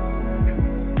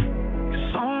 'Cause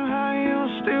somehow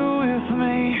you're still with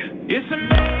me. It's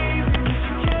amazing that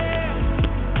you can.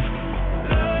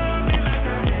 Love me like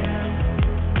I am.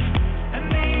 And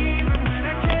even when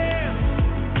I can't,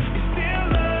 you still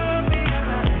love me as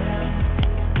I am.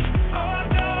 Oh, I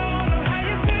don't know how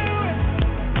you do it,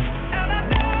 and I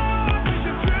know I put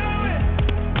you through it.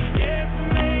 Yeah, it's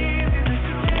amazing that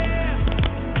you can.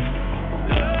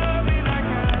 Love me like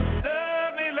I.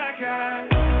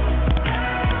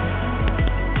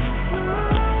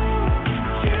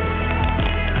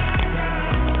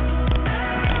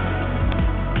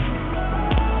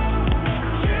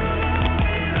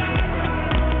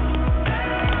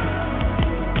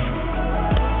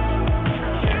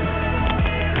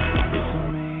 It's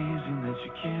amazing that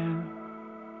you can.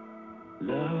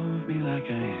 Love me like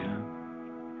I am.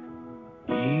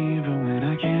 Even when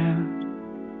I can't,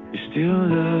 you still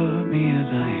love me as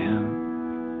I am.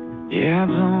 Yeah, I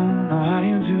don't know how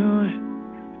you do it,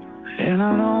 and I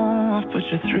know I've put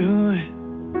you through it.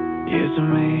 Yeah, it's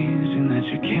amazing that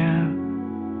you can.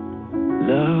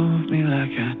 Love me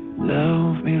like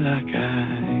I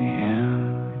am.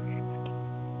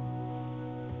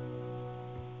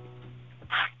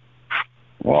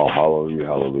 Well, hallelujah,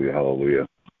 hallelujah, hallelujah.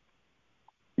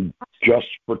 Just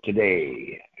for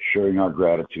today, sharing our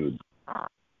gratitude.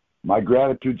 My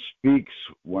gratitude speaks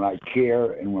when I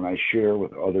care and when I share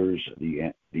with others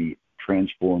the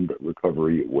transformed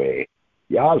recovery way,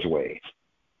 Yah's way.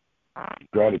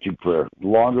 Gratitude prayer. The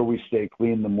longer we stay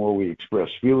clean, the more we express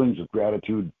feelings of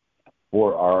gratitude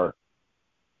for our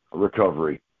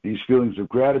recovery. These feelings of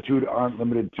gratitude aren't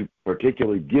limited to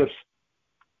particular gifts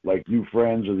like new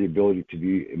friends or the ability to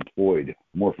be employed.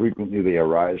 More frequently, they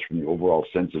arise from the overall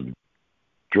sense of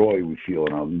joy we feel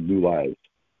in our new lives.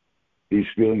 These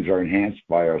feelings are enhanced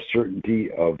by our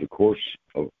certainty of the course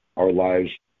of our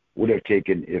lives would have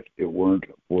taken if it weren't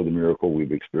for the miracle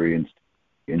we've experienced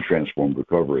in transformed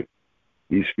recovery.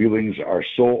 These feelings are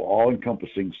so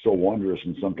all-encompassing, so wondrous,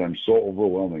 and sometimes so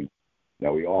overwhelming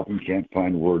that we often can't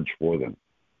find words for them.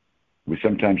 We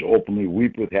sometimes openly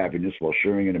weep with happiness while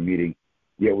sharing in a meeting,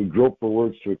 yet we grope for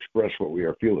words to express what we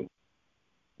are feeling.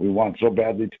 We want so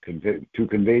badly to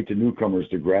convey to newcomers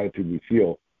the gratitude we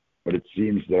feel, but it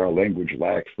seems that our language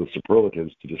lacks the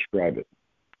superlatives to describe it.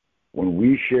 When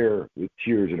we share with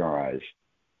tears in our eyes,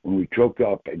 when we choke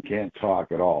up and can't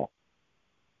talk at all,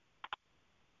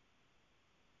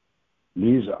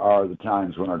 these are the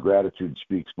times when our gratitude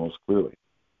speaks most clearly.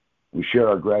 We share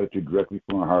our gratitude directly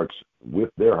from our hearts with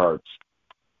their hearts.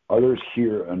 Others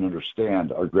hear and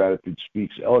understand. Our gratitude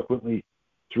speaks eloquently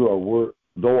through our word,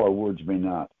 though our words may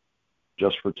not.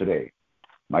 Just for today,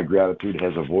 my gratitude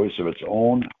has a voice of its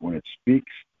own. When it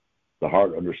speaks, the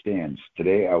heart understands.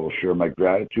 Today, I will share my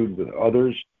gratitude with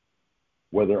others,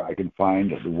 whether I can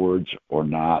find the words or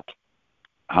not.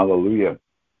 Hallelujah.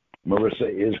 Marissa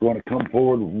is going to come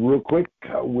forward real quick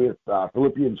with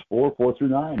Philippians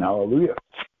 4:4-9. Hallelujah.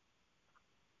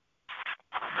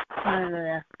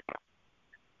 Hallelujah.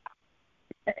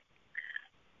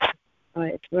 All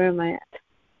right, where am I at?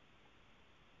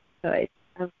 All right.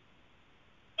 All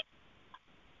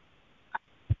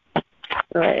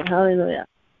right, hallelujah.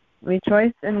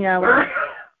 Rejoice in Yahweh.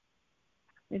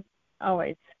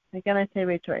 Always. Again, I say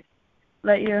rejoice.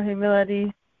 Let your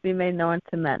humility be made known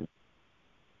to men,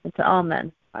 and to all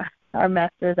men. Our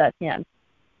Master is at hand.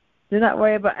 Do not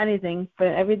worry about anything, but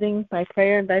everything by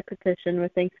prayer and by petition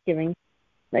with thanksgiving.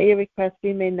 Let your requests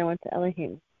be made known to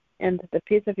Elohim. And the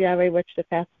peace of Yahweh, which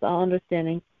surpasses all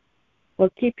understanding, will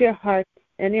keep your hearts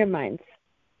and your minds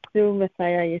through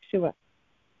Messiah Yeshua.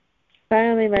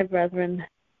 Finally, my brethren,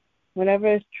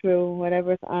 whatever is true,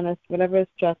 whatever is honest, whatever is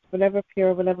just, whatever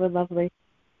pure, whatever lovely,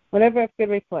 whatever of good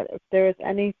report, if there is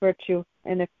any virtue,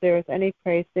 and if there is any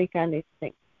praise, think on these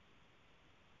things.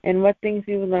 And what things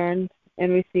you learned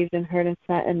and received and heard and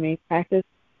saw in me, practice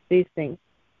these things,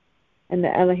 and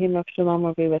the Elohim of Shalom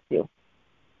will be with you.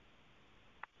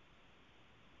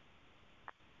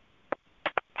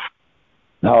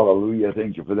 Hallelujah.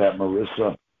 Thank you for that,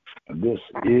 Marissa. This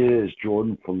is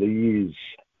Jordan Feliz,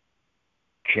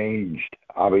 Changed.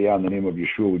 Abba, in the name of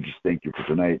Yeshua, we just thank you for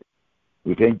tonight.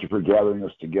 We thank you for gathering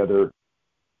us together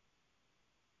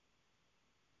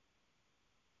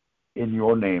in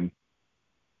your name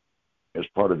as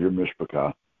part of your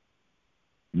Mishpachah,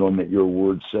 knowing that your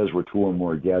word says where two or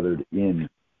more are gathered in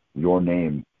your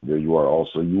name, there you are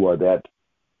also. You are that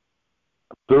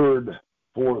third,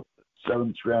 fourth,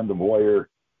 seventh strand of wire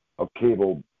of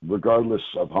cable, regardless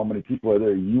of how many people are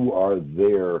there, you are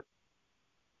there,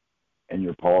 and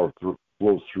your power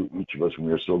flows through each of us, and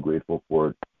we are so grateful for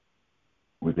it.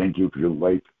 We thank you for your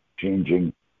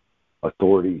life-changing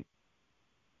authority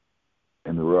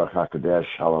in the Ruach HaKodesh.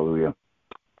 Hallelujah.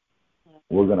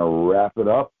 We're going to wrap it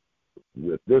up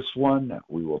with this one.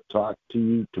 We will talk to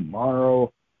you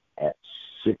tomorrow at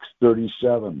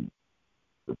 6:37.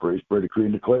 The Praise, Pray, Decree,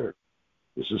 and Declare.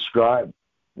 This is Scribe.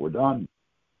 We're done.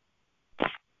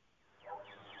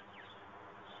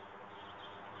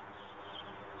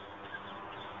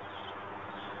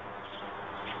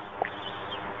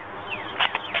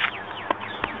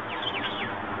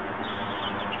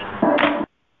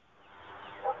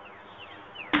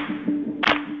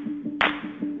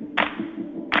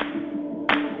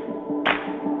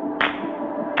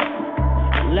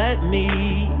 Let me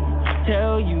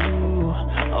tell you,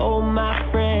 oh my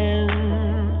friends,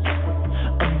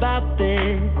 about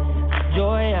this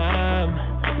joy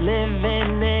I'm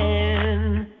living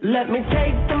in. Let me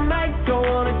take